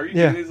 It's like, are you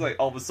kidding? It's like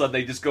all of a sudden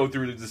they just go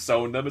through to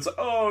disown them. It's like,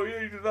 oh,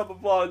 yeah, blah blah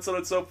blah, and so on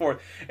and so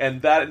forth.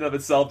 And that in and of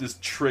itself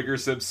just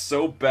triggers him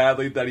so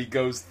badly that he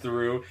goes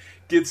through,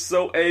 gets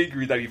so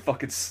angry that he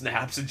fucking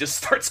snaps and just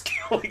starts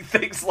killing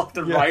things left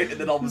and right. And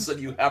then all of a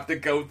sudden you have to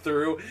go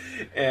through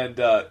and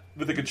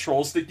with the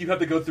control stick you have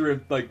to go through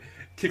and like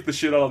kick the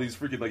shit out of these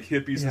freaking like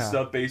hippies and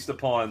stuff based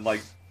upon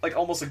like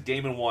almost a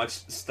Game & Watch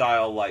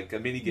style like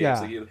mini games. Yeah.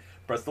 Like you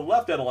press the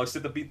left analog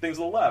stick to beat things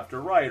to the left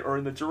or right, or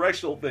in the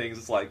directional things.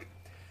 It's like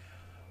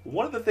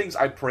one of the things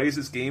I praise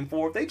this game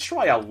for. They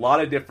try a lot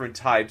of different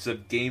types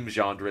of game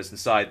genres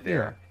inside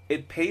there. Yeah.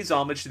 It pays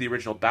homage to the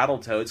original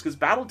Battletoads, because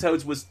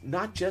Battletoads was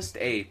not just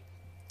a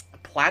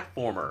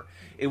platformer.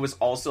 It was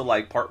also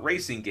like part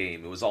racing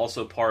game. It was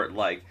also part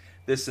like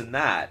this and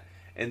that.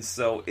 And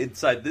so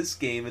inside this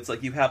game, it's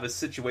like you have a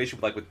situation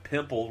with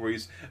Pimple where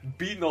he's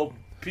beating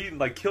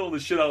like killing the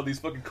shit out of these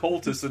fucking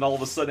cultists, and all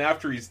of a sudden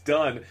after he's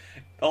done,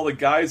 all the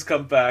guys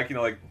come back, you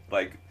know,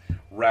 like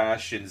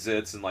Rash and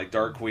Zitz and like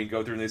Dark Queen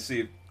go through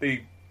and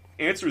they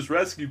answer his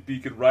rescue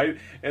beacon, right?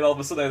 And all of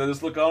a sudden they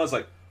just look on, it's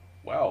like,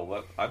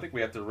 wow, I think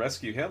we have to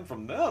rescue him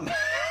from them.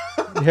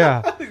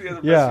 Yeah. I think we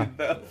have to rescue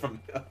them from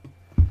them.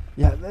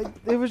 Yeah,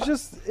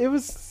 it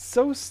was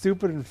so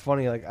stupid and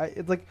funny. Like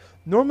it's like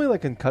normally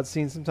like in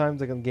cutscenes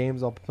sometimes like in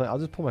games I'll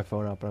just pull my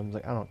phone up and I'm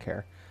like, I don't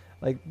care.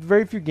 Like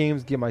very few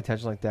games get my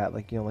attention like that.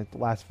 Like, you know, like The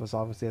Last of Us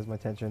obviously has my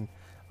attention.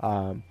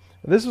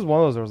 This was one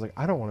of those where I was like,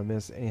 I don't want to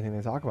miss anything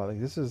they talk about. Like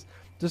this is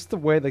just the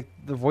way like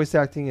the voice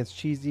acting is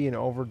cheesy and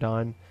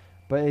overdone,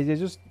 but they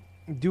just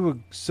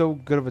do so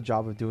good of a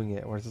job of doing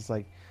it. Where it's just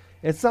like,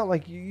 it's not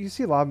like you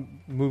see a lot of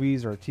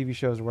movies or TV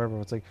shows or whatever.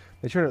 It's like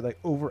they try to like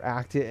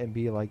overact it and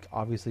be like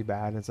obviously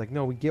bad. And it's like,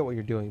 no, we get what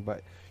you're doing,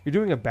 but you're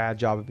doing a bad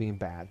job of being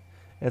bad.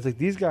 And it's like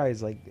these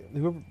guys, like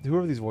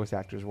whoever these voice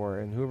actors were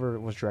and whoever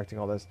was directing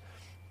all this,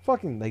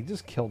 fucking like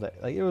just killed it.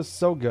 Like it was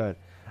so good.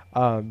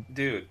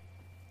 Dude,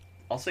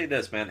 I'll say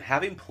this, man.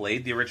 Having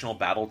played the original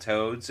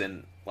Battletoads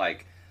and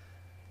like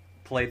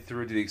played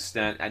through to the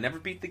extent I never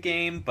beat the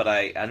game, but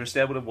I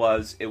understand what it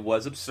was. It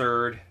was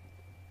absurd.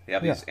 They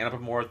have these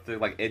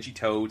anthropomorphic, like edgy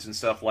toads and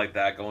stuff like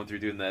that going through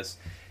doing this,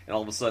 and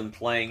all of a sudden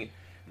playing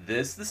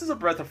this. This is a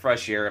breath of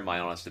fresh air, in my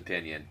honest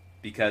opinion,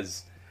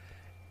 because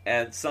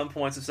at some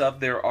points and stuff,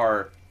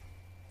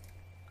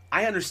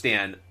 I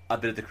understand a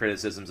bit of the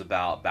criticisms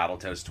about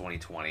Battletoads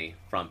 2020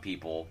 from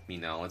people.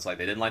 It's like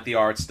they didn't like the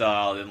art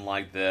style, didn't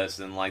like this,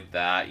 didn't like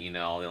that. They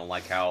don't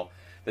like how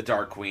the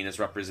Dark Queen is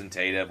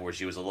representative, where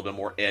she was a little bit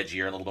more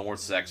edgier and a little bit more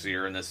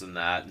sexier and this and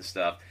that and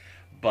stuff.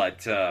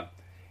 But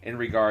in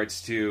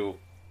regards to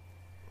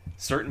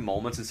certain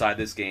moments inside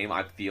this game,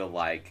 I feel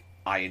like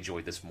I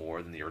enjoyed this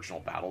more than the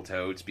original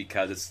Battletoads,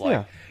 because it's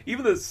like,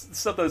 even the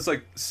stuff that's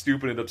like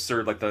stupid and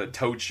absurd, like the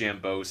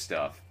Toad-Shambo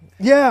stuff.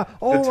 Yeah.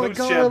 Oh the my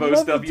god, I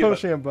love the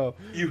Toad-Shambo.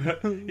 You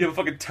have a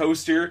fucking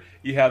toaster,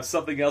 you have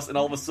something else, and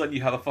all of a sudden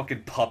you have a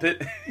fucking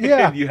puppet.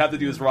 Yeah. And you have to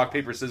do this rock,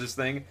 paper, scissors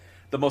thing.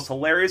 The most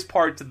hilarious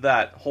part to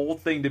that whole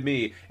thing to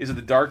me is that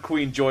the Dark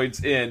Queen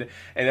joins in,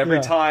 and every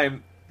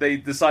time they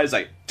decide, it's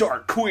like,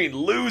 Dark Queen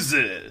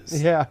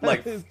loses. Yeah.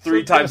 Like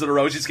 3 times in a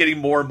row, she's getting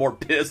more and more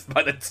pissed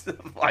by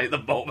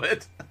the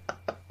moment.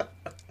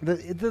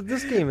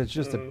 This game is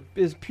just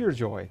is pure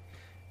joy.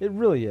 It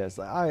really is.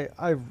 I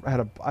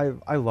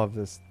love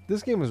this.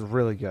 This game is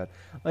really good.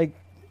 Like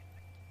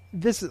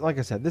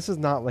I said, this is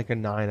not like a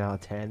 9 out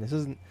of 10. This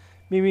isn't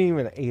maybe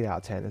even an 8 out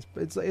of 10.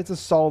 It's a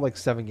solid like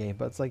 7 game.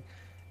 But it's like,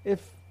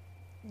 if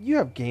you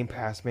have Game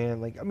Pass,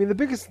 man, like, I mean, the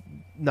biggest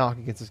knock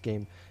against this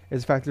game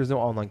is the fact there's no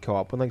online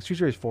co-op. When like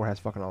Street Racer 4 has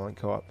fucking online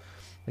co-op,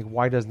 like,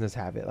 why doesn't this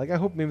have it? Like, I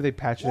hope maybe they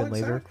patch it in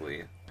later.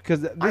 Exactly.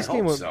 Because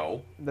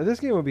this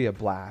game would be a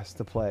blast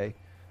to play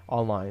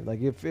online.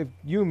 Like, if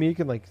you and me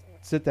can like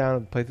sit down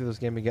and play through this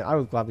game again, I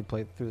would gladly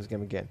play through this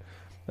game again.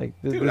 Like,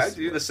 dude, I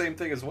do the same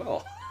thing as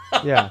well.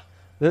 Yeah,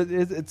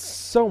 it's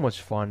so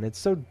much fun. It's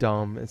so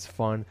dumb. It's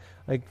fun.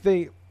 Like,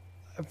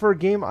 for a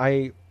game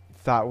I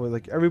thought was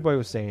like, everybody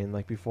was saying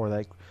like before,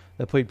 like,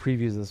 that played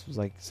previews of this was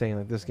like saying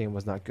like this game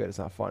was not good, it's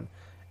not fun,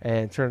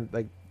 and it turned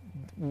like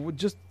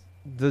just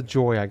the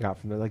joy I got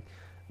from it, like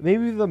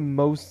maybe the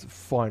most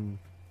fun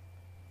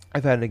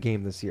I've had in a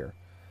game this year.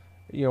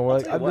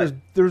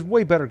 There's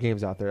way better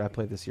games out there I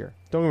played this year.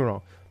 Don't get me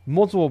wrong,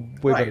 multiple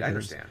way better games. I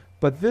understand.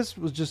 But this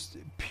was just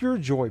pure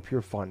joy,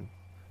 pure fun.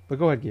 But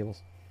go ahead,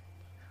 Gables.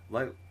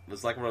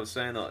 It's like what I was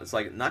saying, though. It's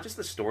like not just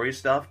the story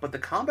stuff, but the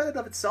combat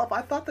of itself.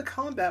 I thought the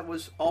combat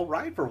was all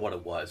right for what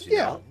it was. You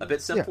know? A bit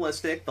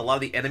simplistic. A lot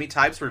of the enemy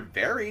types were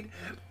varied.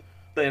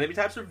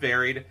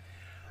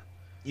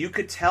 You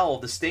could tell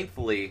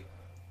distinctly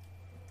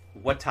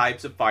what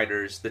types of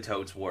fighters the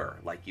Toads were.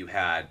 Like, you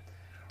had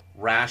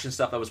Rash and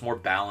stuff that was more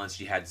balanced.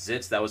 You had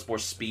Zitz that was more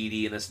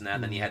speedy and this and that.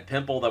 And then you had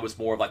Pimple that was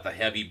more of like the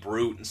heavy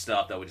brute and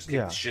stuff that would just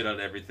kick the shit out of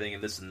everything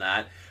and this and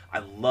that. I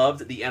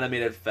loved the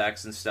animated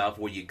effects and stuff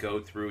where you go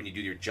through and you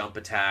do your jump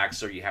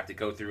attacks, or you have to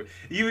go through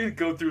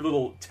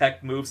little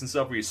tech moves and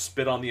stuff where you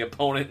spit on the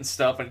opponent and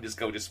stuff and just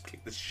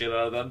kick the shit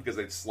out of them because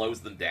it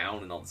slows them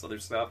down and all this other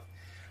stuff.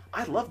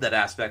 I love that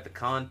aspect,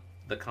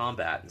 the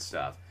combat and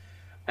stuff.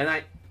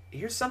 And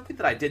here's something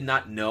that I did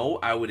not know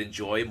I would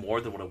enjoy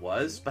more than what it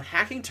was, but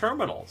hacking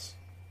terminals.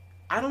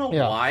 I don't know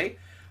why.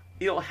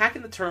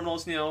 Hacking the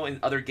terminals, in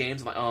other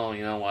games, I'm like, oh,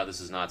 you know what, this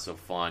is not so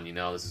fun.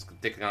 This is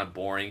kind of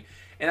boring.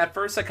 And at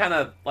first I kind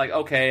of like,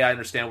 okay, I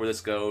understand where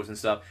this goes and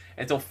stuff.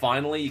 Until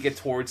finally you get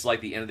towards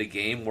like the end of the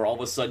game where all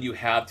of a sudden you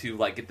have to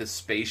like get this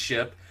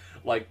spaceship,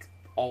 like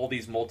all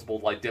these multiple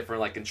like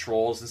different like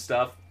controls and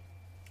stuff.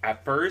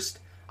 At first,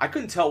 I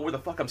couldn't tell where the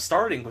fuck I'm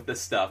starting with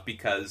this stuff,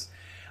 because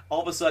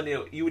all of a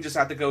sudden you would just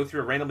have to go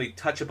through and randomly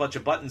touch a bunch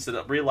of buttons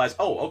to realize,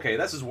 oh, okay,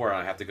 this is where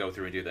I have to go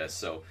through and do this.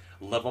 So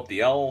level up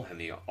the L and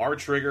the R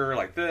trigger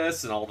like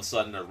this, and all of a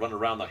sudden I run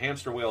around the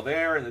hamster wheel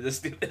there and then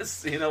just do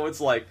this.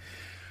 It's like,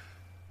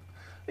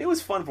 it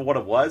was fun for what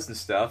it was and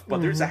stuff, but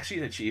there's actually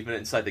an achievement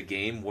inside the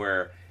game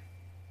where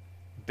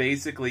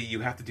basically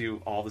you have to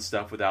do all the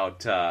stuff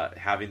without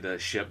having the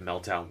ship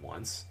melt down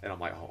once. And I'm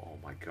like, oh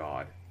my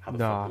god, how the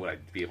fuck would I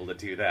be able to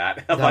do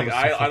that? I'm like,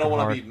 I don't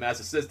want to be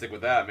masochistic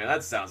with that, man.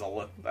 That sounds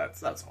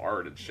that's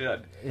hard and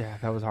shit. Yeah,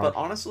 that was hard. But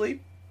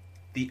honestly,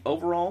 the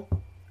overall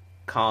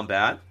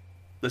combat,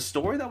 the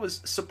story that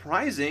was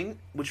surprising,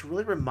 which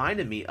really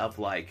reminded me of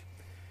like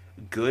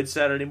good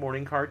Saturday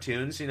morning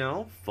cartoons,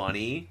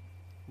 funny,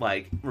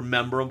 like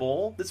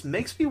rememberable. This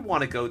makes me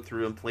want to go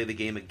through and play the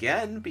game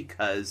again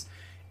because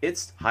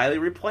it's highly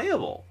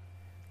replayable.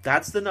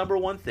 That's the number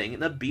one thing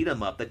in a beat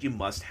 'em up that you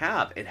must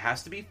have. It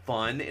has to be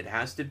fun. It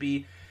has to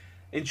be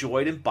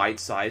enjoyed in bite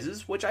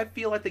sizes, which I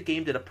feel like the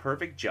game did a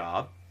perfect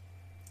job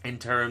in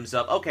terms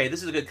of, okay,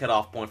 this is a good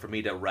cutoff point for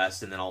me to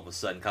rest and then all of a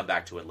sudden come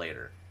back to it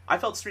later. I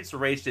felt Streets of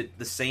Rage did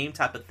the same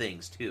type of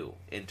things too,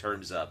 in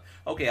terms of,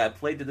 okay, I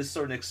played to this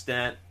certain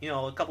extent, a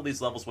couple of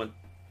these levels went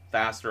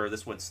faster,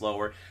 this went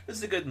slower.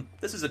 This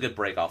is a good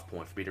break off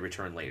point for me to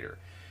return later.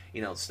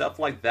 Stuff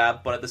like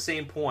that, but at the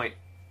same point,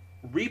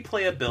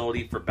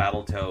 replayability for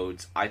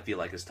Battletoads, I feel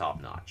like, is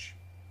top notch.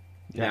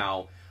 Yeah.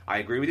 Now, I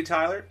agree with you,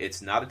 Tyler.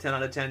 It's not a 10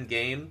 out of 10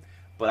 game,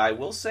 but I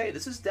will say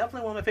this is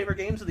definitely one of my favorite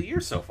games of the year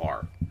so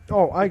far.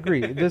 Oh, I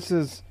agree. This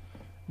is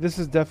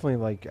definitely,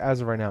 like,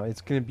 as of right now,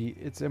 it's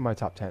in my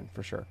top 10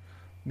 for sure.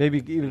 Maybe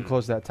even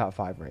close to that top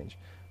 5 range.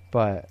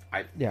 But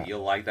I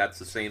feel like that's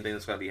the same thing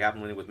that's going to be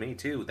happening with me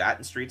too. That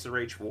and Streets of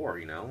Rage 4,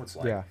 it's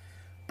like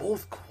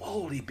both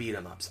quality beat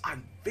 'em ups.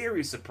 I'm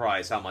very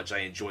surprised how much I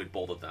enjoyed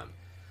both of them.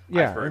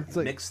 Yeah, I've heard it's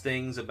like- mixed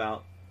things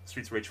about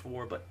Streets of Rage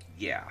 4, but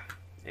yeah.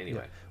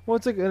 Anyway, Well,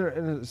 it's like in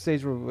a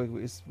stage where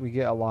we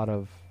get a lot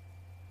of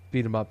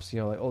beat 'em ups. You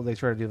know, like they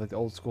try to do like the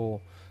old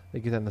school. They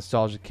get that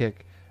nostalgia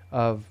kick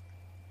of,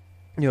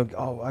 you know,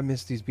 oh, I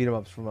miss these beat 'em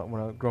ups from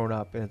when I was growing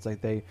up, and it's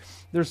like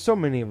there's so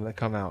many of them that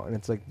come out, and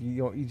it's like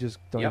you just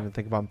don't Yep. even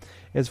think about them.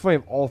 And it's funny,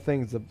 of all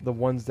things,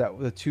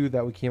 the two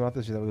that we came out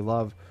this year that we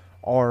love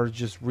are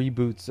just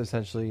reboots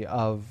essentially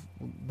of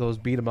those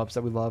beat 'em ups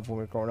that we loved when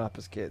we were growing up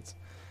as kids.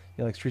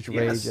 You know, like Streets of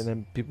Yes. Rage, and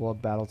then people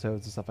love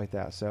Battletoads and stuff like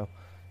that. So,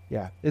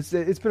 yeah, it's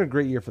been a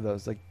great year for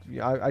those. Like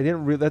I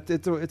didn't really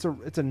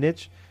it's a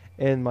niche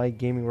in my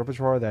gaming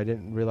repertoire that I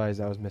didn't realize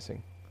I was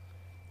missing.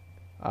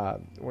 Well,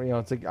 you know,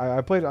 it's like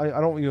I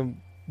don't even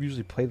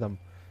usually play them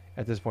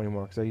at this point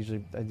anymore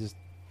because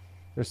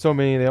there's so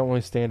many they don't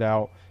really stand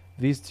out.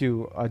 These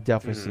two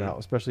definitely stand out,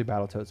 especially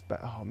Battletoads.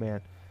 But oh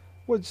man,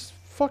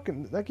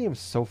 that game is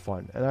so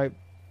fun. And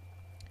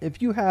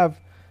if you have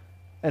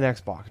an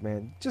Xbox,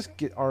 man, just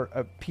get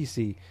a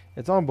PC.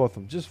 It's on both of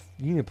them. Just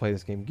you need to play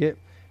this game. Get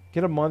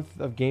a month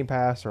of Game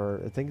Pass,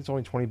 or I think it's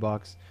only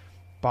 $20.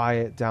 Buy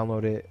it,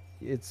 download it.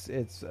 It's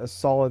a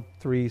solid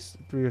three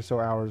or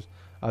so hours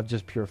of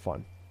just pure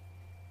fun.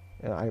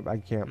 And I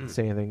can't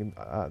say anything.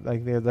 I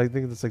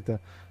think it's like the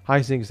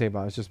highest thing you can say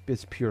about it.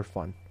 It's pure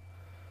fun.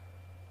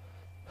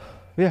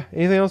 Yeah.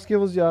 Anything else,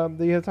 Gills, that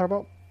you had to talk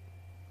about?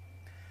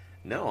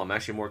 no, I'm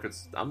actually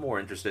I'm more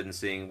interested in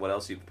seeing what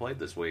else you've played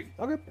this week.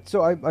 Okay.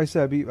 So I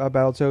said I beat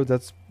Battletoads.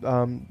 That's the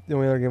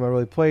only other game I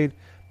really played.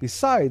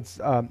 Besides,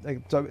 so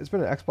it's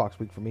been an Xbox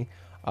week for me.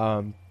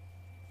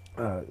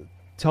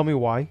 Tell Me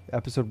Why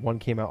episode 1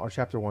 came out, or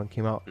chapter 1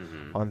 came out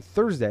on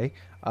Thursday.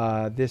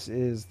 This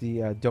is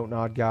the Don't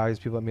Nod guys,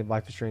 people that made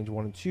Life is Strange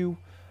 1 and 2.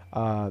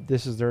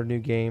 This is their new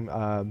game.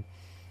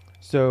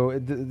 So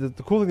the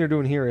cool thing they're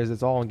doing here is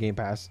it's all on Game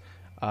Pass.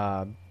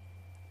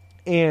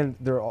 And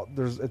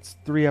it's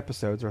 3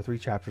 episodes, or 3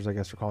 chapters, I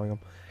guess we're calling them.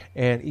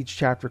 And each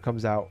chapter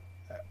comes out,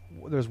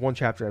 there's one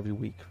chapter every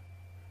week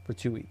for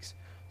 2 weeks.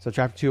 So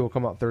chapter 2 will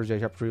come out Thursday,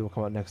 chapter 3 will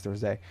come out next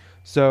Thursday.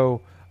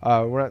 So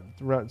we're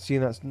not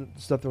seeing that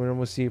stuff that we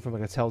normally see from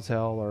like a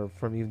Telltale or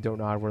from even Don't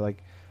Nod, where like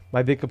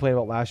my big complaint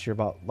about last year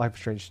about Life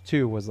is Strange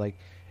 2 was like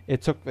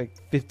it took like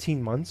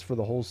 15 months for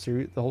the whole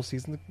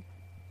season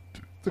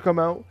to come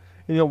out.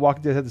 And you know,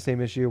 Walking Dead had the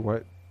same issue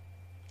where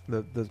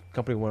the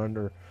company went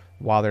under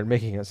while they're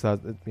making it, so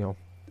that, you know,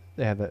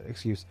 they had that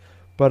excuse.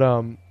 But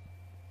I'm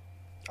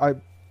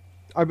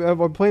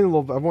playing a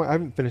little bit. I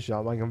haven't finished it.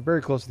 I'm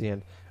very close to the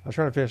end. I was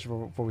trying to finish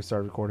before we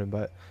started recording,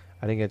 but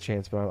I didn't get a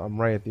chance. But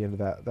I'm right at the end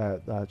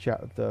of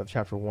the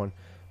chapter 1.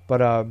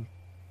 But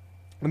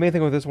the main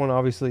thing with this one,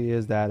 obviously,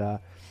 is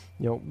that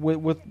you know,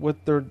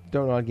 with their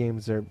Don't Nod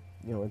games, they're,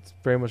 you know, it's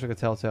very much like a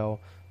Telltale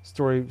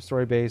story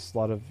based. A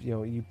lot of, you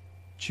know, you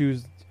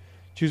choose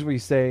what you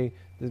say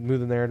to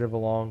move the narrative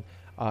along.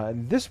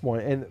 And this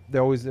one, and they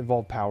always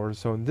involve powers.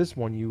 So in this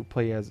one, you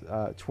play as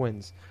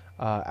twins,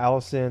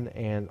 Allison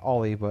and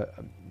Ollie. But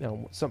you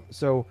know,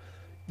 so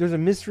there's a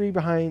mystery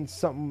behind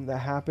something that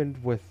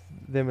happened with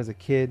them as a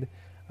kid,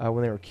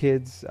 when they were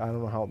kids. I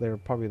don't know how, they were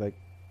probably like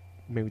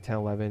maybe 10,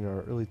 11,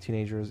 or early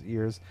teenagers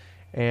years,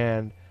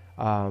 and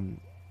Ollie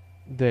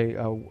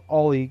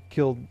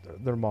killed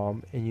their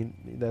mom, and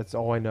that's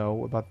all we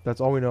know about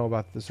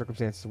the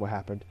circumstances of what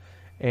happened.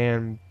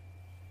 And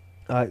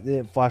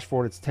flash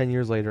forward, it's 10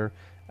 years later.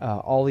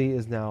 Ollie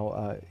is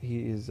now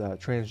he is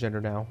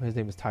transgender now. His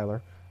name is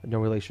Tyler, no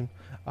relation.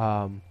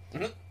 And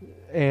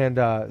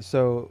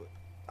so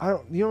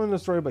you don't know the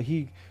story, but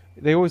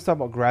they always talk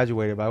about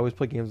graduated. But I always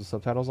play games with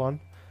subtitles on,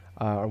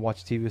 or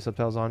watch TV with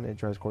subtitles on. It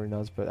drives Courtney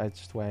nuts, but that's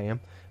just the way I am.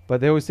 But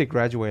they always say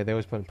graduated. They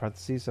always put in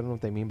parentheses. So I don't know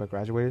what they mean by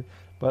graduated.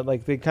 But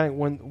like they kind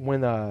of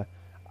when I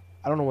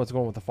don't know what's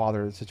going on with the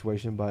father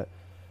situation, but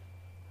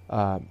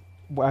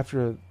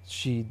after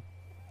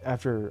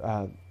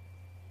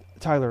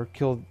Tyler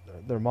killed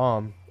their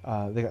mom,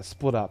 they got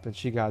split up, and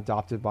she got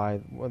adopted by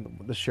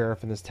the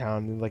sheriff in this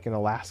town, like in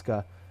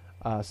Alaska,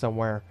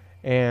 somewhere.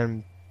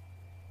 And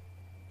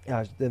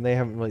then they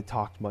haven't really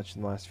talked much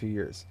in the last few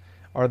years,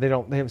 or they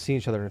haven't seen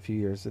each other in a few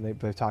years, and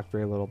they've talked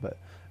very little.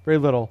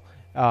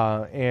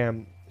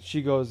 And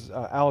she goes,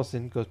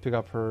 Allison goes pick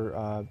up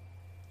her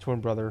twin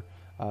brother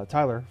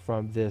Tyler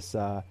from this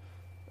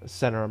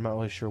center. I'm not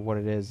really sure what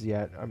it is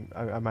yet.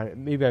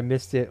 Maybe I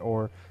missed it,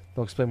 or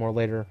they'll explain more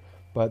later.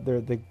 But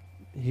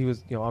he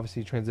was, you know,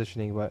 obviously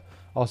transitioning, but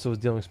also was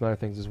dealing with some other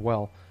things as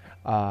well.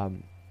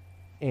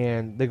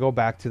 And they go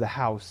back to the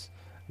house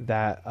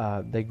that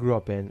they grew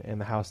up in, and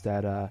the house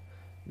that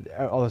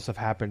all this stuff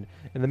happened.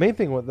 And the main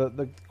thing with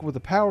the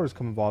powers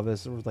come involved,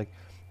 this was like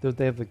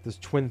they have like this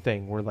twin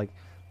thing where like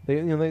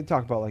they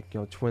talk about like, you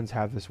know, twins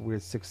have this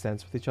weird sixth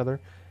sense with each other.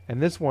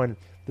 And this one,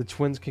 the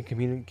twins can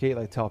communicate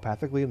like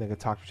telepathically, and they can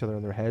talk to each other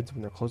in their heads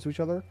when they're close to each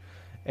other.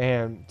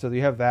 And so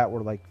you have that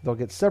where like they'll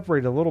get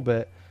separated a little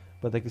bit,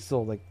 but they can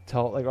still like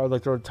tell, like, or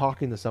like they're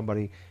talking to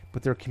somebody,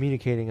 but they're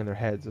communicating in their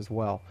heads as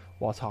well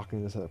while talking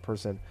to this other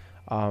person.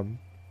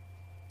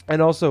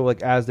 And also,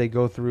 like, as they're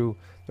going through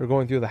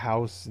the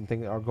house and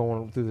things are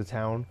going through the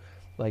town,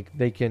 like,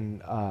 they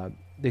can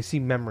they see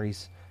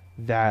memories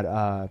that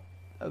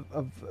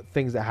of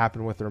things that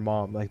happened with their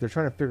mom. Like, they're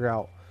trying to figure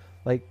out,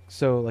 like,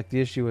 so, like,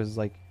 the issue is,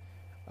 like,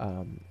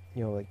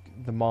 like,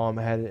 the mom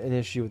had an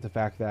issue with the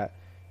fact that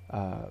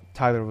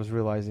Tyler was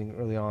realizing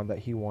early on that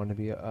he wanted to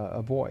be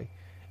a boy,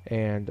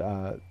 and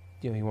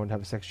he wanted to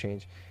have a sex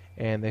change,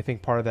 and they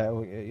think part of that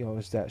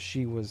is that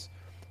she was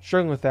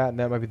struggling with that, and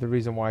that might be the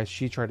reason why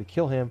she tried to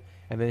kill him,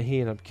 and then he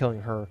ended up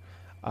killing her,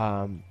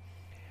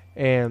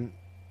 and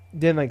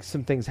then, like,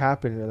 some things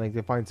happen, and, like,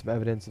 they find some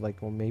evidence of, like,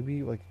 well,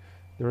 maybe, like,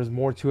 there was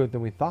more to it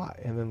than we thought,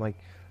 and then, like,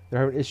 they're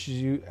having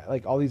issues,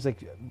 like, all these, like,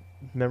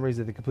 memories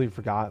that they completely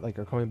forgot, like,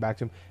 are coming back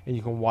to them, and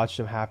you can watch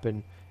them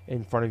happen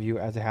in front of you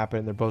as they happen,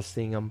 and they're both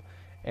seeing them,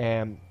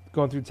 and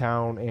going through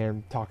town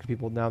and talking to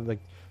people now, like,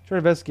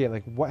 trying to investigate,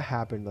 like, what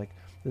happened, like,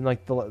 and,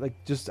 like,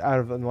 just out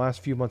of in the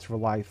last few months of her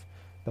life,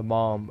 the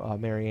mom,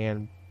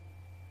 Marianne,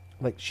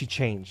 like, she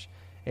changed,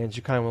 and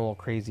she kind of went a little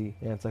crazy,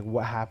 and it's like,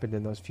 what happened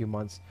in those few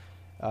months,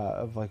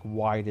 of, like,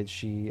 why did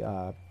she,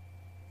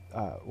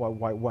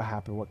 what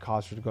happened, what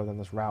caused her to go down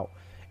this route,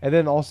 and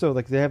then also,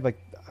 like, they have, like,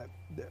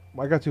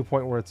 I got to a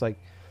point where it's like,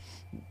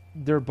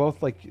 they're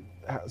both, like,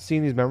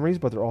 seeing these memories,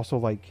 but they're also,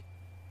 like,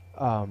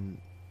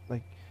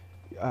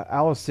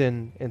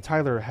 Allison and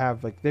Tyler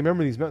have, like, they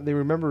remember these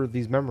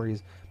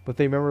memories, but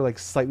they remember, like,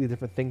 slightly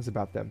different things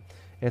about them,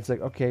 and it's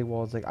like, okay,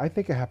 well, it's like, I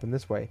think it happened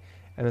this way,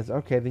 and it's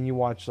okay, then you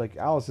watch, like,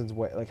 Allison's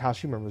way, like, how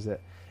she remembers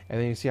it, and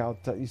then you see how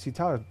you see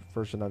Tyler's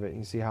version of it, and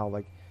you see how,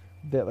 like,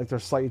 they're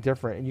slightly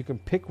different, and you can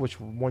pick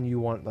which one you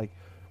want, like,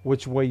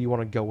 which way you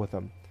want to go with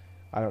them.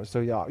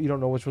 So yeah, you don't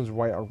know which one's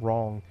right or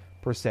wrong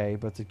per se,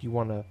 but it's like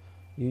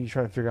you're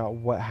trying to figure out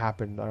what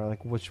happened, or,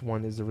 like, which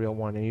one is the real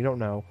one, and you don't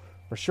know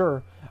for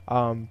sure.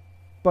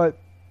 But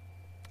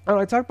I don't know,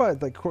 I talked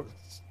about it,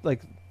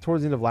 like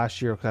towards the end of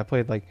last year, because I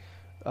played, like,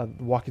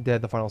 Walking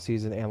Dead the final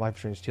season and Life is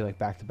Strange 2, like,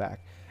 back to back.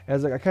 And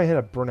it's like I kind of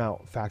hit a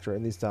burnout factor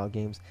in these style of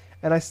games,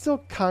 and I still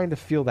kind of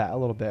feel that a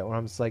little bit when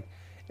I'm just like,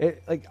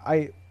 it, like,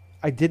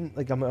 I didn't,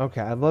 like, I'm like,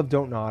 okay, I love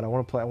Don't Nod. I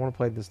want to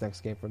play this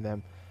next game from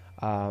them.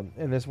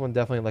 And this one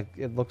definitely, like,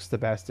 it looks the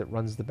best. It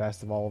runs the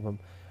best of all of them.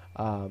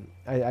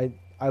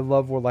 I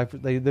love where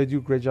they do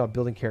a great job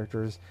building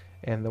characters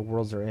and the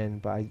worlds they're in,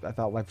 but I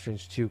thought Life is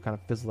Strange 2 kind of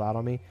fizzled out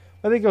on me.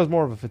 I think it was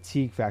more of a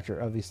fatigue factor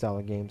of these style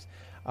of games.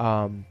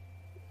 And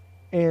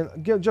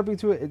jumping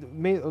into it,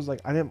 it was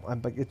like,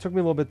 it took me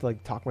a little bit to,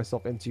 like, talk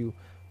myself into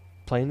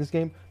playing this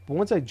game, but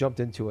once I jumped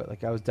into it,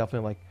 like, I was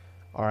definitely like,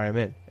 all right, I'm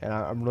in, and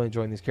I'm really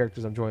enjoying these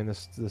characters. I'm enjoying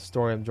this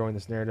story. I'm enjoying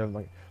this narrative,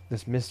 like,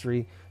 this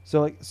mystery.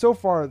 So, like, so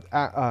far,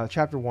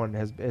 chapter 1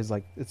 is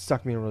like, it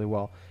stuck me in really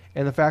well,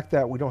 and the fact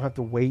that we don't have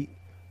to wait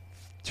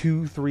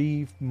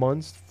 2-3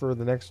 months for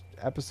the next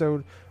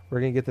episode, we're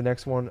gonna get the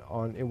next one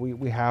on.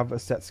 We have a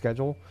set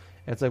schedule,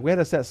 and it's like we had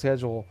a set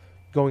schedule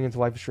going into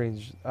Life is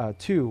Strange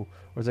 2,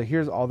 where it's like,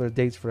 here's all the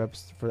dates for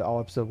all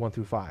episode 1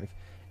 through 5,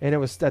 and it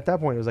was at that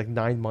point it was like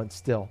 9 months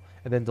still,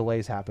 and then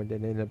delays happened,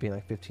 and it ended up being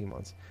like 15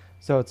 months.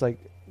 So it's like,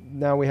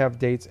 now we have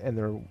dates, and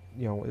they're,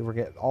 we're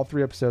getting all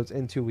 3 episodes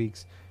in 2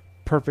 weeks,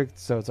 perfect.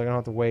 So it's like I don't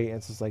have to wait. And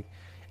it's just like,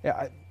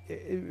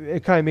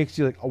 it kind of makes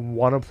you, like,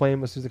 want to play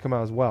them as soon as they come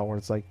out as well. Where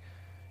it's like,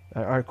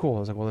 all right, cool. I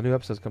was like, well, the new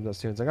episodes comes out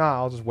soon. It's like,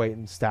 I'll just wait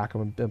and stack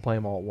them and play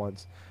them all at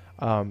once.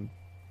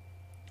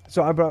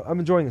 So I'm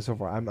enjoying it so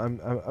far.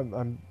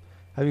 I'm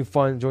having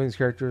fun enjoying these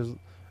characters,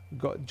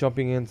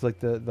 jumping into, like,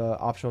 the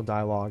optional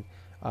dialogue.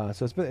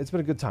 So it's been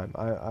a good time.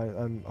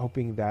 I'm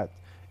hoping that,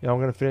 I'm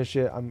going to finish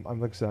it. I'm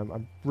like I said,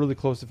 I'm really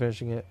close to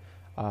finishing it.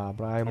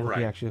 But I am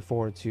looking actually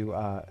forward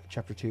to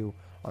chapter 2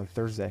 on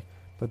Thursday.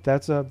 But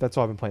that's all I've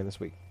been playing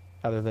this week,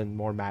 other than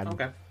more Madden.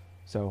 Okay.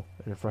 So,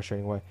 in a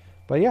frustrating way.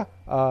 But yeah,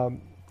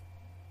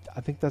 I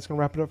think that's going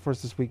to wrap it up for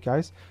us this week,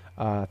 guys.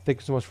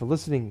 Thank you so much for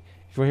listening.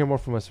 If you want to hear more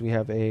from us, we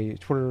have a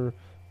Twitter,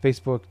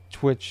 Facebook,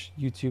 Twitch,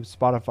 YouTube,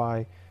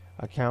 Spotify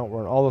account.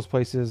 We're on all those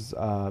places.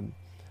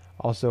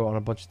 Also on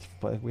a bunch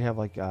of, we have,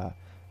 like,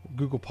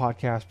 Google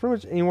Podcasts, pretty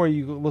much anywhere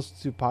you listen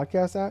to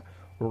podcasts at,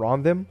 we're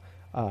on them.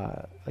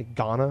 Like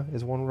Ghana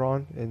is one we're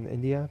on, in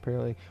India.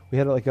 Apparently, we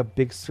had, like, a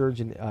big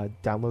surge in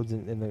downloads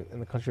in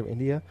the country of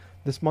India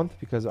this month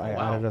because I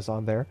added us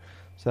on there.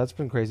 So that's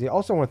been crazy.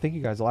 Also, I want to thank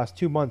you guys. The last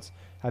 2 months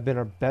have been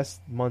our best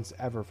months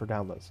ever for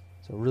downloads.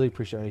 So really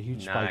appreciate it. A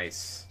huge spike.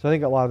 So I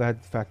think a lot of that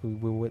had the fact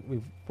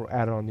we've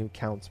added on new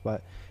accounts.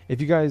 But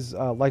if you guys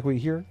like what you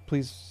hear,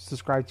 please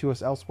subscribe to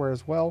us elsewhere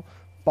as well.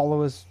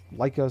 Follow us,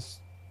 like us,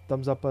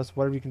 thumbs up us,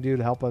 whatever you can do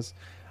to help us.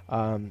 Like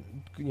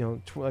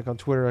on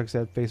Twitter, like I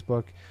said,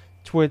 Facebook,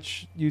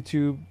 Twitch,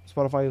 YouTube,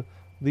 Spotify.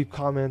 Leave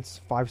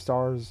comments, 5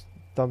 stars,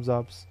 thumbs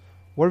ups,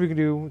 whatever you can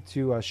do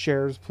to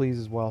shares, please,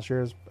 as well.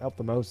 Shares help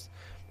the most.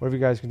 Whatever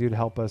you guys can do to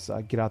help us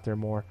get out there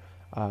more,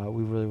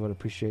 we really would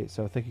appreciate.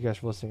 So thank you guys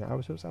for listening. I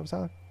was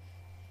Alan.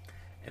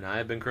 And I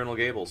have been Colonel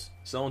Gables.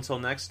 So until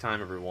next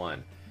time,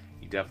 everyone,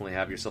 you definitely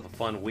have yourself a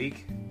fun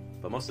week.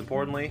 But most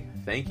importantly,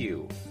 thank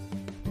you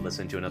for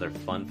listening to another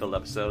fun-filled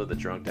episode of the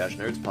Drunk Dash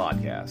Nerds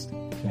podcast.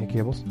 Thank you,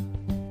 Gables.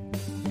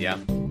 Yeah.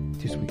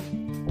 Too sweet.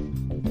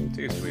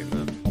 Too sweet,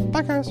 man.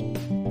 Bye, guys.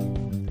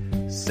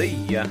 See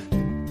ya.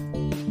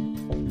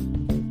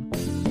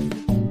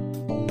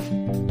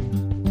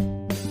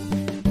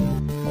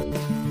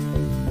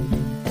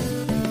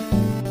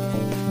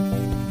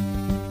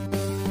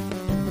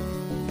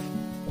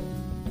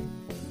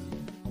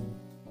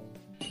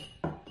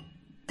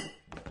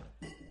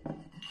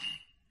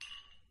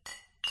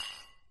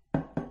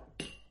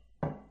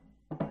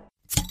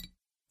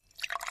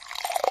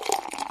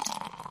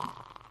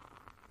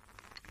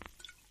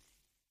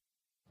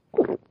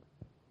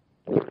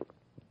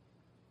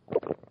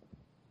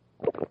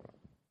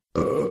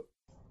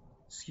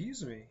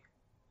 Excuse me.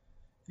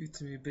 You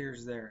too many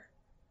beers there.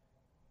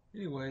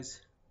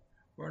 Anyways,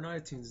 we're on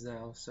iTunes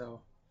now,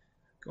 so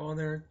go on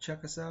there,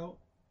 check us out,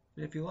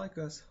 and if you like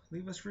us,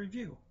 leave us a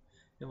review,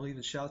 and we'll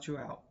even shout you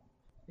out.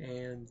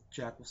 And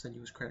Jack will send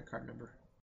you his credit card number.